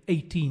 20th,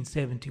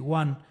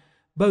 1871,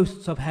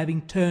 boasts of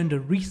having turned a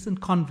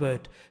recent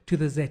convert to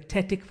the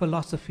zetetic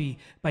philosophy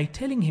by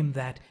telling him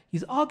that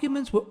his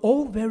arguments were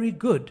all very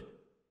good,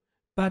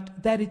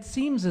 but that it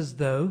seems as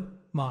though,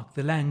 mark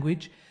the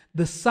language,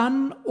 the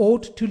sun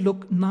ought to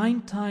look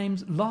 9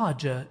 times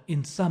larger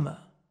in summer.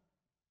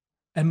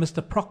 And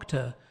Mr.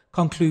 Proctor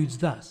concludes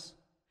thus: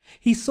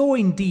 he saw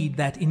indeed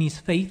that in his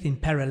faith in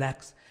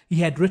parallax he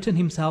had written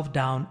himself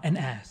down an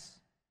ass.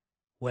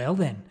 Well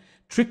then,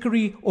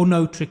 trickery or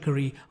no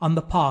trickery on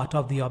the part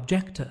of the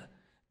objector,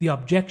 the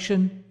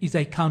objection is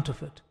a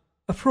counterfeit,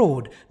 a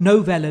fraud,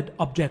 no valid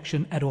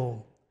objection at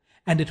all.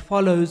 And it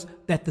follows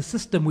that the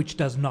system which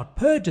does not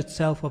purge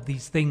itself of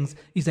these things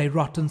is a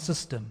rotten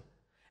system,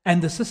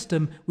 and the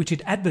system which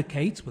it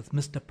advocates, with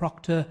Mr.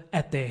 Proctor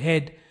at their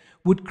head,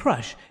 would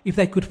crush if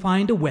they could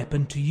find a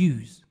weapon to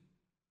use.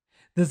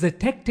 The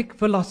zetetic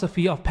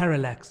philosophy of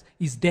parallax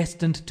is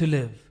destined to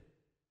live.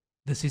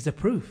 This is a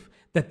proof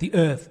that the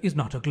earth is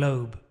not a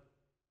globe.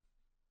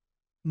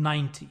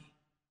 90.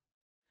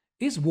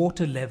 Is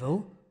water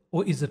level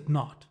or is it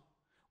not?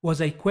 Was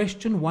a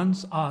question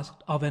once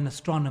asked of an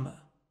astronomer.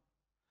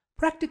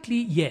 Practically,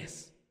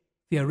 yes.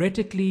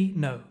 Theoretically,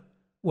 no,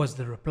 was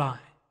the reply.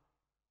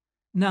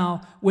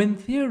 Now, when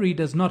theory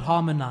does not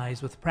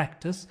harmonize with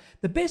practice,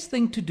 the best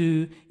thing to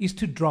do is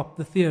to drop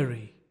the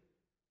theory.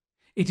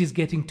 It is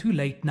getting too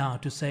late now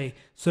to say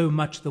so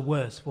much the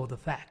worse for the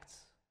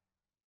facts.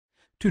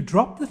 To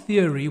drop the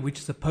theory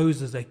which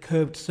supposes a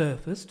curved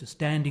surface to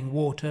standing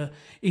water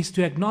is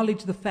to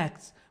acknowledge the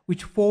facts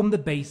which form the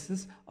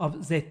basis of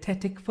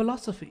zetetic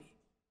philosophy.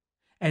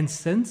 And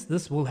since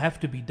this will have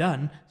to be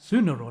done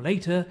sooner or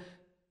later,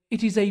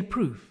 it is a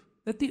proof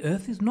that the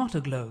earth is not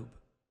a globe.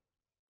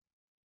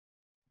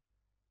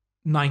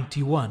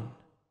 91.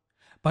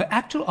 By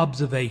actual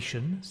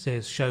observation,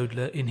 says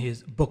Schrodler in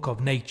his Book of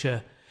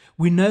Nature,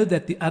 we know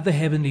that the other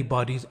heavenly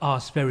bodies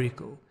are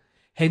spherical.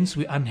 Hence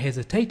we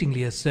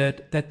unhesitatingly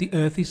assert that the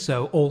earth is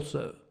so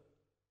also.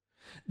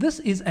 This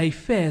is a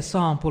fair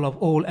sample of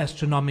all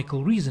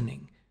astronomical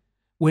reasoning.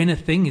 When a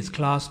thing is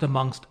classed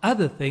amongst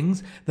other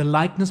things, the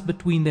likeness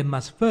between them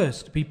must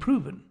first be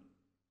proven.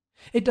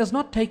 It does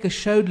not take a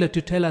Schrodler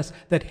to tell us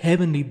that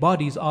heavenly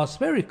bodies are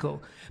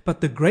spherical, but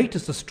the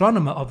greatest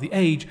astronomer of the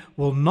age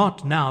will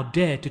not now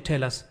dare to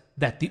tell us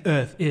that the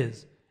earth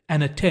is,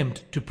 and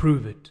attempt to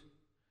prove it.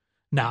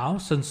 Now,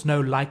 since no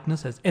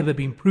likeness has ever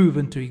been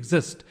proven to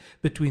exist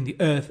between the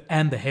earth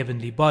and the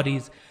heavenly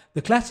bodies,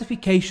 the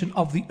classification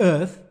of the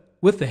earth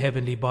with the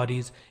heavenly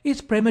bodies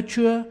is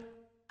premature,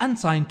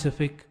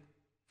 unscientific,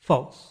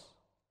 false.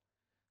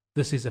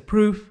 This is a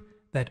proof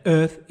that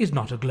earth is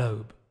not a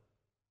globe.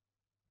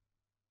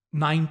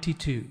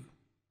 92.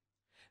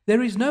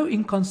 There is no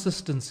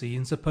inconsistency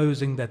in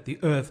supposing that the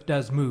earth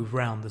does move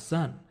round the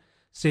sun,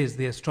 says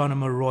the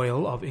Astronomer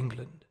Royal of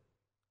England.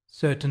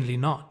 Certainly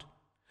not,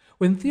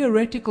 when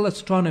theoretical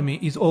astronomy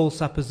is all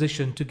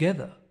supposition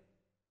together.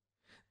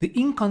 The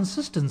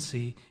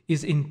inconsistency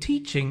is in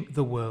teaching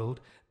the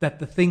world that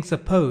the thing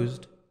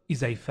supposed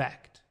is a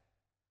fact.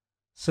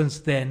 Since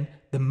then,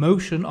 the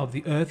motion of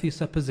the earth is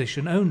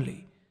supposition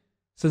only,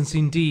 since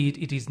indeed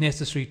it is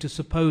necessary to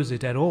suppose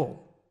it at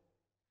all.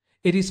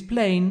 It is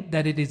plain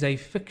that it is a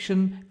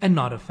fiction and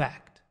not a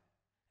fact,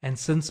 and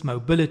since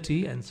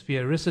mobility and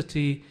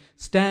sphericity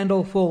stand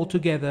or fall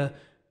together,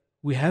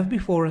 we have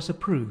before us a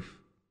proof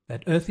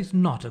that earth is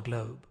not a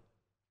globe.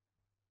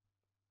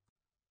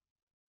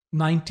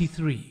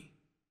 93.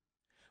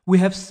 We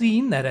have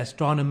seen that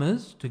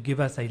astronomers, to give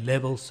us a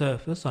level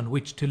surface on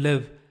which to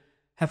live,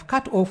 have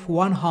cut off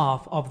one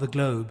half of the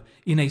globe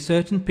in a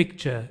certain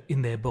picture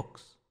in their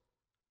books.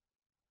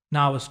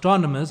 Now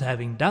astronomers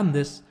having done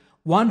this,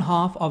 one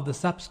half of the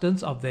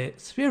substance of their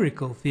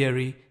spherical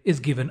theory is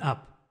given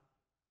up.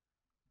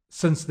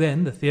 Since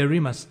then the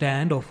theory must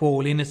stand or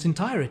fall in its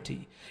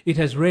entirety, it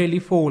has rarely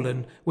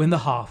fallen when the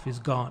half is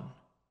gone.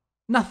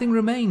 Nothing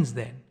remains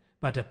then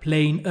but a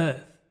plain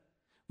earth,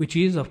 which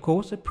is of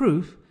course a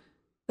proof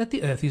that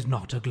the earth is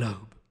not a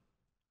globe.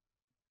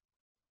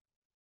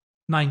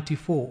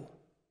 94.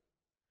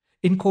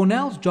 In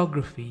Cornell's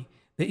geography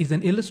there is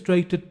an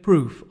illustrated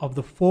proof of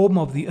the form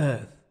of the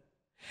earth.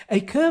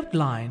 A curved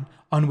line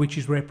on which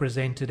is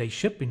represented a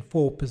ship in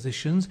 4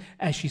 positions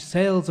as she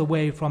sails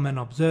away from an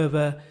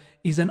observer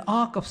is an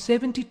arc of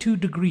 72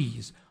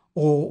 degrees,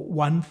 or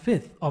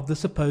 1/5 of the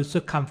supposed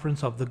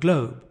circumference of the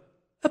globe,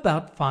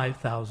 about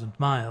 5,000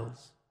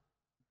 miles.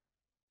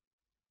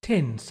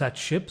 10 such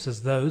ships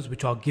as those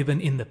which are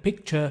given in the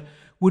picture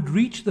would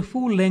reach the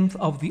full length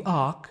of the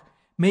arc,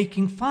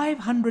 making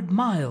 500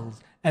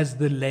 miles as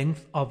the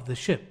length of the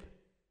ship.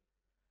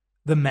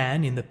 The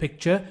man in the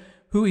picture,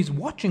 who is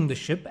watching the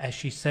ship as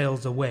she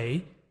sails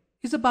away,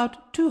 is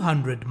about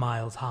 200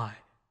 miles high,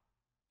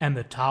 and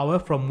the tower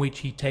from which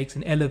he takes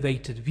an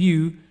elevated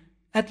view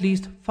at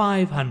least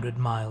 500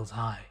 miles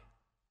high.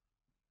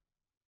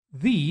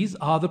 These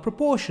are the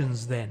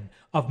proportions, then,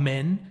 of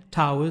men,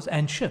 towers,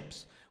 and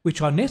ships, which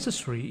are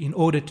necessary in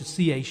order to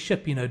see a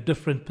ship in her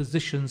different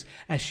positions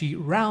as she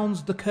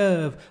rounds the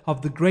curve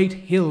of the great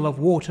hill of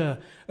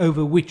water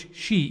over which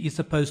she is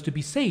supposed to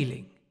be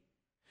sailing.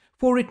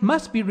 For it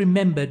must be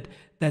remembered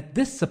that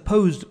this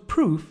supposed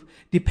proof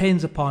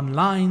depends upon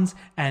lines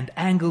and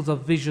angles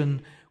of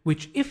vision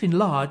which, if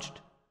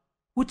enlarged,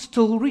 would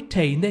still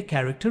retain their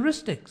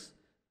characteristics.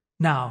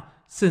 Now,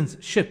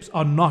 since ships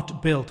are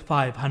not built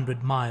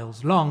 500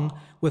 miles long,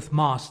 with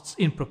masts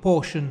in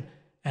proportion,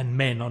 and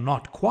men are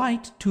not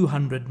quite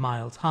 200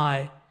 miles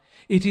high,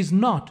 it is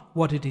not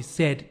what it is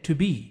said to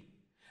be,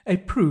 a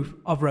proof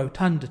of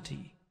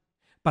rotundity,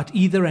 but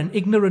either an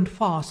ignorant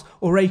farce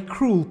or a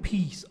cruel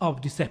piece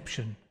of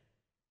deception.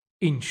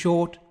 In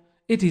short,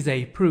 it is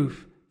a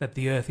proof that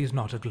the earth is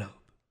not a globe.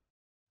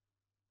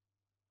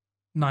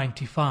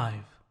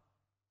 95.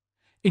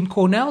 In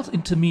Cornell's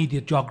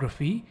Intermediate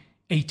Geography,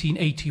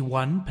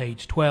 1881,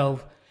 page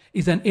 12,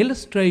 is an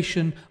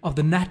illustration of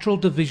the natural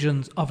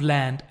divisions of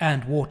land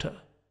and water.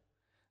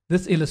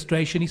 This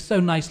illustration is so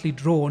nicely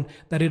drawn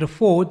that it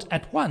affords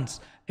at once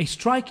a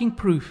striking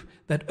proof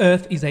that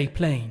earth is a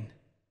plane.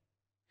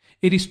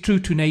 It is true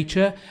to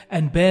nature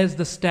and bears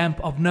the stamp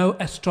of no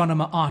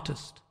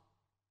astronomer-artist.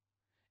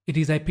 It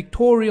is a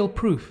pictorial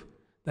proof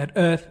that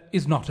earth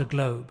is not a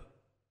globe.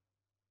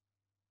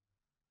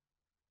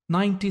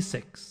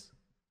 96.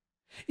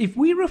 If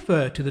we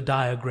refer to the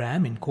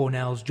diagram in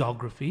Cornell's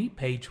Geography,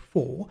 page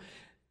 4,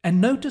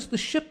 and notice the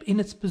ship in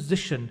its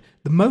position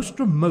the most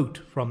remote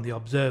from the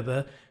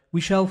observer,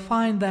 we shall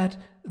find that,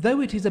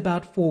 though it is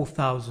about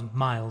 4,000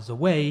 miles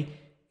away,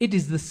 it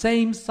is the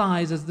same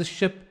size as the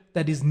ship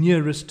that is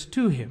nearest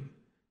to him,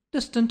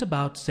 distant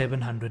about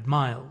 700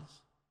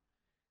 miles.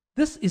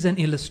 This is an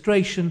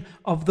illustration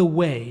of the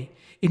way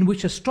in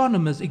which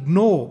astronomers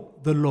ignore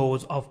the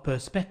laws of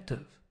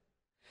perspective.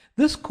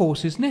 This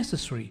course is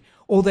necessary,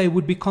 or they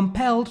would be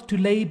compelled to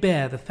lay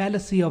bare the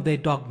fallacy of their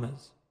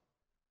dogmas.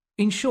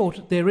 In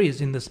short, there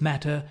is in this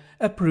matter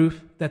a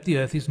proof that the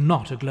earth is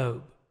not a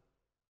globe.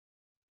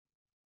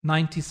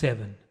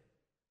 97.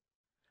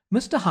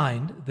 Mr.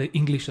 Hind, the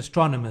English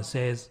astronomer,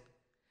 says,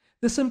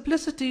 "The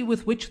simplicity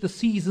with which the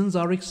seasons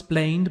are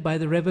explained by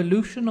the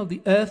revolution of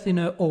the earth in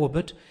her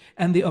orbit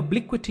and the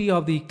obliquity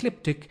of the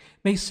ecliptic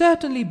may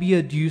certainly be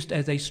adduced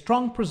as a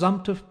strong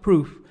presumptive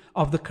proof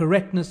of the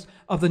correctness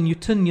of the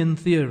Newtonian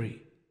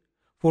theory,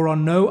 for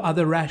on no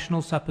other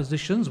rational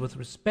suppositions with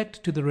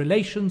respect to the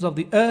relations of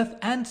the earth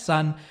and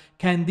sun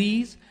can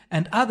these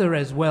and other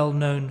as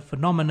well-known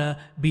phenomena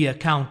be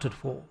accounted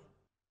for.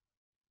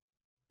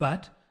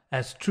 But,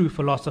 as true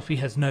philosophy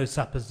has no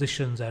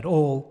suppositions at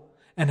all,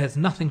 and has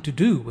nothing to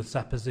do with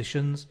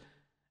suppositions,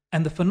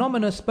 and the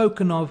phenomena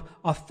spoken of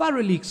are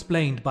thoroughly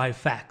explained by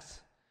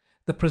facts,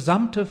 the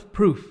presumptive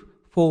proof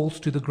falls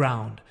to the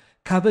ground,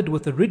 covered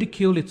with the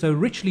ridicule it so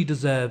richly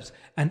deserves,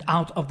 and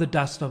out of the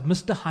dust of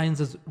Mr.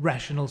 Hind's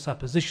rational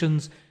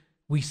suppositions,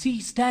 we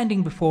see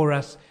standing before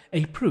us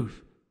a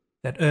proof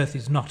that earth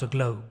is not a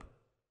globe."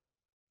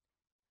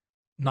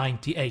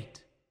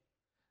 98.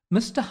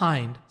 Mr.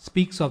 Hind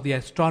speaks of the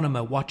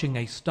astronomer watching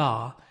a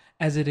star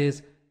as it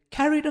is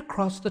carried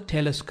across the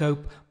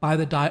telescope by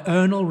the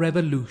diurnal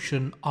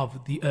revolution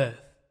of the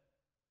earth.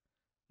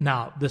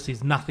 Now, this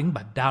is nothing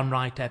but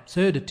downright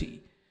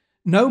absurdity.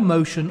 No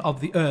motion of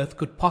the earth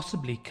could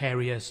possibly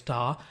carry a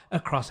star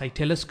across a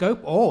telescope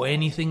or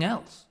anything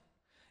else.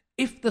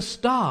 If the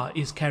star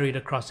is carried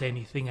across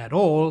anything at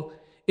all,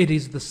 it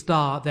is the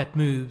star that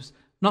moves,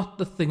 not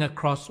the thing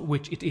across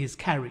which it is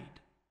carried.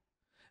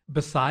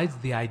 Besides,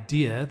 the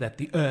idea that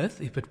the earth,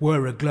 if it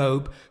were a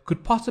globe,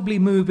 could possibly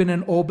move in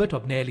an orbit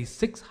of nearly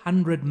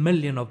 600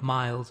 million of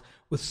miles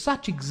with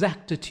such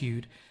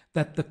exactitude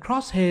that the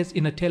crosshairs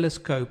in a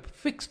telescope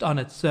fixed on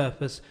its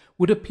surface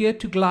would appear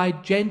to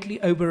glide gently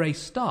over a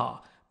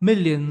star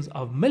millions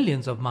of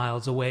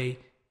miles away,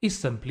 is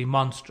simply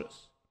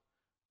monstrous.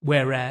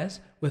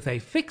 Whereas, with a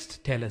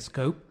fixed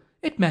telescope,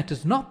 it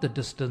matters not the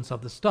distance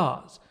of the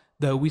stars,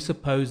 though we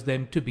suppose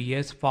them to be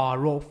as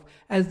far off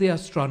as the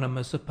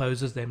astronomer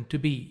supposes them to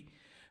be.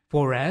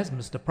 For as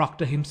Mr.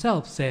 Proctor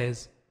himself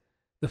says,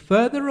 the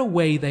further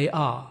away they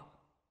are,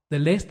 the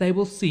less they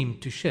will seem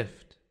to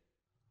shift.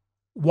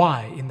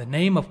 Why, in the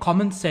name of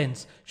common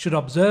sense, should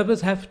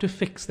observers have to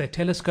fix their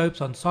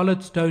telescopes on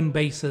solid stone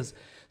bases,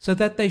 so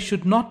that they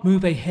should not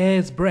move a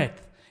hair's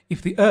breadth,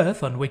 if the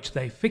earth on which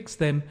they fix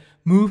them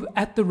move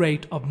at the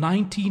rate of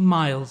 19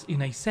 miles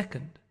in a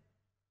second?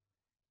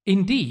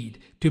 Indeed,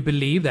 to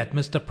believe that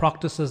Mr.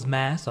 Proctor's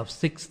mass of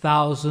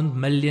 6,000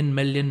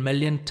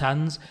 million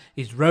tons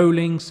is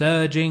rolling,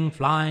 surging,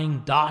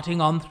 flying,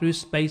 darting on through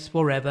space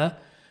forever,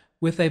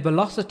 with a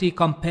velocity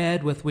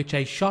compared with which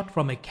a shot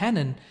from a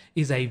cannon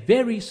is a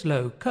very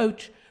slow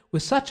coach,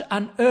 with such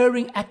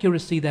unerring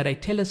accuracy that a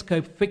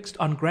telescope fixed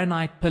on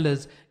granite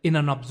pillars in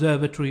an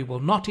observatory will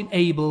not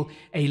enable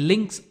a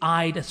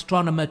lynx-eyed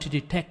astronomer to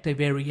detect a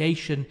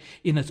variation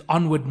in its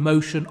onward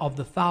motion of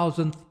the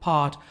 1,000th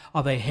part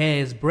of a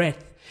hair's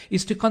breadth,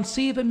 is to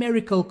conceive a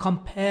miracle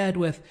compared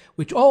with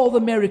which all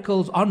the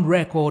miracles on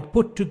record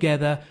put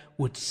together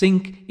would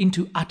sink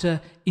into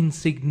utter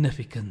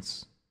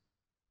insignificance.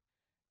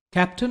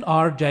 Captain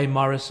R.J.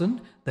 Morrison,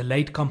 the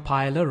late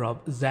compiler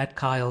of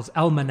Zadkiel's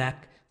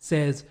Almanac,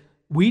 says,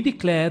 "We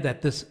declare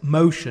that this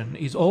motion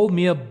is all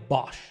mere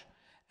bosh,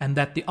 and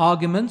that the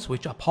arguments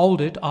which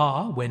uphold it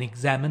are, when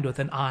examined with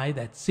an eye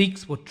that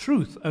seeks for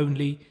truth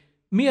only,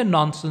 mere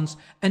nonsense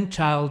and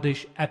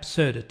childish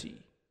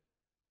absurdity."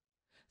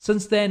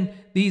 Since then,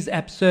 these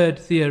absurd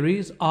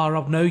theories are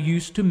of no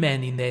use to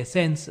men in their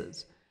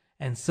senses,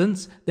 and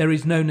since there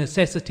is no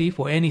necessity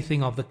for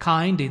anything of the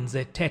kind in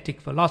zetetic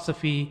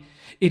philosophy,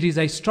 it is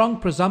a strong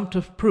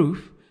presumptive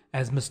proof,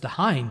 as Mr.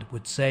 Hind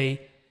would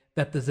say,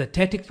 that the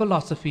zetetic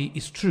philosophy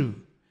is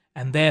true,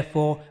 and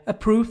therefore a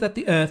proof that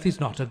the earth is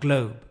not a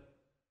globe.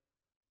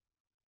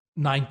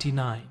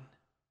 99.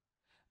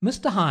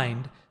 Mr.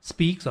 Hind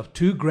speaks of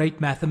two great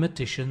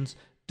mathematicians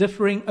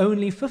differing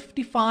only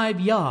 55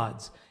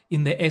 yards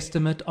in their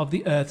estimate of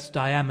the earth's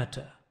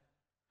diameter.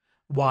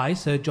 Why,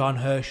 Sir John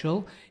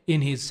Herschel,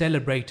 in his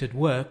celebrated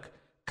work,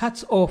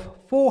 cuts off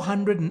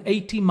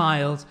 480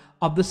 miles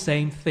of the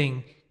same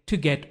thing to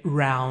get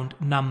round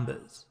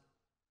numbers.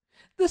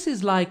 This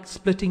is like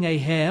splitting a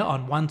hair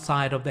on one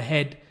side of the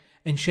head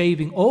and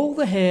shaving all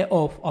the hair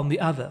off on the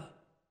other.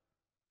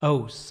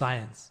 Oh,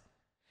 science!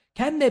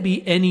 Can there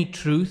be any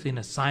truth in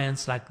a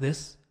science like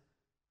this?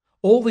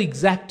 All the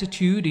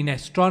exactitude in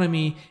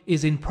astronomy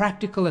is in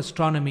practical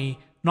astronomy,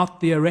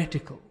 not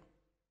theoretical.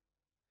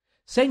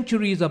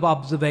 Centuries of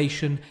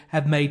observation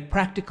have made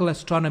practical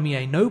astronomy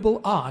a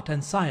noble art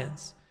and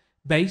science,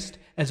 based,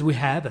 as we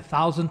have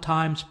 1,000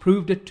 times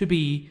proved it to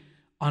be,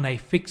 on a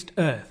fixed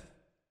earth.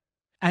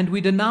 And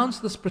we denounce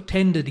this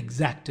pretended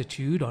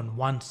exactitude on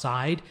one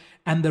side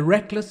and the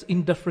reckless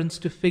indifference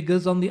to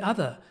figures on the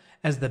other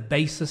as the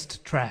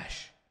basest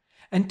trash,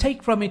 and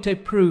take from it a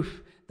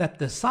proof that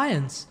the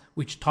science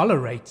which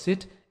tolerates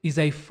it is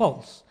a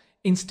false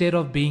instead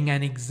of being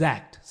an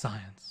exact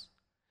science.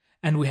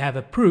 And we have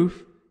a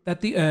proof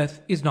that the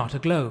earth is not a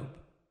globe.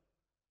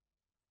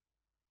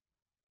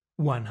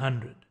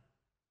 100.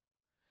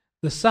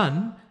 The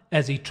sun,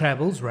 as he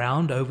travels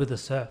round over the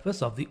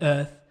surface of the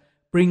earth,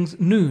 brings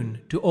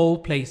noon to all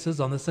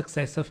places on the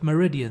successive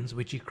meridians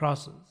which he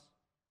crosses.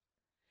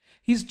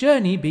 His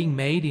journey being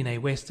made in a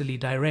westerly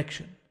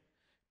direction,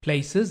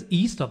 places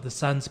east of the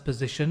sun's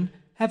position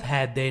have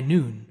had their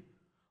noon,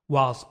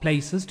 whilst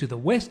places to the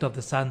west of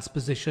the sun's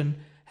position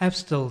have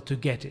still to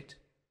get it.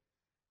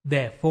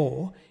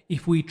 Therefore,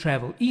 if we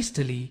travel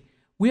easterly,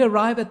 we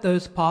arrive at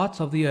those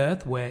parts of the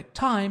earth where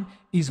time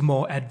is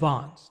more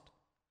advanced.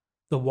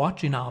 The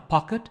watch in our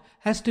pocket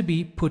has to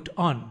be put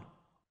on,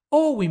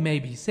 or we may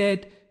be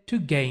said to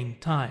gain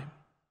time.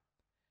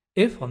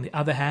 If, on the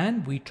other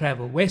hand, we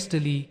travel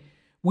westerly,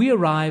 we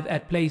arrive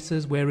at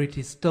places where it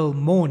is still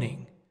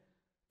morning.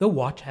 The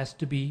watch has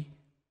to be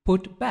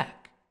put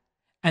back,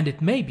 and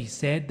it may be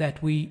said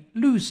that we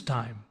lose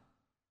time.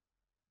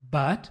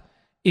 But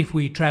if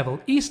we travel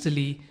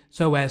easterly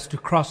so as to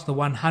cross the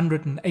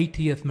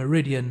 180th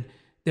meridian,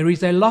 there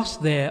is a loss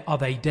there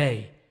of a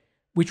day,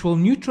 which will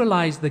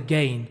neutralize the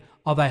gain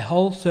of a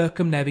whole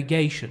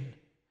circumnavigation,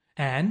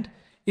 and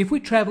if we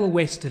travel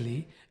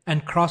westerly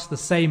and cross the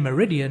same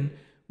meridian,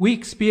 we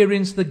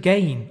experience the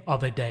gain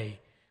of a day,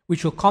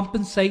 which will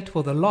compensate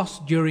for the loss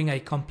during a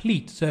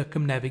complete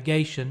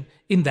circumnavigation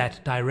in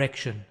that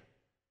direction.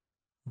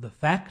 The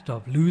fact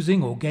of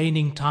losing or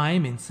gaining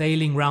time in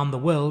sailing round the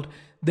world,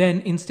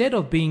 then, instead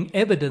of being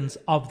evidence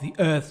of the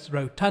earth's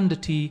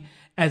rotundity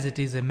as it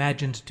is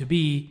imagined to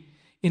be,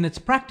 in its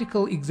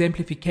practical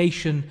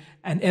exemplification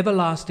an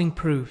everlasting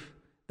proof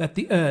that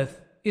the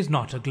earth is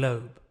not a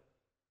globe.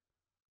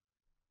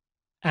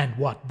 And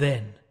what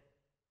then?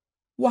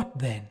 What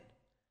then?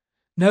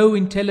 No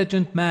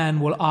intelligent man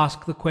will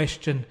ask the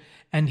question,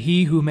 and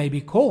he who may be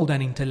called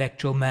an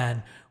intellectual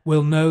man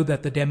will know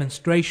that the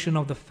demonstration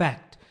of the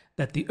fact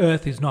that the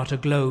earth is not a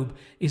globe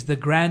is the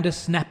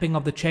grandest snapping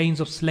of the chains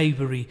of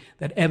slavery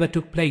that ever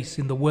took place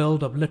in the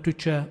world of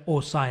literature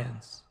or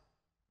science.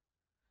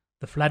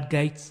 The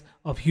floodgates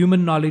of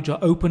human knowledge are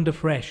opened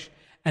afresh,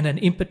 and an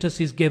impetus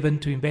is given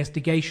to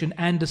investigation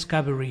and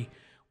discovery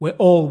where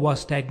all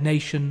was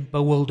stagnation,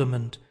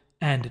 bewilderment,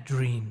 and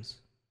dreams.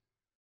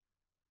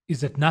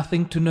 Is it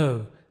nothing to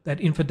know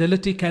that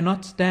infidelity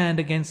cannot stand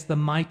against the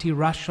mighty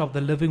rush of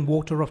the living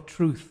water of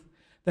truth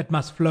that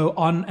must flow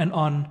on and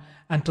on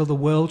until the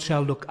world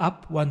shall look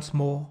up once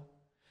more?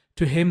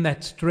 To him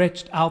that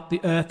stretched out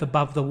the earth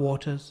above the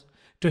waters,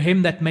 to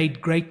him that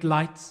made great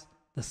lights,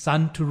 the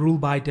sun to rule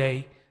by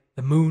day,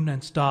 the moon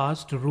and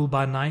stars to rule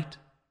by night?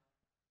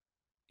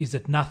 Is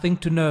it nothing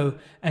to know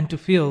and to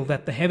feel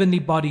that the heavenly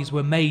bodies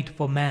were made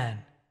for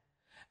man,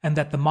 and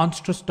that the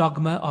monstrous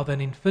dogma of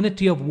an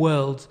infinity of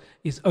worlds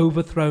is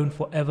overthrown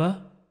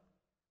forever?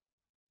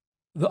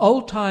 The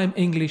old-time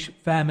English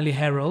Family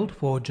Herald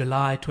for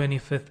July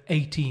 25th,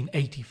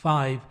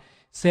 1885,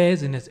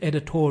 says in its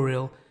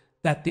editorial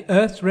that the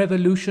earth's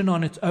revolution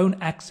on its own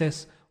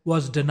axis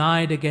was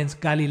denied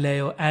against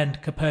Galileo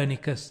and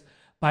Copernicus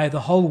by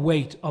the whole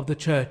weight of the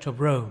Church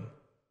of Rome.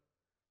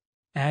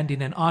 And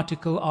in an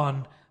article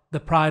on The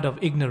Pride of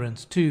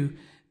Ignorance, too,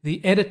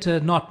 the editor,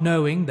 not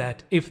knowing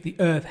that if the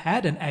earth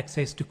had an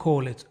axis to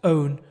call its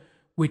own,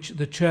 which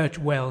the Church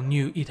well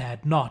knew it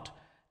had not,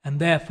 and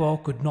therefore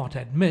could not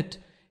admit,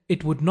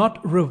 it would not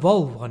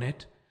revolve on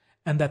it,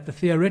 and that the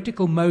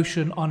theoretical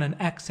motion on an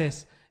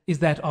axis is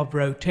that of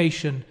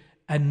rotation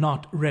and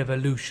not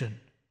revolution.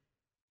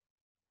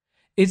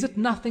 Is it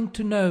nothing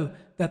to know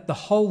that the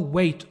whole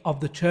weight of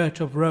the Church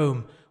of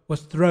Rome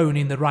was thrown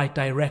in the right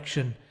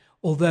direction,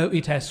 although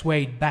it has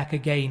swayed back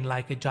again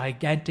like a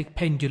gigantic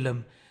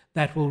pendulum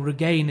that will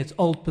regain its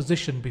old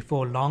position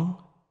before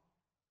long?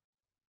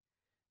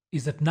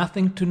 Is it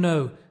nothing to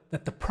know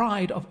that the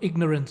pride of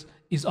ignorance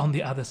is on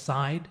the other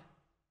side?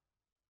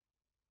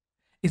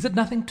 Is it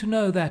nothing to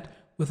know that,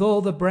 with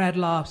all the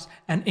Bradlaughs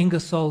and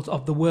Ingersolls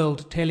of the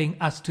world telling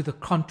us to the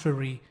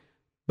contrary,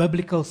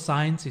 biblical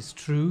science is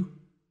true?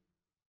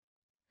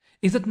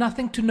 Is it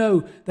nothing to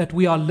know that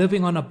we are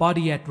living on a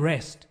body at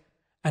rest,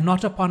 and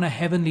not upon a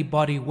heavenly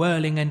body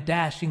whirling and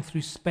dashing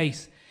through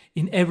space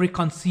in every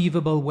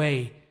conceivable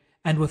way,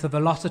 and with a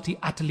velocity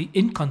utterly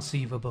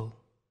inconceivable?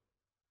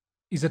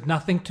 Is it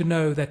nothing to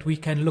know that we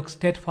can look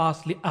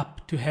steadfastly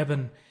up to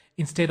heaven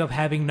instead of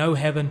having no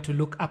heaven to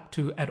look up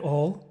to at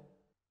all?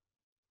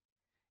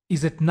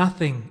 Is it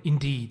nothing,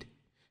 indeed,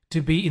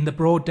 to be in the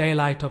broad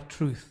daylight of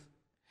truth,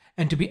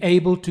 and to be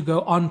able to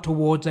go on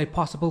towards a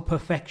possible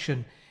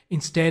perfection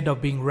instead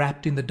of being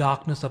wrapped in the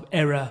darkness of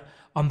error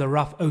on the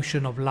rough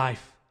ocean of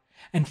life,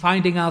 and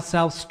finding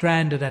ourselves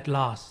stranded at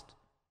last,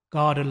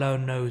 God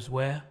alone knows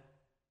where?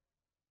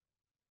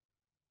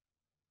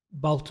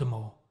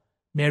 Baltimore,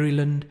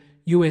 Maryland,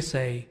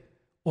 USA,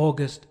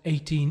 August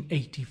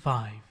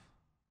 1885.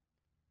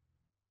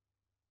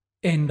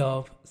 End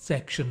of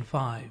section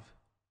 5.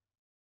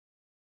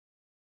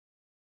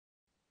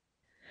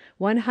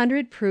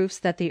 100 Proofs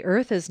that the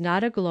Earth is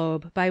not a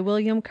Globe by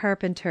William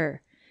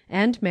Carpenter.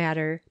 End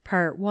matter,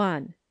 Part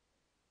 1.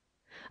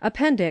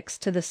 Appendix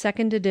to the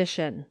Second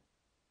Edition.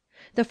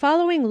 The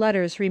following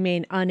letters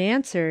remain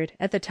unanswered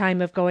at the time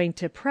of going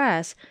to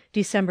press,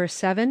 December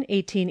 7,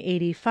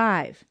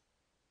 1885.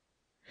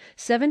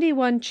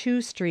 71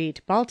 Chew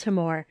Street,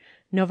 Baltimore,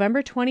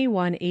 November 21,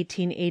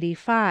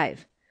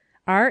 1885.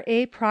 R.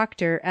 A.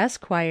 Proctor,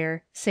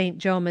 Esquire, St.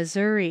 Joe,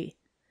 Missouri.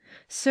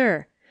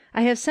 Sir,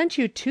 I have sent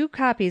you 2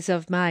 copies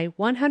of my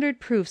 100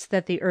 Proofs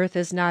that the Earth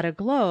is not a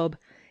Globe,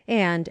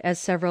 and, as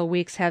several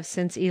weeks have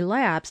since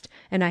elapsed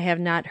and I have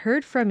not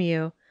heard from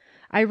you,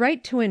 I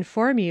write to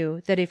inform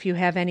you that if you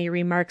have any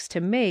remarks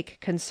to make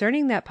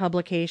concerning that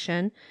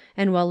publication,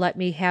 and will let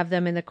me have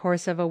them in the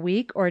course of a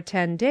week or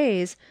 10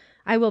 days,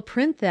 I will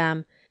print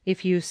them,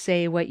 if you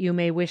say what you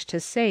may wish to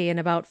say in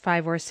about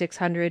 500 or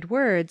 600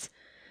 words,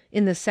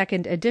 in the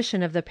second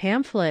edition of the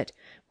pamphlet,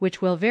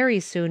 which will very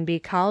soon be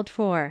called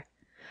for.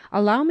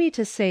 Allow me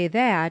to say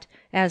that,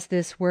 as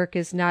this work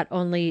is not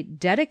only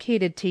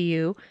dedicated to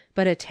you,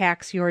 but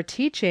attacks your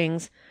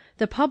teachings,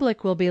 the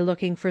public will be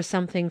looking for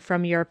something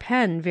from your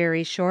pen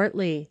very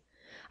shortly.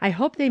 I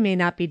hope they may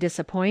not be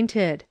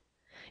disappointed.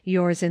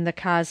 Yours in the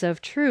cause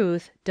of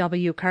truth,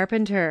 W.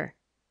 Carpenter.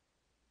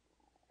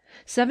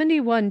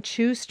 71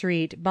 Chew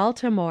Street,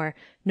 Baltimore,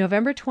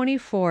 November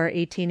 24,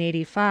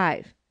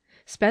 1885.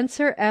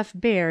 Spencer F.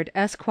 Baird,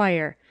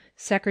 Esquire,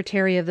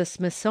 Secretary of the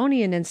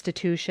Smithsonian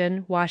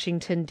Institution,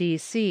 Washington,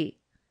 D.C.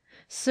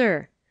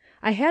 Sir,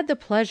 I had the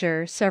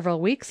pleasure,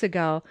 several weeks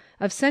ago,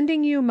 of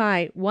sending you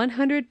my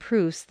 100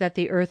 Proofs that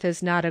the Earth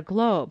is not a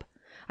Globe.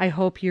 I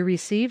hope you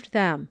received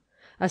them.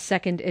 A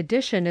second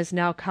edition is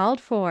now called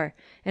for,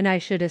 and I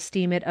should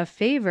esteem it a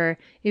favor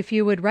if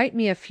you would write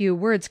me a few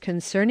words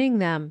concerning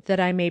them, that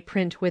I may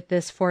print with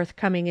this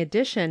forthcoming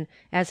edition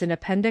as an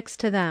appendix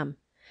to them.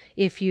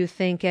 If you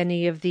think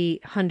any of the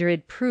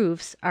 100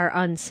 Proofs are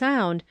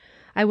unsound,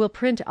 I will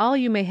print all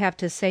you may have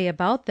to say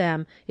about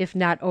them, if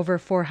not over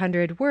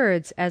 400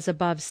 words, as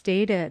above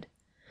stated.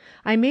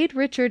 I made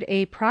Richard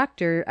A.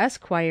 Proctor,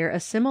 Esquire, a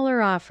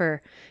similar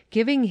offer,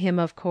 giving him,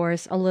 of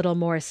course, a little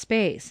more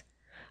space.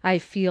 I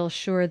feel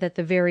sure that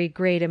the very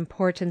great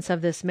importance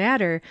of this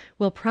matter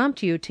will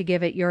prompt you to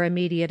give it your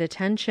immediate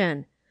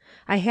attention.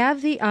 I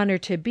have the honor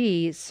to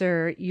be,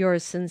 Sir,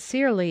 yours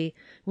sincerely,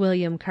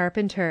 William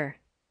Carpenter.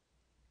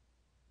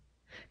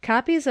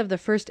 Copies of the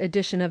first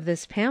edition of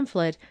this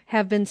pamphlet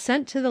have been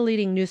sent to the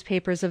leading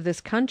newspapers of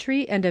this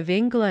country and of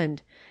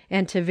England,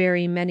 and to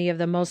very many of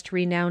the most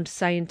renowned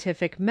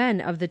scientific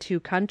men of the two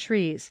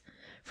countries,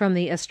 from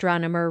the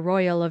Astronomer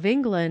Royal of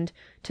England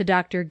to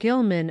Dr.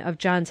 Gilman of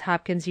Johns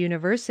Hopkins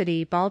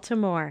University,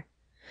 Baltimore.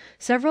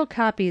 Several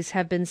copies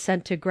have been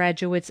sent to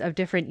graduates of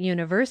different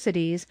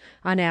universities,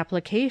 on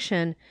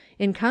application,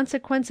 in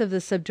consequence of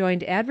the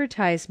subjoined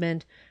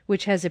advertisement,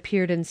 which has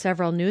appeared in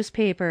several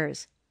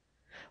newspapers.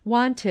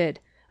 Wanted,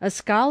 a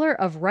scholar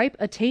of ripe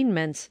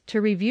attainments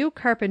to review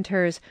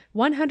Carpenter's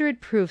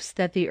 100 Proofs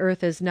that the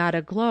Earth is not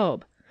a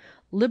Globe.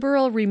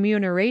 Liberal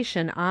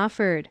remuneration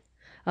offered.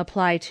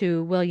 Apply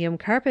to William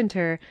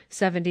Carpenter,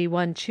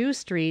 71 Chew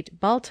Street,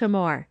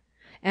 Baltimore.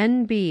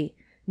 N.B.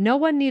 No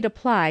one need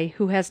apply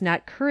who has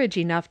not courage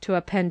enough to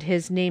append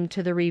his name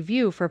to the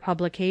review for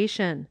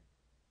publication.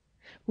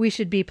 We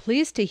should be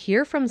pleased to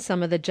hear from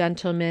some of the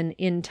gentlemen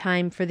in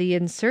time for the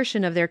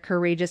insertion of their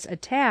courageous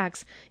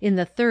attacks in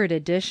the third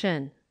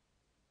edition.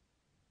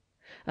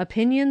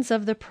 Opinions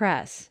of the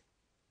Press.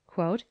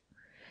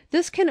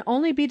 This can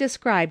only be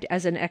described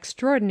as an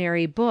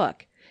extraordinary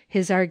book.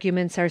 His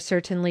arguments are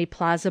certainly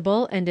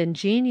plausible and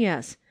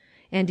ingenious,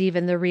 and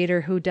even the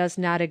reader who does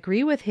not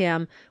agree with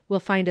him will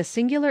find a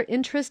singular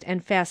interest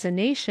and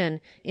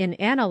fascination in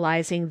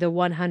analyzing the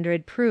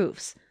 100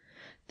 Proofs.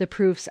 The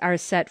proofs are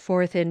set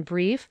forth in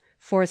brief,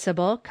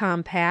 forcible,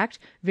 compact,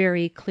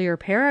 very clear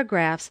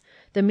paragraphs,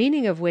 the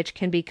meaning of which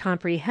can be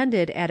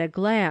comprehended at a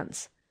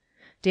glance.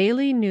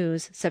 Daily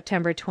News,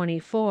 September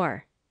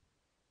 24.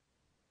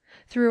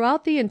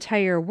 Throughout the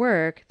entire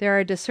work there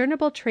are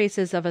discernible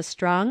traces of a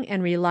strong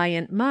and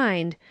reliant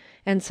mind,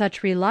 and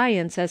such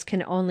reliance as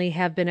can only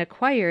have been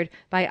acquired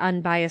by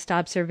unbiased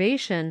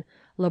observation,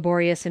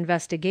 laborious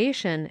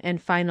investigation,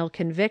 and final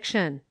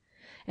conviction;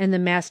 and the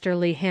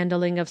masterly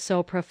handling of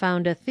so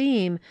profound a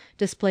theme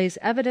displays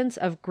evidence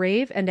of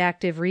grave and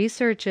active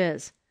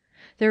researches.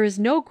 There is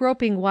no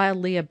groping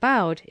wildly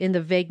about in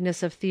the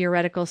vagueness of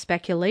theoretical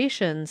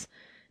speculations,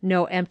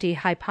 no empty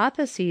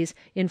hypotheses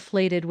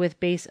inflated with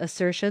base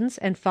assertions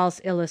and false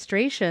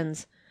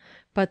illustrations,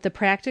 but the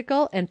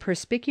practical and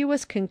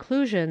perspicuous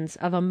conclusions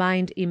of a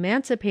mind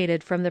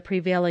emancipated from the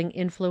prevailing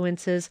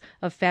influences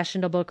of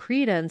fashionable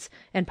credence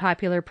and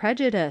popular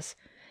prejudice,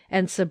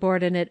 and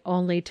subordinate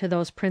only to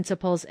those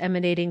principles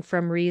emanating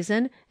from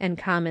reason and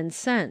common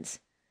sense.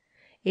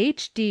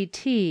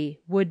 H.D.T.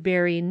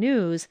 Woodbury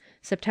News,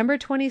 September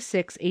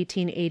 26,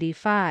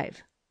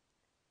 1885.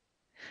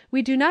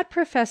 We do not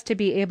profess to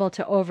be able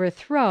to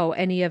overthrow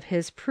any of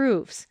his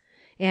proofs,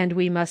 and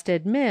we must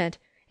admit,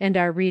 and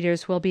our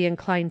readers will be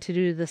inclined to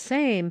do the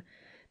same,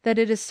 that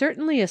it is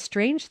certainly a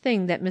strange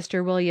thing that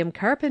Mr. William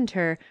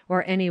Carpenter,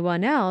 or any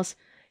one else,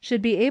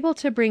 should be able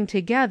to bring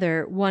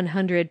together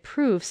 100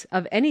 proofs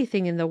of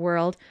anything in the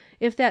world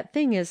if that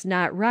thing is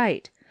not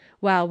right,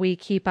 while we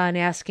keep on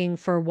asking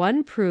for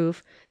one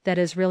proof, that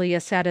is really a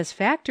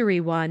satisfactory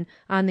one,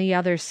 on the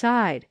other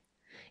side.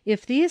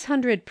 If these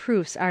 100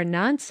 proofs are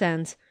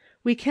nonsense,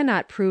 we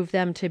cannot prove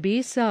them to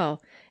be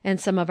so, and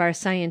some of our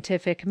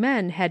scientific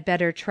men had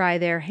better try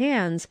their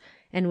hands,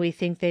 and we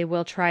think they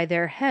will try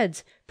their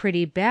heads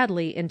pretty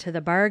badly into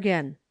the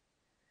bargain.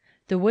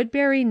 The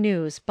Woodbury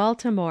News,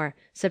 Baltimore,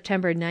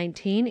 September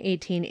 19,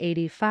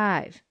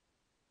 1885.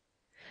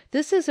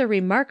 This is a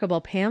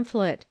remarkable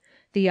pamphlet.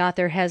 The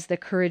author has the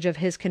courage of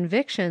his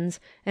convictions,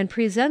 and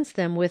presents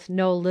them with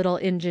no little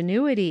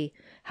ingenuity,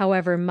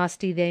 however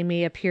musty they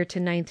may appear to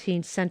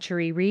 19th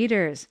century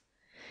readers.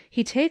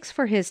 He takes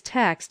for his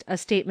text a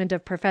statement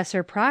of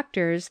Professor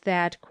Proctor's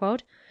that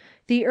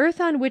 "the earth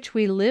on which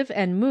we live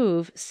and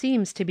move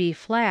seems to be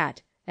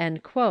flat,"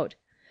 and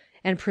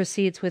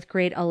proceeds with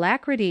great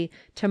alacrity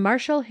to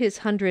marshal his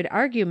 100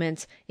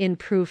 arguments in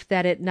proof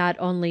that it not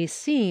only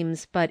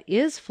seems but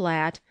is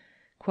flat,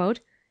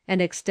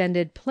 "an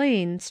extended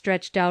plain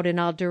stretched out in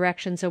all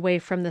directions away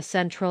from the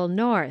central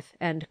north."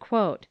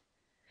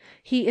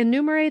 He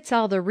enumerates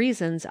all the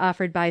reasons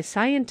offered by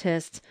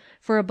scientists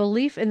for a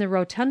belief in the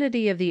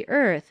rotundity of the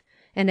earth,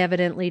 and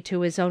evidently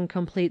to his own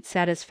complete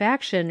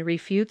satisfaction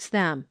refutes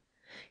them.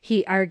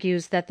 He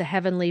argues that the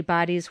heavenly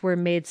bodies were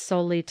made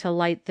solely to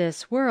light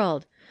this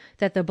world,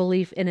 that the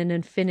belief in an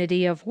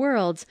infinity of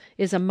worlds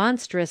is a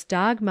monstrous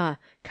dogma,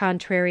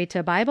 contrary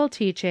to Bible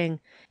teaching,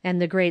 and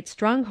the great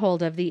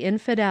stronghold of the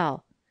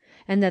infidel,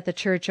 and that the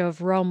Church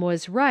of Rome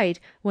was right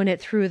when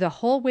it threw the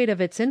whole weight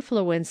of its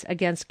influence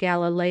against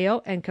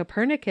Galileo and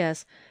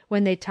Copernicus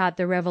when they taught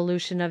the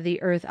revolution of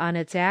the earth on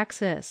its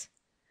axis.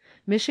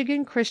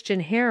 Michigan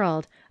Christian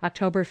Herald,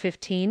 October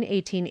 15,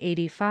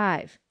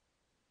 1885.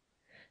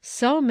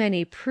 So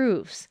many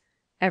proofs.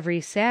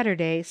 Every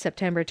Saturday,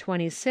 September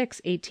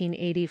 26,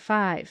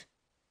 1885.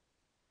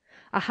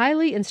 A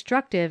highly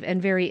instructive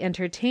and very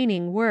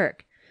entertaining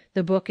work.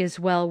 The book is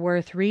well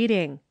worth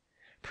reading.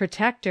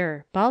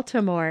 Protector,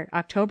 Baltimore,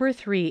 October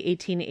 3,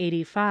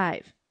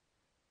 1885.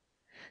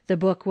 The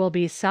book will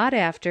be sought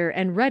after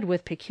and read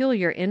with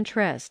peculiar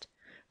interest.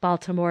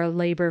 Baltimore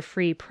Labor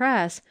Free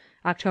Press,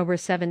 October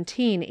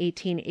 17,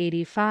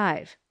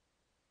 1885.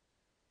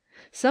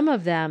 Some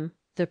of them,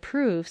 the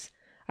proofs,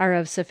 are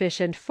of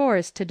sufficient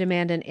force to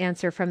demand an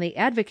answer from the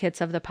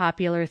advocates of the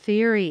popular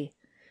theory.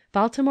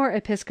 Baltimore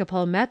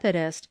Episcopal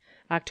Methodist,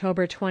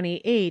 October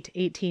 28,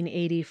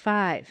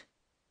 1885.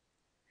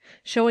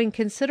 Showing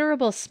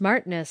considerable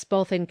smartness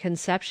both in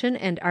conception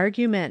and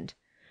argument.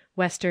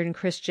 Western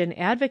Christian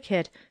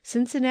Advocate,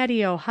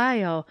 Cincinnati,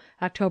 Ohio,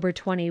 October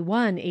 21,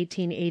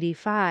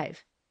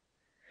 1885.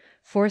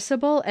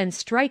 Forcible and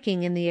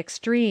striking in the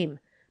extreme.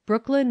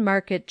 Brooklyn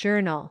Market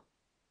Journal.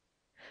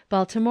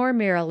 Baltimore,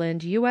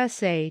 Maryland,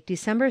 USA,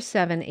 December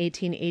 7,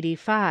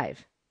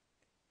 1885.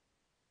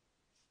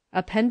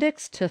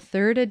 Appendix to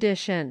Third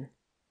Edition.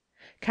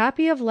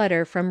 Copy of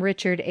letter from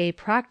Richard A.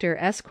 Proctor,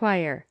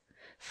 Esquire.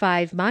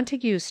 5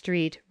 Montague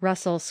Street,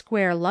 Russell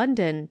Square,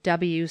 London,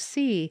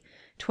 W.C.,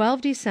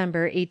 12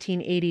 December,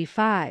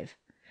 1885.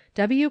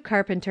 W.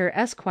 Carpenter,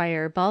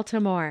 Esquire,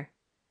 Baltimore.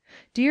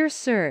 Dear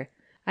Sir,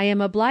 I am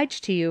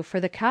obliged to you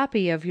for the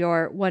copy of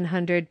your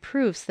 100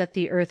 Proofs that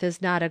the Earth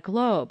is not a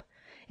Globe,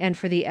 and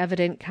for the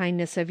evident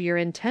kindness of your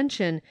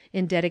intention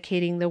in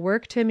dedicating the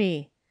work to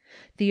me.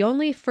 The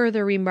only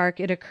further remark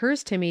it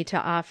occurs to me to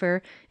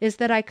offer is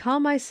that I call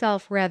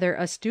myself rather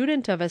a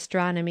student of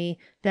astronomy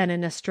than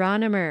an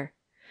astronomer.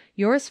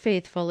 Yours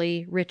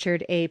faithfully,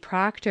 Richard A.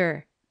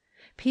 Proctor.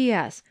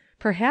 P.S.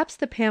 Perhaps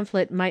the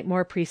pamphlet might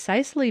more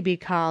precisely be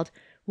called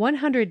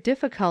 100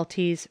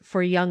 Difficulties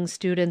for Young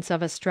Students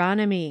of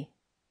Astronomy.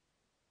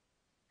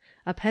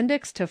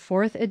 Appendix to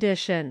Fourth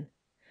Edition.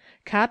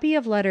 Copy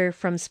of letter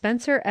from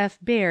Spencer F.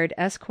 Baird,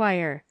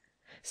 Esquire.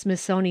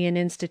 Smithsonian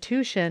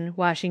Institution,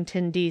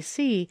 Washington,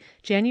 D.C.,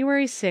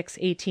 January 6,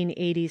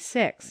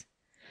 1886.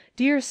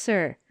 Dear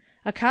Sir,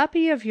 a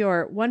copy of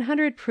your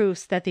 100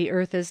 Proofs that the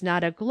Earth is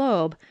not a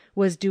Globe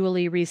was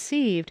duly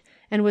received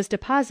and was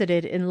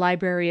deposited in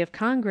Library of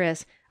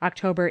Congress,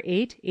 October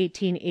 8,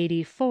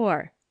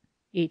 1884.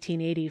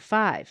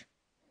 1885.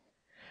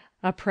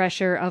 A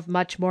pressure of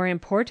much more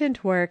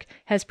important work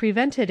has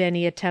prevented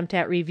any attempt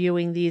at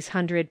reviewing these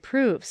 100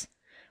 proofs,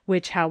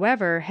 which,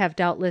 however, have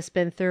doubtless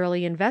been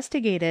thoroughly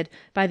investigated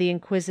by the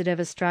inquisitive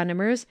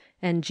astronomers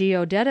and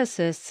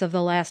geodeticists of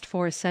the last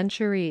 4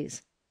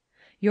 centuries.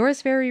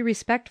 Yours very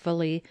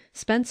respectfully,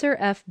 Spencer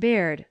F.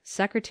 Baird,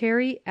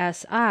 Secretary,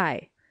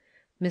 S.I.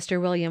 Mr.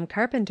 William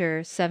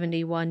Carpenter,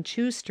 71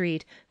 Chew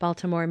Street,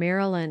 Baltimore,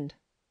 Maryland.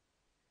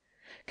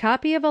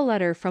 Copy of a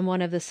letter from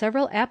one of the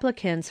several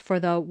applicants for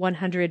the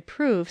 100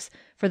 Proofs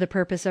for the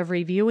purpose of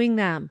reviewing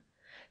them.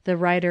 The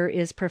writer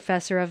is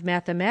Professor of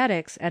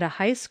Mathematics at a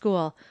high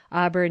school,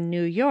 Auburn,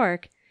 New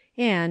York,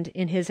 and,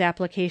 in his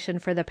application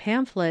for the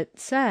pamphlet,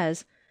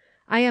 says,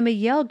 I am a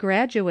Yale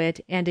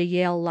graduate and a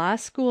Yale Law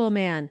School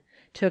man.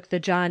 Took the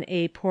John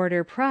A.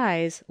 Porter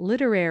Prize,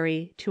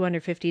 Literary,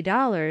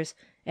 $250,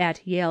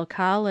 at Yale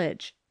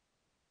College.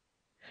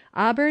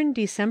 Auburn,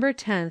 December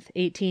 10th,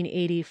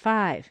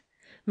 1885.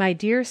 My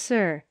dear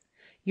Sir,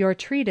 your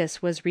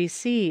treatise was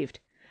received.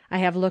 I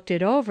have looked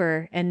it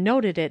over and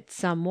noted it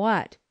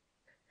somewhat.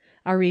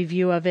 A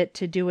review of it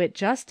to do it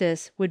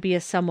justice would be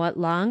a somewhat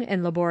long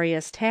and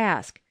laborious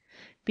task.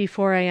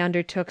 Before I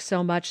undertook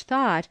so much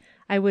thought,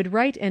 I would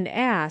write and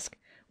ask,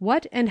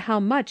 what and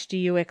how much do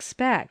you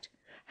expect?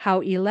 How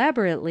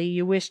elaborately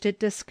you wished it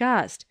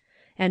discussed,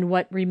 and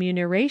what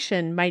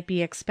remuneration might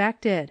be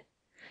expected.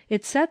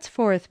 It sets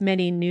forth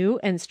many new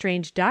and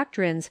strange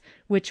doctrines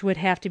which would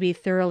have to be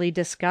thoroughly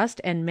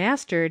discussed and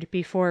mastered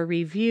before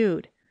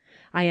reviewed.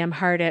 I am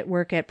hard at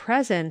work at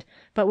present,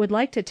 but would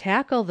like to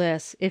tackle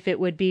this if it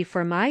would be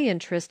for my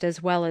interest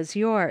as well as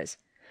yours.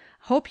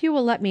 Hope you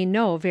will let me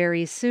know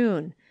very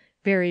soon.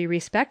 Very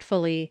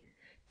respectfully,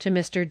 to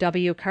Mr.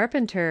 W.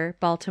 Carpenter,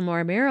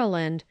 Baltimore,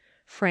 Maryland,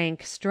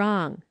 Frank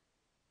Strong.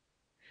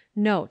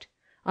 Note: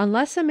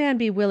 unless a man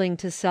be willing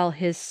to sell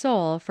his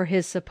soul for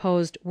his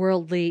supposed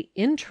worldly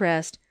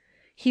interest,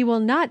 he will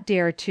not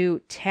dare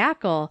to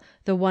tackle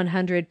the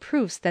 100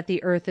 Proofs that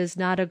the Earth is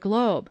not a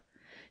Globe.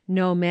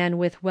 No man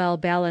with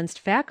well-balanced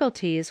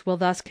faculties will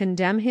thus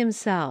condemn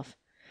himself.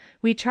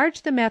 We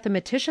charge the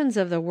mathematicians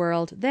of the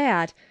world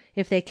that,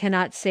 if they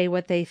cannot say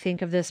what they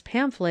think of this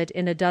pamphlet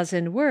in a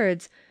dozen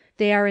words,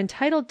 they are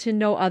entitled to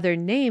no other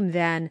name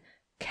than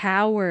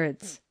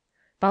cowards.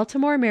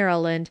 Baltimore,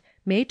 Maryland,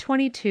 May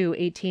 22,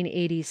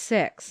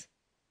 1886.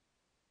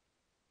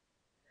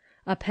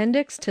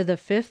 Appendix to the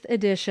 5th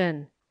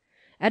edition.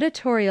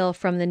 Editorial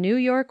from the New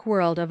York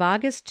World of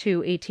August 2,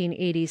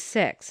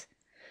 1886.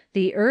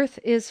 The Earth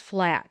is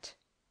flat.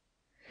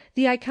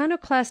 The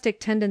iconoclastic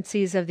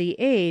tendencies of the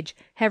age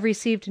have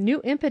received new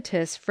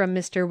impetus from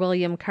Mr.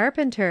 William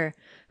Carpenter,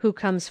 who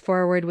comes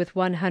forward with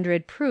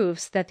 100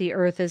 proofs that the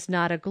earth is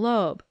not a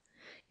globe.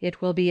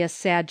 It will be a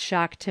sad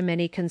shock to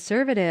many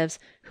conservatives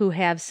who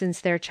have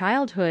since their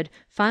childhood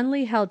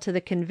fondly held to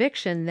the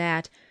conviction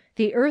that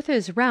the earth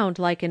is round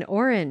like an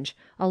orange,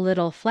 a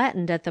little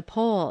flattened at the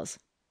poles.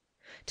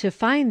 To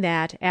find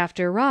that,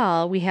 after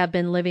all, we have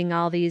been living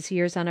all these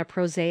years on a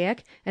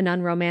prosaic and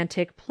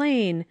unromantic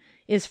plane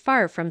is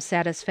far from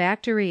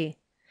satisfactory.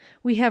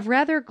 We have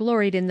rather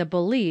gloried in the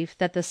belief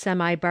that the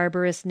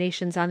semi-barbarous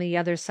nations on the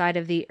other side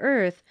of the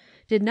earth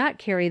did not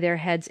carry their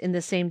heads in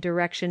the same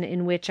direction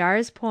in which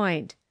ours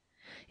point.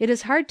 It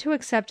is hard to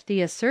accept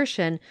the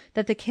assertion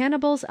that the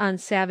cannibals on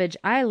savage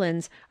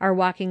islands are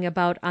walking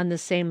about on the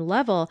same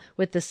level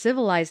with the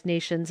civilized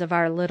nations of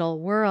our little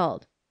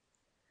world.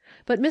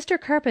 But Mr.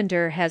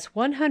 Carpenter has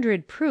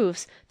 100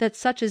 proofs that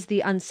such is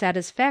the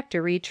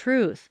unsatisfactory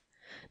truth.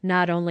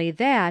 Not only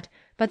that,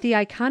 but the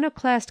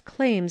iconoclast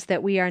claims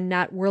that we are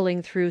not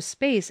whirling through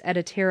space at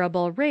a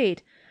terrible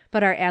rate,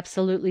 but are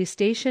absolutely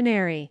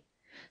stationary.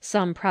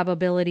 Some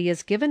probability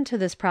is given to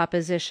this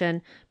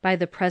proposition by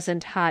the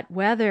present hot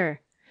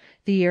weather.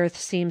 The earth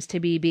seems to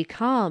be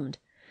becalmed.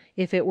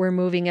 If it were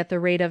moving at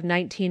the rate of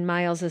 19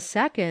 miles a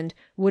second,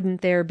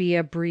 wouldn't there be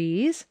a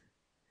breeze?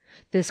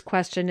 This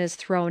question is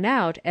thrown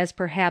out as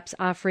perhaps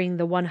offering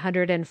the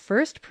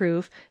 101st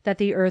proof that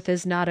the earth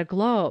is not a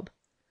globe.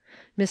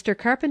 Mr.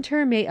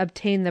 Carpenter may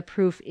obtain the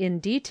proof in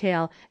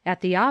detail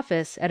at the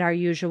office at our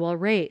usual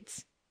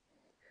rates.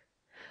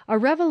 A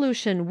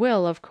revolution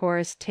will, of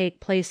course, take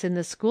place in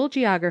the school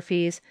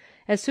geographies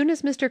as soon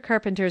as Mr.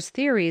 Carpenter's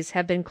theories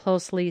have been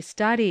closely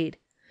studied.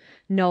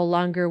 No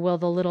longer will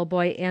the little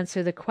boy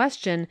answer the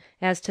question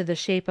as to the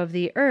shape of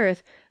the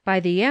earth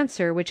by the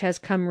answer which has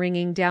come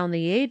ringing down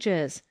the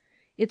ages.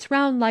 "It's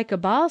round like a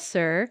ball,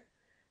 sir."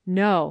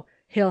 No,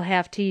 he'll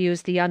have to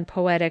use the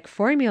unpoetic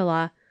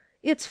formula,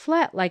 "It's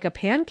flat like a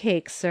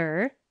pancake,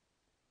 sir."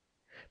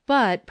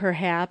 But,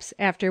 perhaps,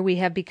 after we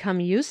have become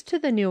used to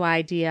the new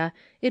idea,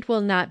 it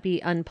will not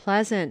be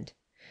unpleasant.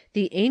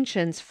 The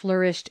ancients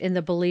flourished in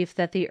the belief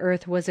that the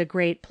earth was a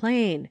great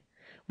plain.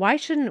 Why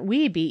shouldn't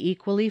we be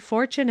equally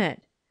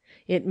fortunate?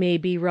 It may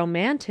be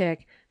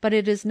romantic, but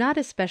it is not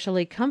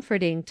especially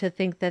comforting to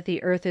think that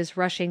the earth is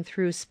rushing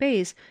through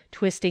space,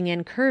 twisting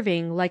and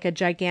curving like a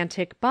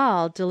gigantic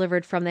ball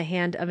delivered from the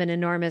hand of an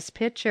enormous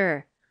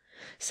pitcher.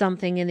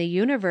 Something in the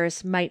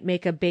universe might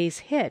make a base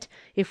hit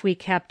if we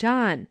kept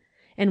on,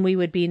 and we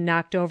would be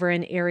knocked over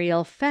an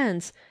aerial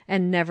fence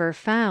and never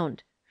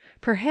found.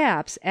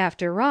 Perhaps,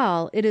 after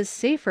all, it is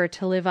safer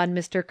to live on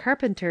Mr.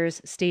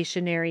 Carpenter's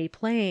stationary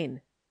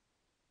plane.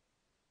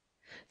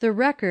 The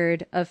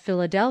Record of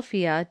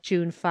Philadelphia,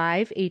 June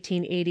 5,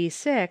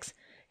 1886,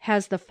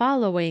 has the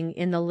following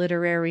in the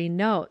literary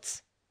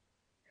notes.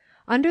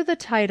 Under the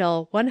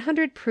title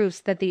 100 Proofs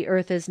that the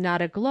Earth is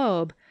not a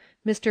Globe,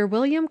 Mr.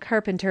 William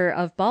Carpenter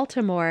of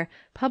Baltimore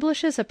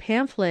publishes a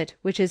pamphlet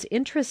which is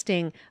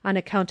interesting on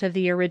account of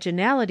the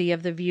originality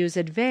of the views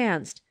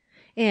advanced,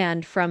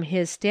 and, from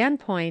his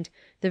standpoint,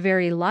 the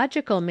very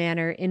logical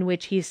manner in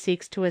which he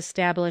seeks to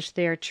establish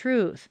their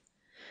truth.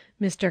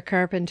 Mr.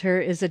 Carpenter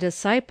is a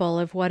disciple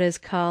of what is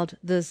called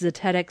the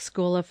Zetetic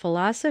school of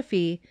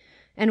philosophy,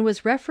 and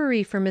was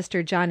referee for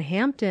Mr. John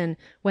Hampden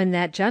when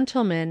that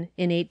gentleman,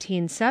 in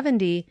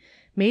 1870,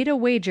 made a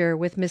wager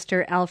with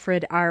Mr.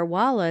 Alfred R.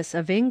 Wallace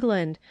of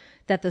England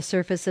that the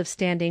surface of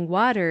standing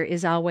water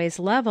is always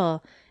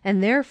level,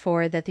 and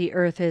therefore that the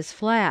earth is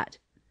flat.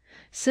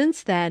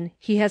 Since then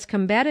he has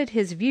combated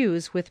his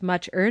views with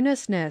much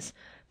earnestness,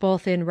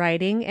 both in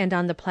writing and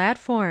on the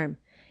platform,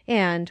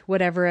 and,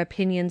 whatever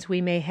opinions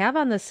we may have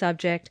on the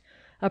subject,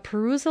 a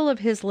perusal of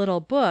his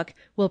little book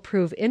will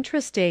prove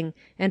interesting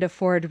and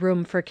afford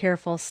room for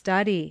careful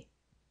study.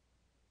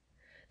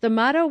 The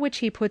motto which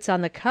he puts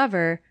on the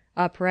cover,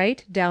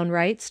 "Upright,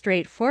 downright,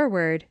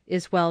 straightforward,"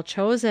 is well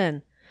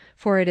chosen,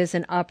 for it is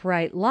an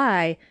upright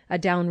lie, a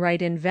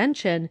downright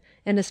invention,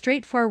 and a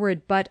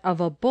straightforward butt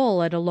of a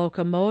bull at a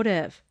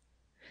locomotive.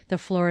 The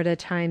Florida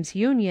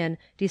Times-Union,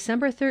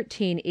 December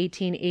 13,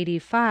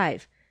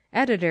 1885.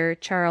 Editor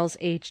Charles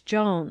H.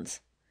 Jones.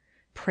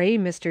 Pray,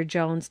 Mr.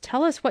 Jones,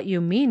 tell us what you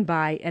mean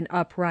by an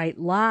upright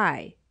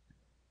lie.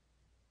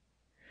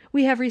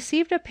 We have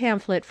received a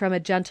pamphlet from a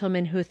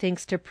gentleman who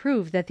thinks to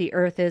prove that the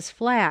earth is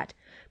flat,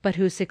 but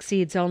who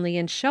succeeds only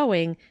in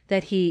showing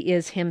that he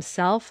is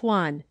himself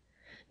one.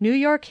 New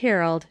York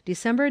Herald,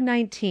 December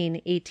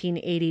 19,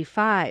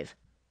 1885.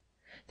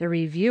 The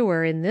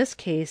reviewer in this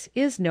case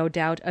is no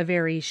doubt a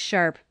very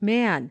sharp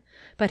man,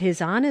 but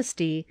his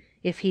honesty,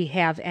 if he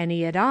have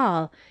any at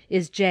all,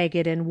 is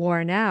jagged and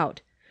worn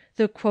out.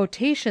 The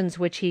quotations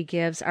which he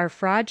gives are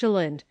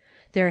fraudulent,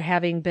 there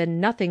having been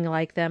nothing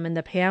like them in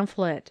the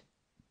pamphlet.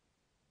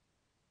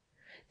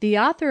 The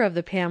author of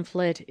the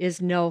pamphlet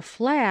is no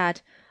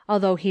flat,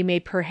 although he may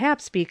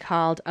perhaps be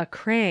called a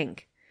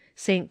crank.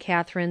 St.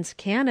 Catherine's,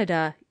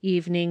 Canada,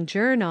 Evening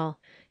Journal,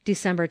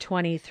 December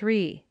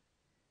 23.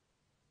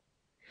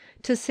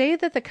 To say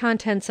that the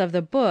contents of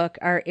the book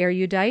are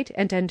erudite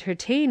and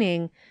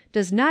entertaining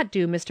does not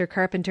do Mr.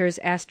 Carpenter's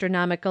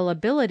astronomical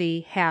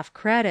ability half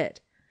credit.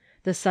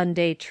 The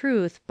Sunday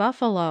Truth,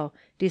 Buffalo,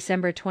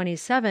 December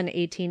 27,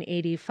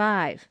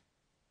 1885.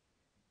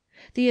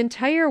 The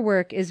entire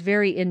work is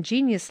very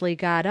ingeniously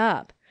got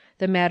up.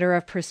 The matter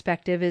of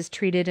perspective is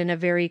treated in a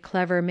very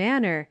clever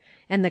manner,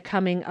 and the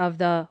coming of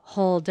the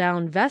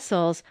hull-down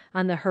vessels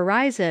on the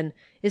horizon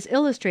is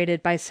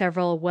illustrated by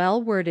several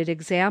well-worded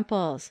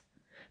examples.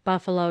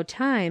 Buffalo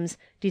Times,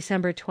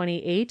 December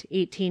 28,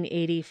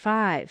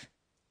 1885.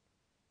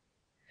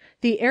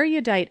 The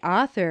erudite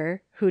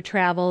author, who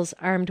travels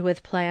armed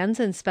with plans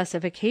and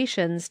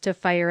specifications to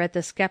fire at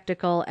the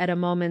skeptical at a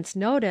moment's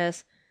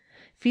notice,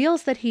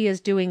 feels that he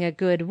is doing a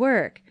good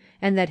work,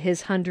 and that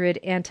his 100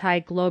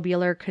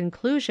 anti-globular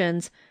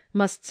conclusions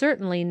must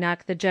certainly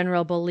knock the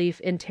general belief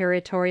in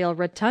territorial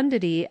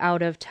rotundity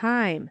out of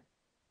time.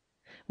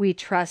 We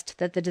trust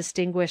that the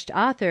distinguished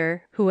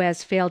author, who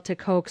has failed to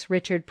coax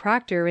Richard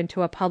Proctor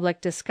into a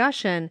public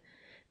discussion,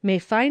 may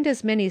find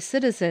as many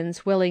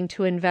citizens willing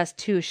to invest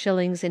 2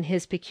 shillings in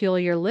his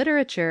peculiar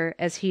literature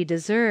as he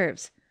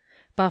deserves.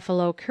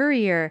 Buffalo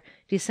Courier,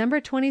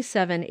 December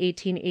 27,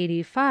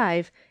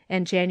 1885,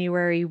 and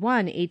January 1,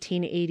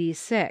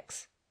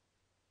 1886.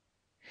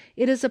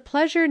 It is a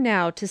pleasure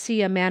now to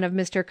see a man of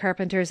Mr.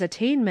 Carpenter's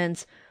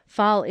attainments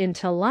fall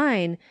into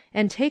line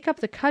and take up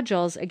the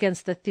cudgels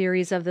against the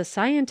theories of the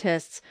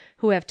scientists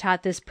who have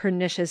taught this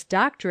pernicious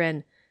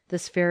doctrine, the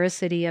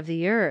sphericity of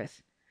the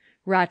earth.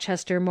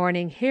 Rochester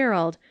Morning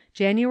Herald,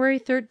 January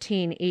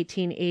 13,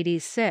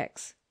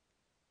 1886.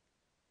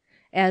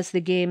 As the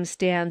game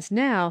stands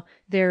now,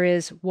 there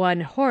is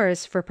 1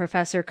 horse for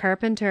Professor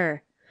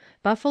Carpenter.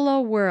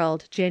 Buffalo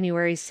World,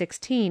 January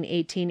 16,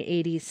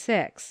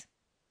 1886.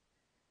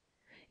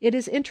 It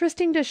is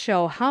interesting to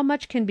show how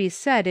much can be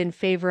said in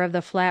favor of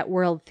the flat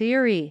world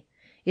theory.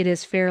 It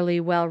is fairly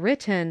well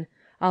written,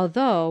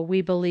 although,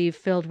 we believe,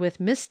 filled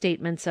with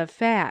misstatements of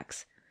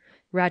facts.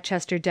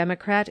 Rochester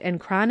Democrat and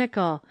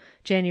Chronicle,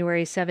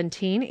 January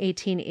 17,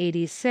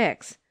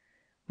 1886.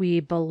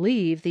 We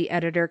believe the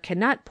editor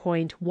cannot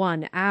point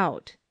one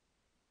out.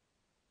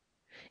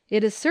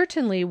 It is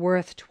certainly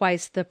worth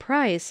twice the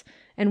price,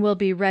 and will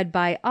be read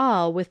by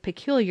all with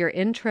peculiar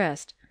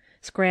interest.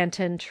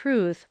 Scranton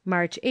Truth,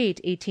 March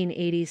 8,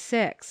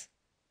 1886.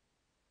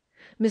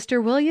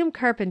 Mr. William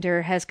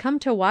Carpenter has come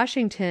to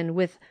Washington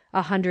with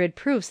 100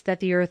 proofs that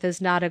the earth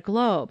is not a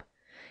globe.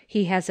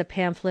 He has a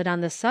pamphlet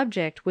on the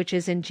subject which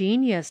is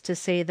ingenious, to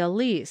say the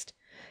least,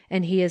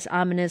 and he is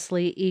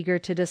ominously eager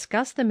to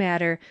discuss the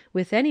matter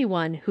with any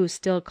one who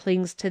still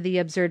clings to the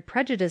absurd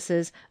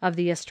prejudices of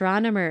the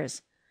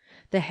astronomers.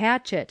 The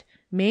Hatchet,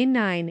 May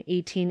 9,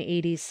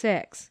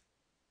 1886.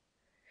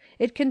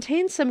 It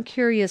contains some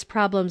curious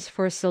problems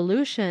for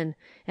solution,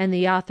 and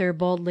the author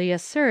boldly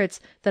asserts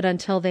that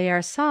until they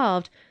are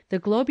solved, the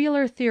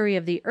globular theory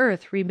of the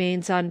earth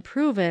remains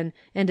unproven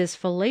and is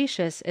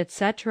fallacious,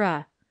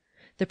 etc.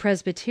 The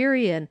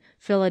Presbyterian,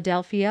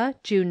 Philadelphia,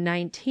 June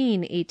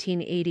 19,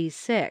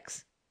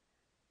 1886.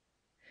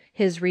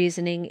 His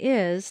reasoning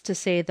is, to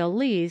say the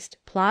least,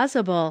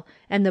 plausible,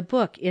 and the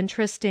book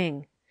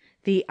interesting.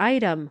 The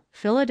Item,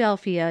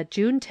 Philadelphia,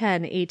 June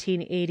 10,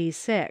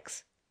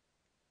 1886.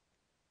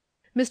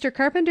 Mr.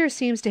 Carpenter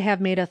seems to have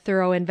made a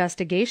thorough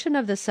investigation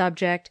of the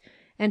subject,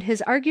 and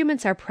his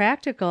arguments are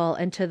practical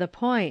and to the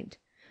point.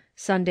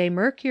 Sunday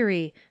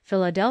Mercury,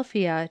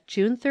 Philadelphia,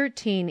 June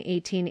 13,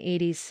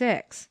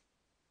 1886.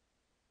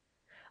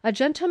 A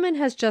gentleman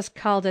has just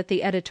called at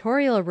the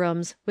editorial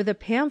rooms with a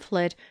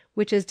pamphlet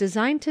which is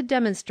designed to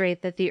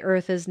demonstrate that the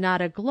earth is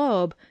not a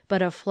globe,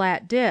 but a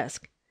flat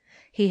disk.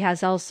 He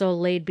has also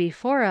laid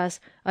before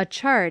us a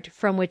chart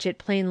from which it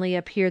plainly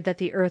appeared that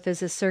the earth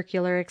is a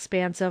circular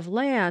expanse of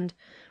land,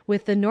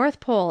 with the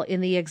North Pole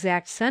in the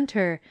exact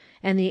center,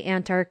 and the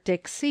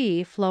Antarctic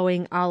Sea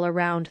flowing all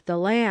around the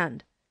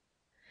land.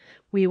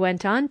 We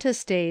went on to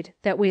state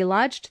that we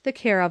lodged the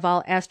care of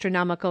all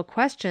astronomical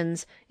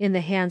questions in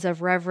the hands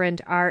of Rev.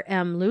 R.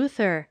 M.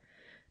 Luther,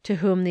 to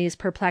whom these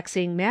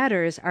perplexing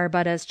matters are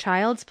but as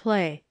child's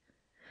play.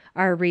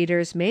 Our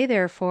readers may,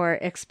 therefore,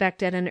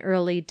 expect at an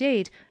early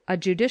date a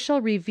judicial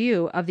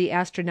review of the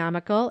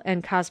astronomical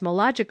and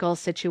cosmological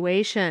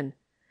situation.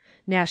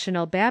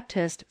 National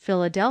Baptist,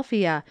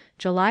 Philadelphia,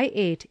 July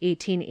 8,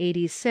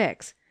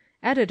 1886.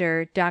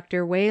 Editor,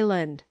 Dr.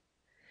 Wayland.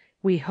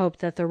 We hope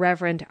that the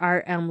Rev.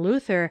 R. M.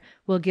 Luther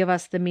will give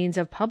us the means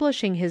of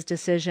publishing his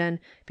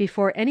decision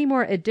before any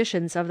more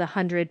editions of the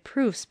 100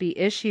 proofs be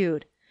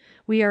issued.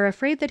 we are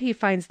afraid that he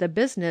finds the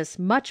business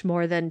much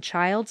more than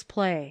child's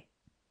play.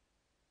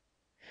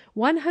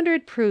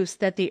 100 Proofs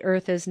that the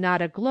Earth is not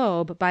a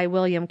Globe, by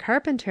William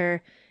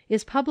Carpenter,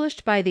 is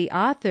published by the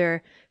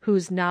author,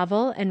 whose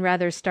novel and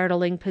rather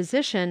startling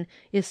position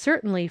is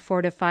certainly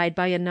fortified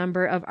by a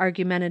number of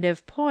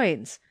argumentative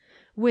points,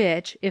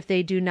 which, if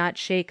they do not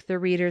shake the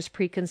reader's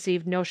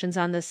preconceived notions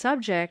on the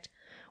subject,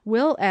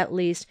 will, at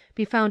least,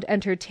 be found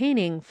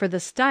entertaining for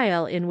the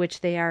style in which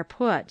they are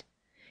put.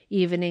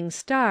 Evening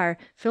Star,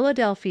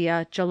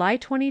 Philadelphia, July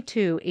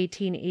 22,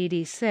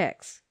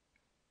 1886.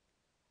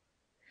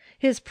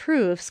 His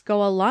proofs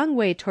go a long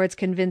way towards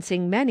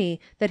convincing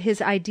many that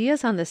his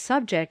ideas on the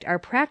subject are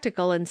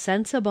practical and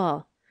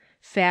sensible.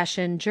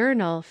 Fashion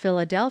Journal,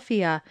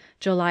 Philadelphia,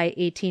 July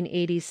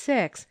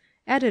 1886.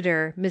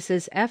 Editor,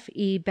 Mrs. F.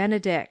 E.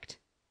 Benedict.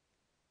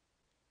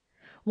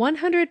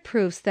 100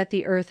 Proofs that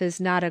the Earth is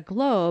not a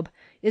Globe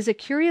is a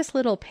curious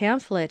little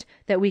pamphlet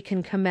that we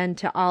can commend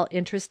to all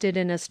interested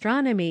in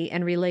astronomy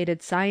and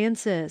related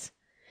sciences.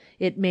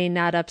 It may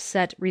not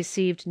upset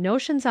received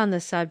notions on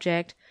the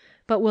subject,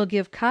 but will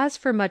give cause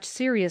for much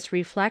serious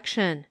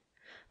reflection.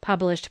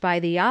 Published by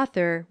the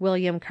author,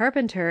 William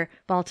Carpenter,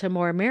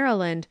 Baltimore,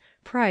 Maryland,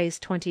 price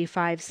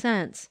 25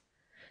 cents.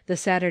 The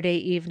Saturday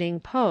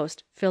Evening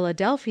Post,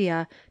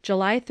 Philadelphia,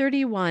 July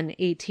 31,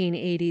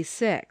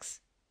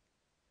 1886.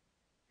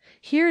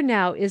 Here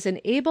now is an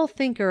able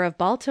thinker of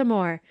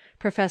Baltimore,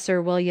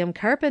 Professor William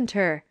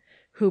Carpenter,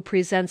 who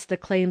presents the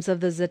claims of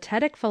the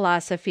zetetic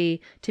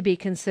philosophy to be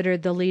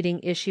considered the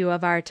leading issue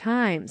of our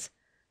times.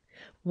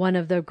 One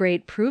of the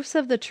great proofs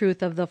of the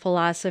truth of the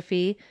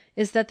philosophy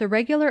is that the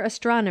regular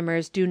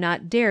astronomers do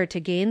not dare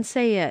to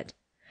gainsay it.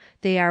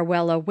 They are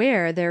well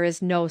aware there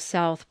is no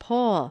South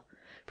Pole.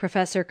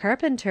 Professor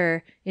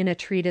Carpenter, in a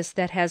treatise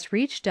that has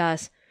reached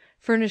us,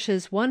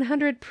 furnishes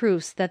 100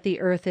 proofs that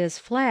the earth is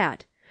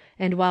flat,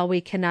 and while we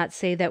cannot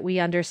say that we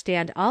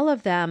understand all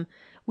of them,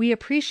 we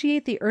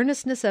appreciate the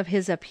earnestness of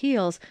his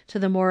appeals to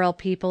the moral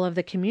people of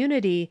the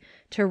community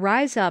to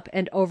rise up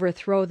and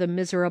overthrow the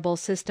miserable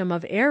system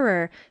of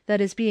error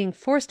that is being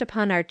forced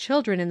upon our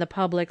children in the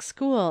public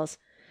schools,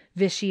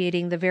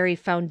 vitiating the very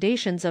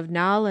foundations of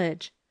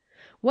knowledge.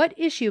 What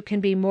issue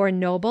can be more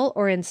noble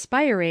or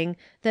inspiring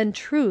than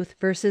truth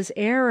versus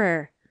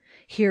error?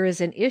 Here is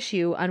an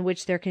issue on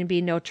which there can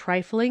be no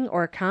trifling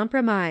or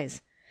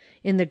compromise.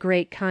 In the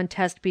great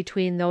contest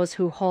between those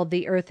who hold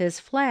the earth is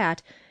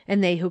flat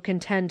and they who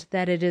contend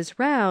that it is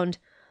round,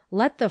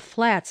 let the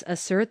flats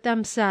assert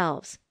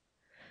themselves.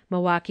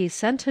 Milwaukee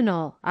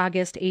Sentinel,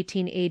 August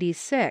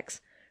 1886,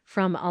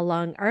 from a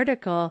long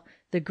article,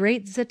 The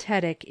Great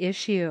Zetetic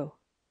Issue.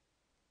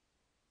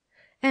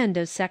 End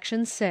of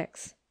section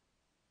 6.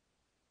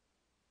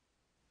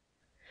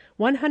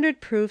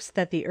 100 Proofs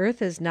that the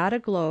Earth is not a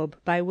Globe,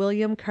 by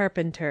William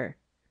Carpenter.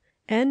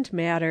 End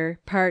matter,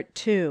 Part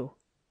 2.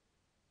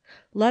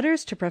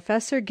 Letters to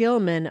Professor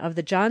Gilman of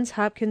the Johns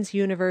Hopkins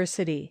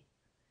University.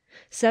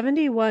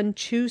 71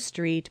 Chew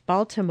Street,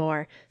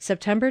 Baltimore,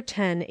 September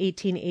 10,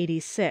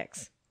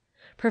 1886.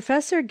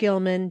 Professor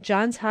Gilman,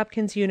 Johns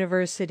Hopkins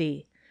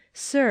University.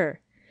 Sir,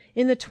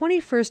 in the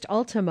 21st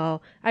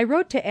ultimo, I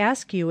wrote to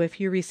ask you if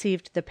you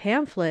received the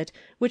pamphlet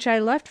which I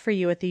left for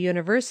you at the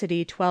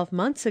University 12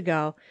 months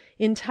ago,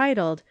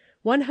 entitled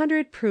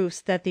 100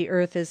 Proofs that the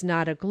Earth is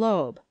not a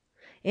Globe,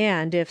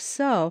 and, if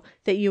so,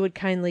 that you would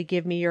kindly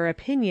give me your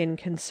opinion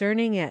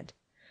concerning it.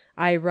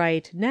 I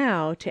write,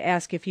 now, to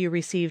ask if you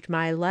received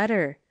my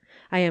letter.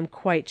 I am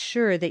quite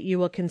sure that you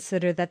will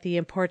consider that the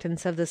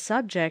importance of the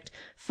subject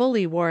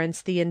fully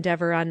warrants the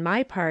endeavor on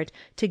my part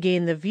to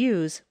gain the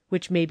views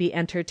which may be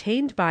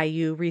entertained by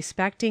you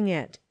respecting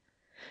it.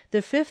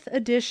 The 5th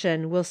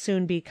edition will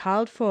soon be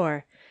called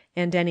for,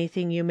 and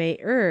anything you may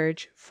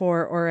urge,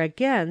 for or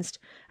against,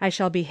 I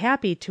shall be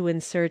happy to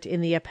insert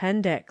in the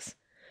appendix.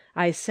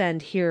 I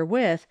send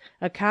herewith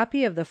a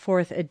copy of the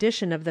 4th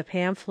edition of the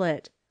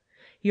pamphlet.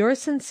 Yours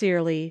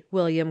sincerely,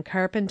 William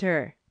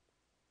Carpenter.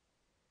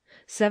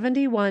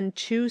 71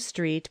 Chew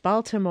Street,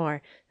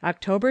 Baltimore,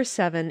 October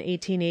 7,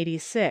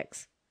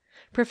 1886.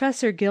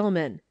 Professor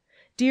Gilman.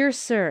 Dear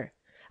Sir,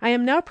 I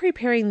am now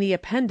preparing the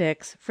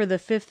appendix for the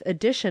 5th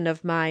edition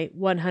of my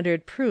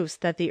 100 Proofs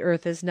that the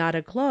Earth is not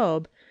a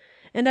Globe,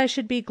 and I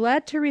should be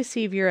glad to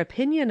receive your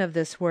opinion of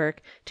this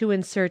work to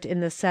insert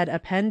in the said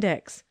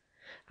appendix.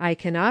 I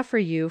can offer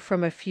you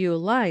from a few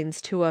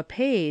lines to a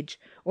page,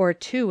 or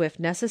 2 if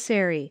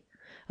necessary.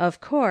 Of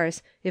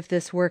course, if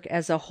this work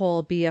as a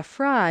whole be a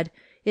fraud,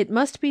 it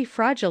must be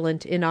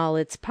fraudulent in all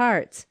its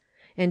parts,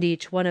 and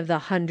each one of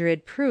the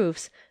 100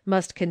 proofs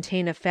must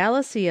contain a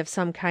fallacy of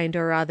some kind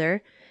or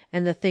other,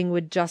 and the thing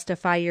would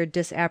justify your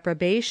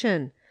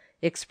disapprobation,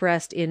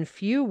 expressed in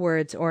few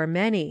words or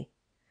many.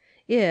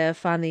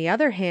 If, on the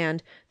other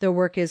hand, the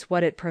work is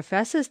what it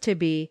professes to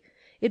be,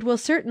 it will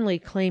certainly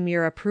claim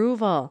your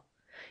approval.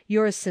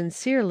 Yours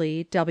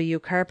sincerely, W.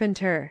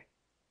 Carpenter.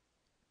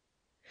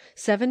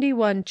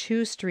 71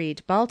 Chew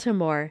Street,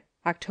 Baltimore,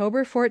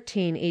 October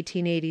 14,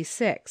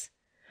 1886.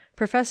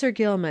 Professor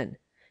Gilman.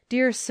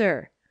 Dear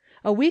Sir,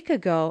 A week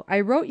ago I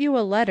wrote you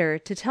a letter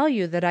to tell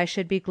you that I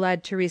should be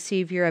glad to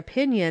receive your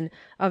opinion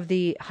of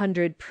the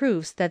 100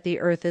 Proofs that the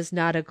Earth is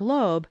not a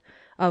Globe,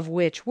 of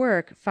which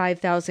work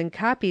 5,000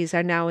 copies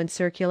are now in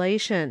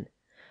circulation.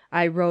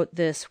 I wrote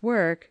this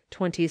work,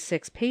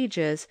 26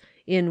 pages,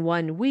 in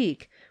 1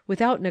 week,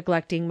 without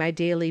neglecting my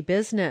daily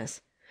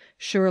business.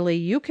 Surely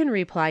you can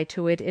reply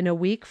to it in a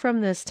week from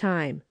this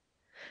time.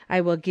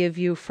 I will give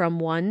you from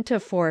 1 to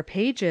 4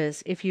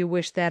 pages if you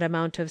wish that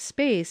amount of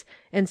space,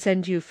 and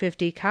send you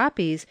 50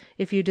 copies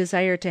if you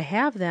desire to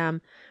have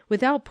them,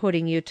 without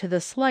putting you to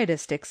the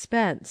slightest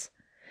expense.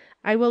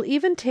 I will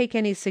even take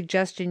any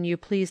suggestion you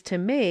please to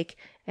make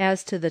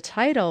as to the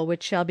title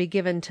which shall be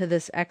given to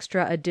this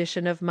extra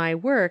edition of my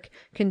work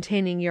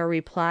containing your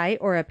reply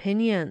or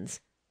opinions.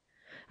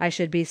 I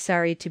should be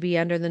sorry to be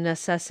under the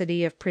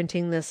necessity of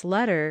printing this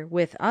letter,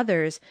 with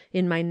others,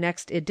 in my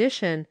next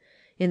edition,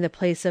 in the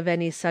place of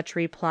any such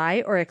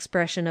reply or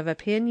expression of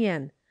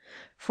opinion,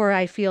 for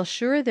I feel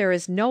sure there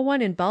is no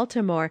one in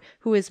Baltimore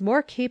who is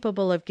more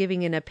capable of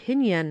giving an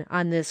opinion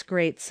on this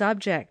great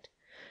subject.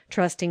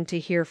 Trusting to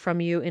hear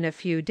from you in a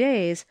few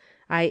days,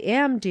 I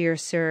am, dear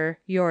sir,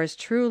 yours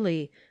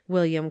truly,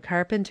 William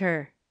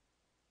Carpenter.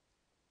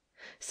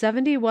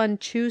 71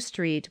 Chew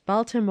Street,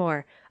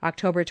 Baltimore,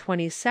 October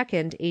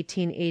 22nd,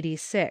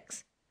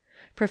 1886.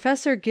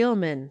 Professor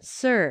Gilman,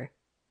 Sir: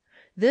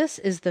 This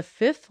is the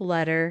 5th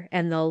letter,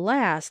 and the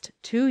last,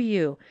 to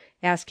you,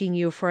 asking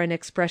you for an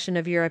expression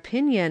of your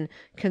opinion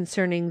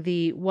concerning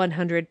the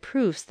 100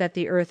 Proofs that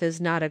the Earth is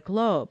not a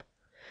Globe.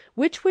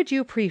 Which would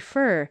you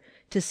prefer,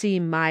 to see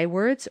my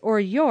words or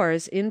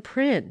yours in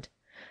print?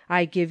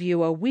 I give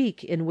you a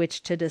week in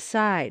which to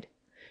decide.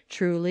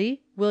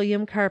 Truly,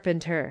 William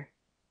Carpenter.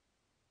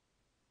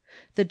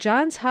 The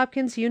Johns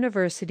Hopkins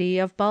University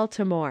of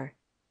Baltimore.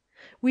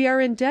 We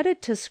are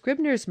indebted to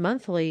Scribner's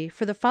Monthly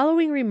for the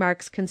following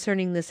remarks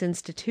concerning this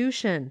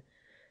institution.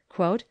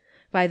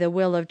 By the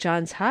will of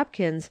Johns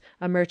Hopkins,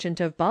 a merchant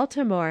of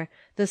Baltimore,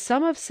 the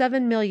sum of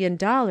 $7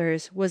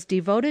 millions was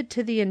devoted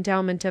to the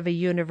endowment of a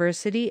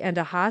university and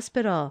a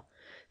hospital,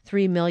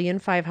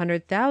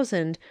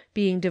 $3,500,000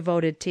 being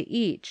devoted to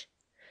each.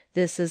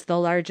 This is the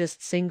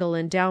largest single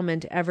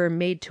endowment ever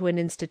made to an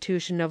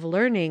institution of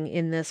learning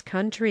in this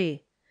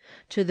country.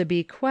 To the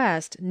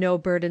bequest no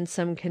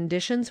burdensome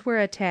conditions were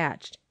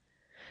attached.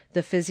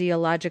 The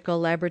physiological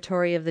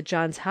laboratory of the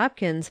Johns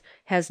Hopkins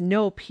has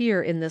no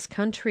peer in this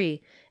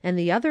country, and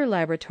the other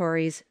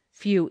laboratories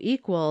few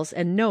equals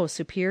and no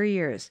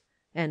superiors."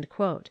 In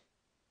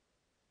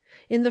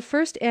the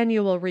first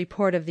annual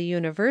report of the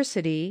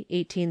University,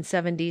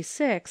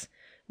 1876,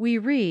 we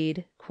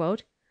read,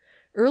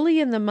 "Early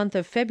in the month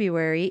of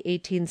February,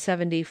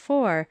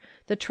 1874,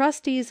 the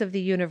trustees of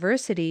the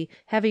University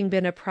having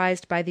been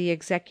apprised by the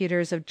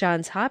executors of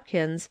Johns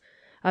Hopkins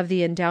of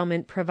the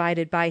endowment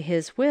provided by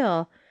his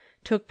will,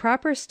 took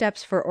proper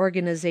steps for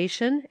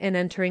organization and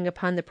entering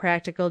upon the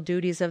practical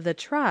duties of the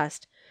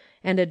trust,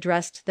 and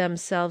addressed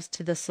themselves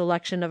to the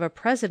selection of a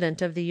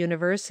president of the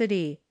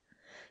University.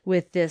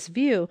 With this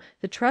view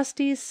the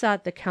trustees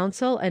sought the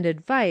counsel and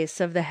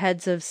advice of the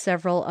heads of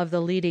several of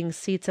the leading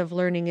seats of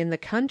learning in the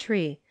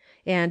country,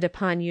 and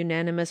upon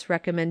unanimous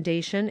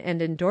recommendation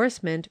and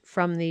endorsement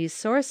from these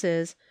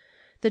sources,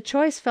 the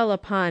choice fell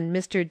upon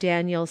Mr.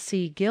 Daniel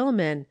C.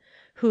 Gilman,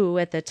 who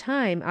at the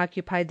time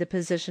occupied the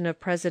position of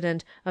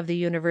president of the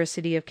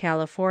University of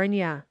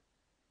California.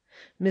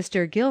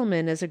 Mr.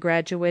 Gilman is a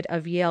graduate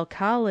of Yale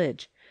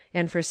College,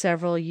 and for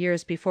several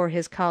years before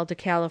his call to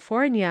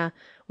California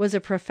was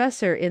a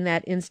professor in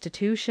that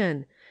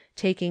institution,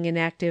 taking an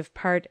active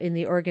part in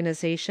the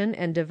organization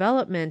and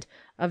development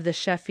of the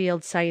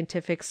Sheffield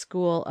Scientific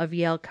School of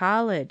Yale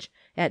College,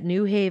 at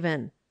New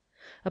Haven.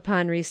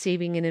 Upon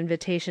receiving an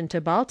invitation to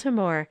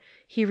Baltimore,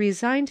 he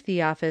resigned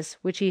the office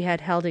which he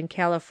had held in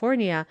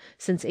California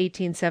since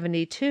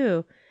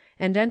 1872,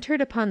 and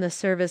entered upon the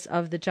service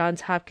of the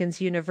Johns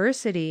Hopkins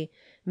University,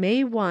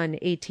 May 1,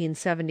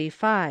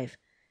 1875.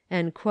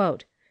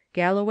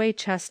 Galloway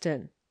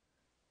Cheston.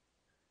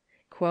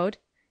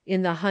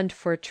 "In the hunt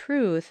for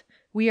truth,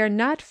 we are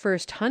not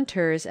first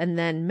hunters and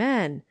then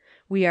men,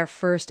 we are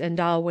first and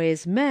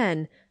always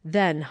men,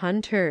 then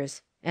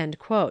hunters."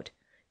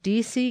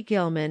 D. C.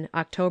 Gilman,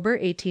 October,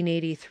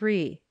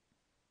 1883.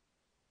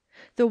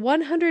 The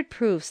 100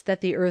 Proofs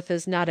that the Earth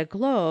is not a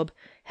Globe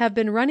have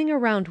been running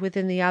around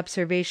within the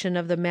observation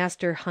of the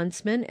master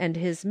huntsman and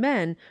his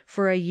men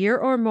for a year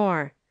or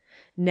more.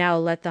 Now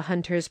let the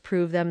hunters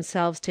prove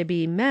themselves to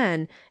be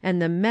men,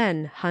 and the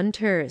men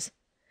hunters.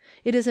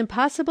 It is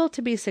impossible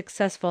to be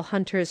successful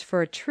hunters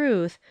for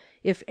truth,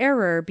 if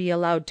error be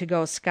allowed to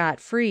go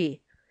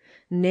scot-free.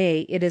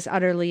 Nay, it is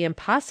utterly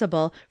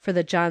impossible for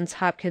the Johns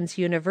Hopkins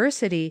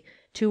University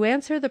to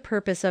answer the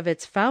purpose of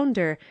its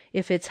founder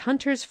if its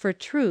hunters for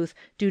truth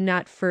do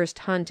not first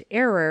hunt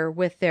error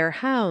with their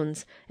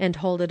hounds and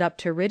hold it up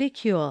to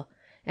ridicule,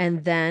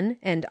 and then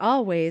and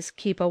always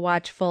keep a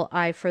watchful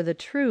eye for the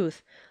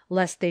truth,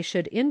 lest they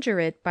should injure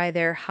it by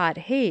their hot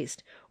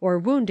haste or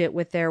wound it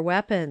with their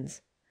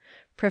weapons.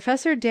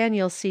 Professor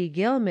Daniel C.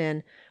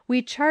 Gilman,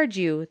 we charge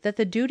you that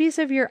the duties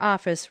of your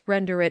office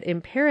render it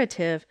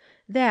imperative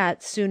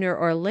that, sooner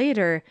or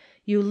later,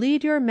 you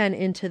lead your men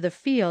into the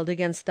field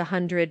against the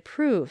 100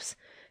 proofs,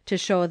 to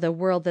show the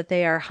world that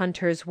they are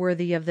hunters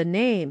worthy of the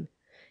name.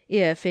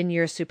 If, in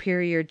your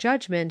superior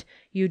judgment,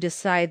 you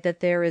decide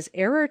that there is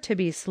error to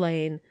be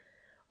slain,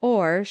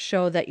 or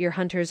show that your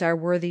hunters are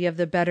worthy of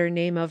the better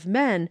name of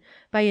men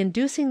by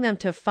inducing them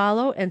to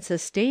follow and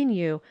sustain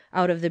you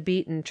out of the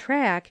beaten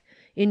track,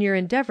 in your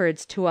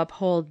endeavors to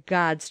uphold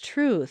God's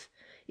truth,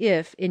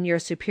 if, in your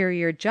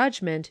superior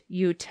judgment,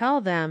 you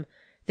tell them,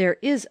 there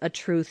is a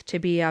truth to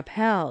be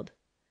upheld.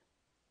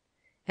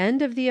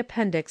 End of the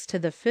Appendix to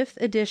the 5th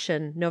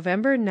edition,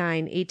 November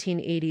 9,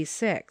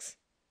 1886.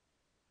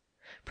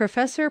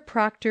 Professor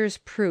Proctor's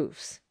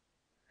Proofs.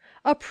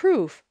 A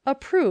proof,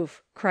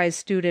 cries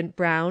Student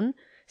Brown.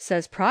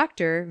 Says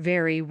Proctor,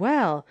 very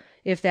well.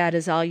 If that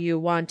is all you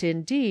want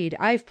indeed,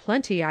 I've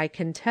plenty I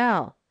can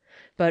tell.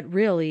 But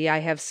really I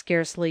have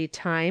scarcely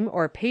time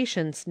or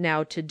patience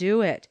now to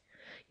do it.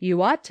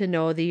 You ought to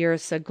know the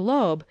earth's a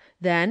globe,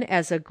 then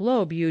as a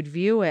globe you'd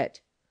view it.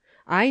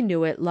 I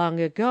knew it long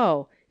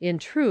ago, in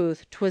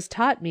truth 'twas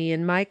taught me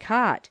in my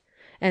cot,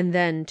 and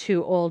then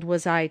too old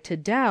was I to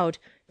doubt,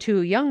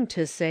 too young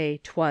to say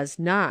 'twas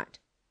not.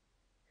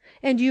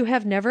 And you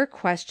have never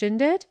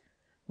questioned it?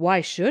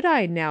 Why should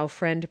I now,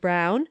 Friend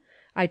Brown?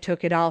 I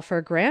took it all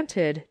for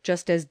granted,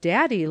 just as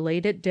Daddy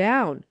laid it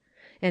down.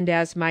 And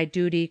as my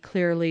duty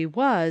clearly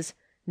was,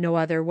 no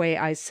other way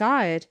I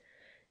saw it,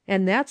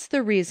 and that's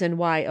the reason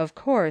why, of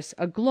course,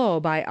 a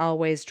globe I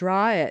always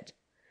draw it.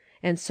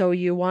 And so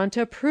you want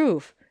a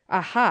proof.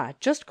 Aha,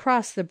 just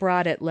cross the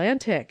broad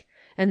Atlantic,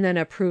 and then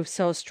a proof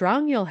so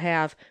strong you'll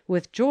have,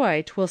 with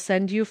joy 'twill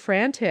send you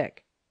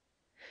frantic.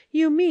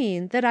 You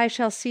mean that I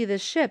shall see the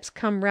ships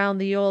come round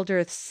the old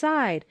earth's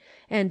side,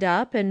 and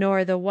up and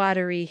o'er the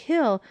watery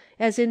hill,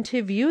 as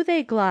into view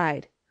they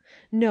glide.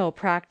 No,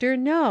 Proctor,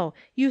 no,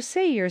 you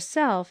say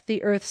yourself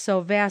the earth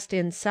so vast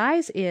in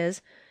size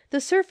is, the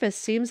surface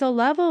seems a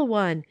level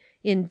one,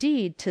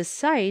 indeed to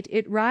sight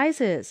it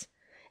rises.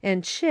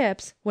 And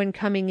ships, when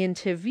coming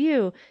into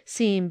view,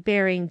 seem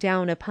bearing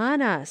down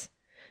upon us.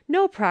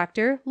 No,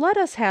 Proctor, let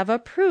us have a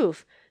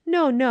proof.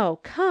 No,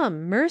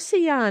 come,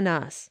 mercy on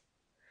us.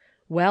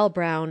 Well,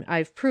 Brown,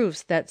 I've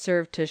proofs that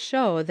serve to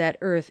show that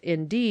earth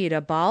indeed a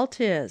ball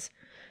 'tis,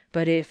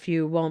 but if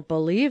you won't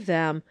believe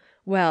them,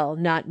 well,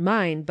 not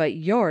mine but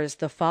yours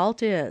the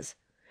fault is.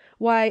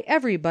 Why,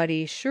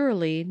 everybody,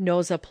 surely,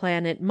 knows a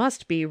planet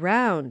must be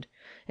round,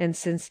 and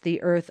since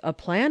the earth a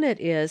planet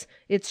is,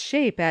 its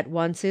shape at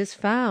once is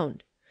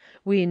found.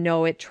 We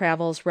know it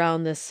travels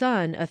round the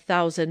sun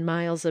 1,000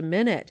 miles a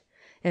minute,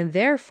 and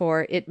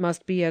therefore it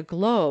must be a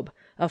globe,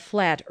 a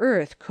flat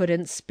earth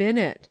couldn't spin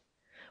it.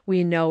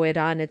 We know it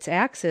on its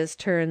axis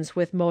turns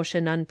with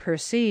motion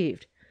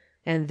unperceived,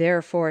 and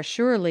therefore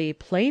surely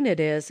plain it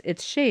is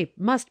its shape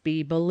must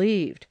be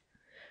believed.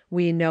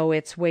 We know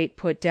its weight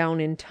put down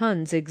in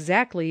tons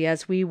exactly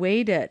as we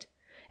weighed it,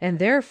 and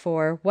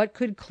therefore what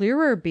could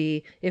clearer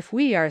be if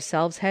we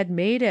ourselves had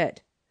made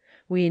it?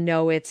 We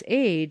know its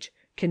age,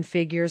 can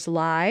figures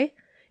lie?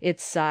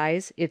 Its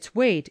size, its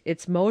weight,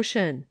 its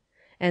motion,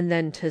 and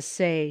then to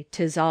say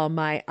 'tis all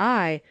my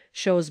eye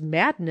shows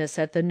madness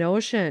at the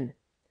notion.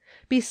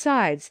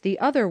 Besides, the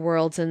other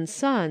worlds and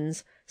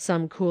suns,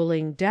 some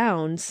cooling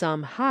down,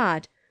 some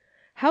hot,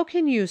 how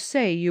can you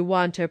say you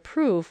want a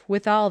proof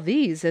with all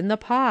these in the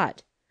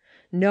pot?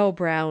 No,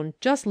 Brown,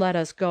 just let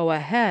us go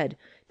ahead,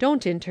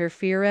 don't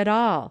interfere at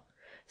all.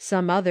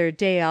 Some other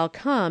day I'll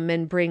come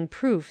and bring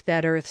proof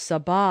that earth's a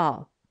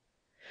ball.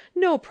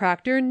 No,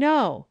 Proctor,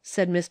 no,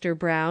 said Mr.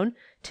 Brown,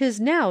 'tis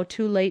now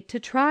too late to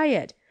try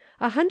it.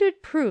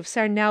 100 proofs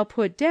are now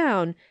put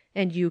down,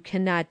 and you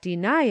cannot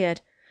deny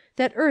it,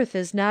 that earth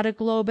is not a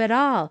globe at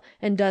all,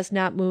 and does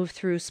not move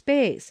through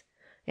space,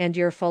 and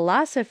your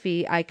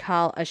philosophy I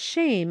call a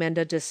shame and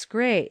a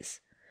disgrace.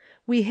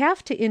 We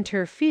have to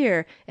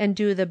interfere and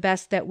do the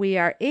best that we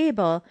are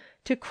able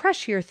to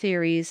crush your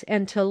theories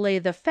and to lay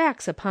the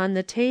facts upon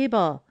the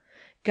table.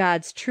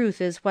 God's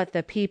truth is what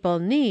the people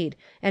need,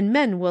 and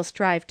men will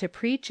strive to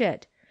preach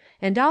it,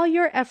 and all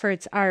your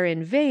efforts are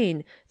in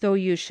vain, though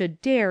you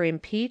should dare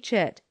impeach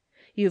it.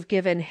 You've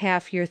given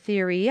half your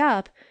theory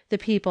up, the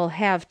people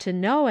have to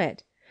know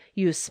it.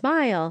 You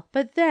smile,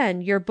 but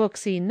then your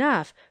book's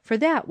enough, for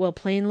that will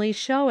plainly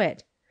show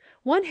it.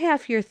 One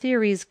half your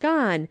theory's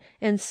gone,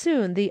 and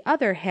soon the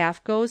other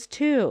half goes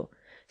too.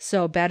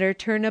 So better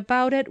turn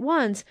about at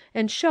once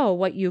and show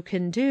what you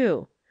can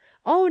do.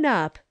 Own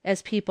up,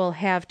 as people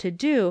have to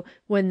do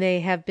when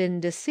they have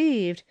been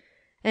deceived,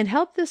 and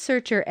help the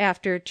searcher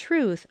after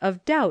truth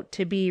of doubt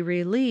to be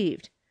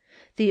relieved.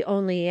 The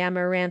only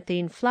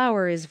amaranthine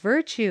flower is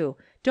virtue,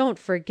 don't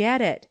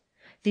forget it.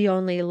 The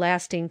only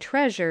lasting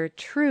treasure,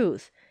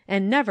 truth,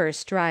 and never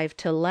strive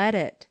to let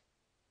it.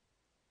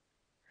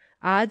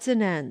 Odds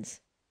and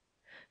ends.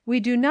 We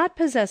do not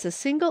possess a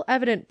single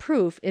evident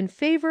proof in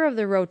favor of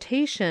the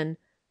rotation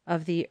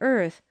of the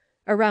earth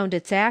around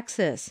its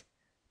axis.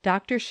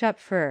 Dr.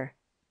 Schöpfer.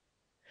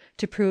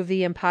 To prove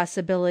the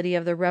impossibility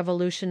of the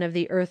revolution of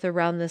the earth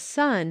around the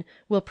sun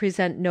will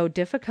present no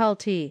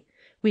difficulty.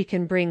 We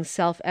can bring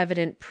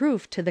self-evident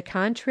proof to the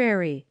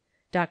contrary.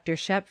 Dr.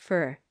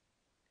 Schepfer.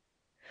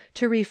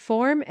 To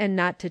reform and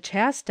not to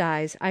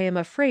chastise, I am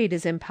afraid,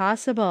 is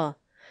impossible.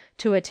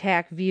 To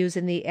attack views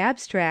in the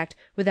abstract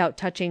without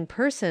touching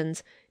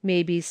persons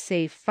may be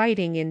safe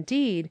fighting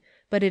indeed,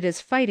 but it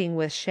is fighting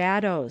with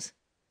shadows.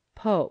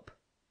 Pope.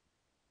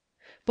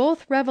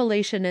 Both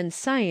revelation and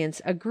science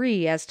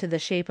agree as to the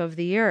shape of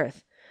the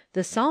earth.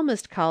 The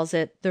psalmist calls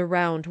it the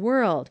round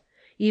world,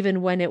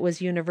 even when it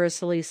was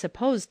universally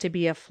supposed to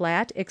be a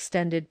flat,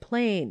 extended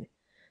plain.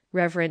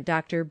 Rev.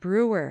 Dr.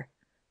 Brewer.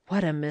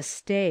 What a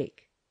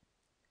mistake!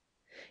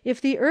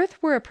 If the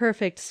earth were a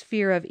perfect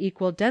sphere of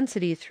equal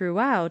density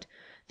throughout,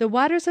 the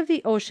waters of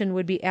the ocean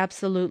would be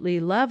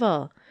absolutely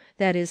level,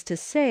 that is to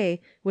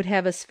say, would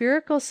have a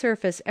spherical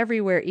surface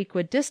everywhere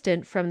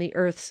equidistant from the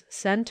earth's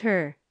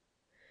center.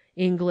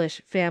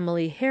 English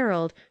Family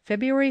Herald,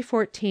 February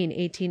 14,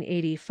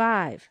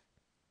 1885.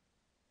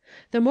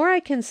 The more I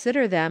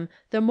consider them,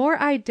 the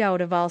more I doubt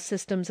of all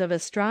systems of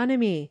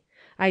astronomy.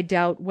 I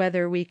doubt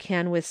whether we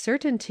can with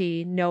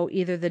certainty know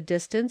either the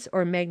distance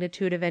or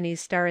magnitude of any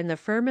star in the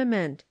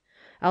firmament,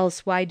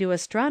 else why do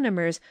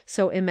astronomers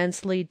so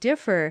immensely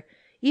differ,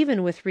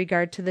 even with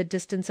regard to the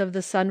distance of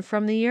the sun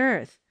from the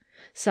earth,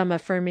 some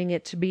affirming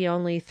it to be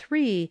only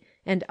 3,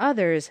 and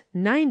others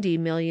 90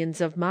 millions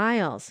of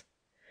miles.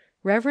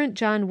 Rev.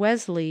 John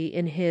Wesley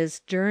in his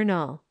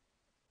Journal.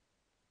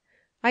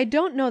 I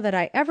don't know that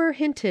I ever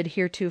hinted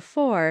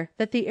heretofore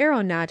that the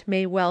aeronaut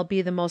may well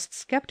be the most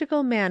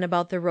skeptical man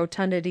about the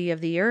rotundity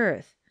of the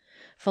earth.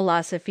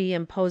 Philosophy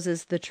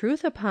imposes the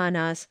truth upon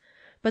us,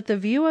 but the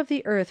view of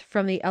the earth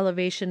from the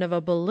elevation of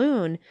a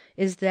balloon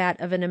is that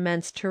of an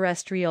immense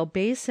terrestrial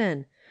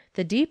basin,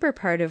 the deeper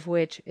part of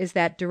which is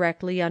that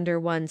directly under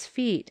one's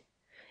feet.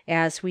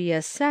 As we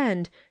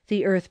ascend,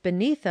 the earth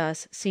beneath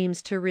us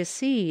seems to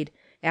recede,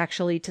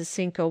 actually to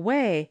sink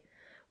away,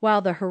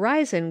 while the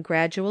horizon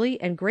gradually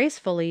and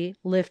gracefully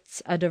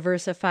lifts a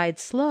diversified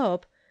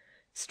slope,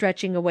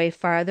 stretching away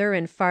farther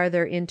and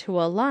farther into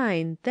a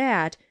line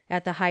that,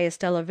 at the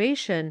highest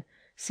elevation,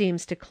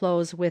 seems to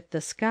close with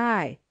the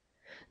sky.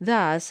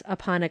 Thus,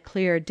 upon a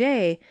clear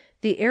day,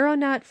 the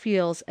aeronaut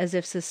feels as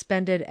if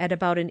suspended at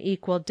about an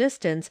equal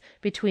distance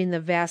between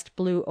the vast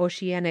blue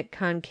oceanic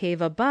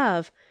concave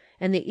above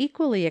and the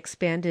equally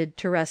expanded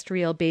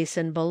terrestrial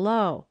basin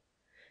below.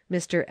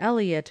 Mr.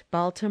 Eliot,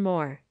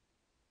 Baltimore.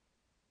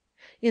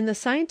 In the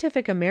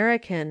Scientific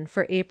American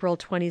for April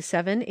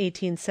 27,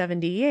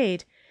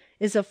 1878,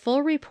 is a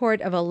full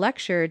report of a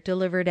lecture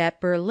delivered at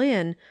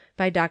Berlin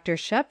by Dr.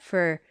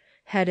 Schepfer,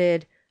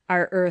 headed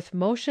 "Our Earth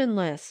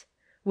Motionless?"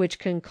 which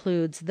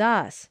concludes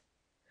thus: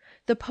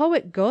 The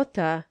poet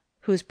Goethe,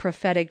 whose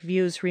prophetic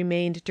views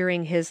remained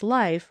during his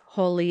life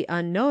wholly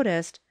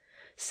unnoticed,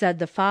 said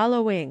the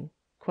following: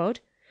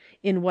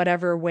 "In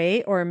whatever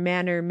way or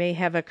manner may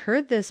have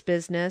occurred this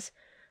business,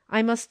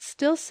 I must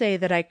still say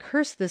that I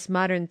curse this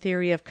modern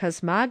theory of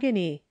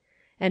cosmogony,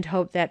 and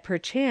hope that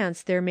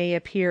perchance there may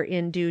appear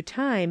in due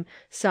time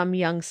some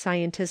young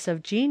scientists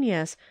of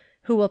genius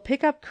who will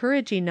pick up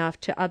courage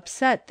enough to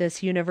upset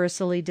this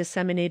universally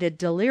disseminated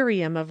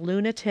delirium of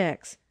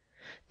lunatics.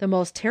 The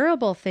most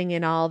terrible thing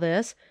in all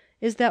this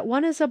is that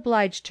one is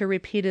obliged to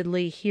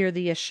repeatedly hear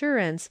the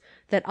assurance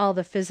that all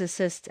the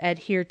physicists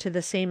adhere to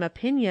the same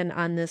opinion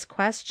on this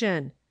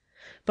question.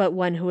 But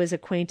one who is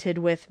acquainted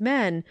with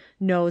men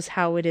knows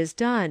how it is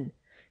done.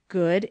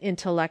 Good,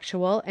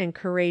 intellectual, and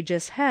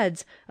courageous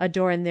heads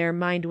adorn their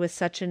mind with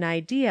such an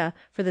idea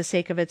for the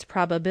sake of its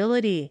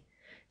probability.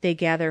 They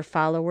gather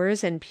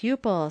followers and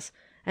pupils,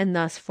 and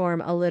thus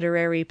form a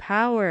literary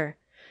power.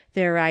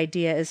 Their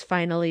idea is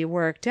finally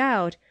worked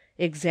out,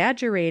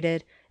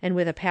 exaggerated, and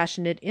with a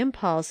passionate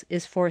impulse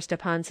is forced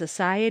upon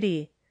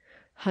society.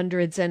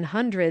 Hundreds and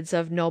hundreds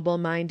of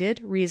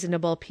noble-minded,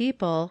 reasonable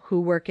people who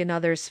work in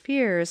other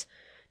spheres,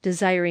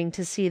 desiring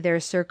to see their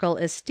circle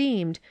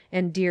esteemed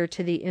and dear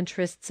to the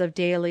interests of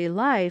daily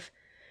life,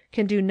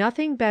 can do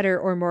nothing better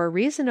or more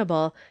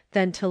reasonable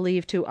than to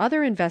leave to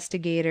other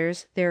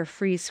investigators their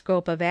free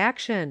scope of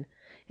action,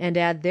 and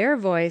add their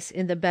voice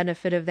in the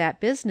benefit of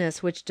that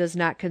business which does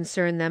not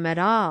concern them at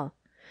all.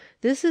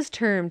 This is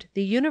termed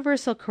the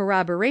universal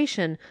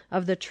corroboration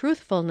of the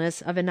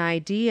truthfulness of an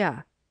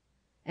idea."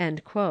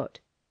 End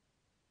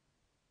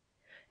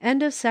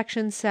of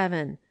section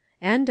 7.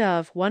 End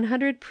of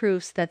 100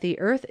 Proofs that the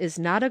Earth is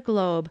not a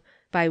Globe,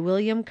 by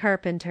William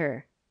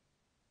Carpenter.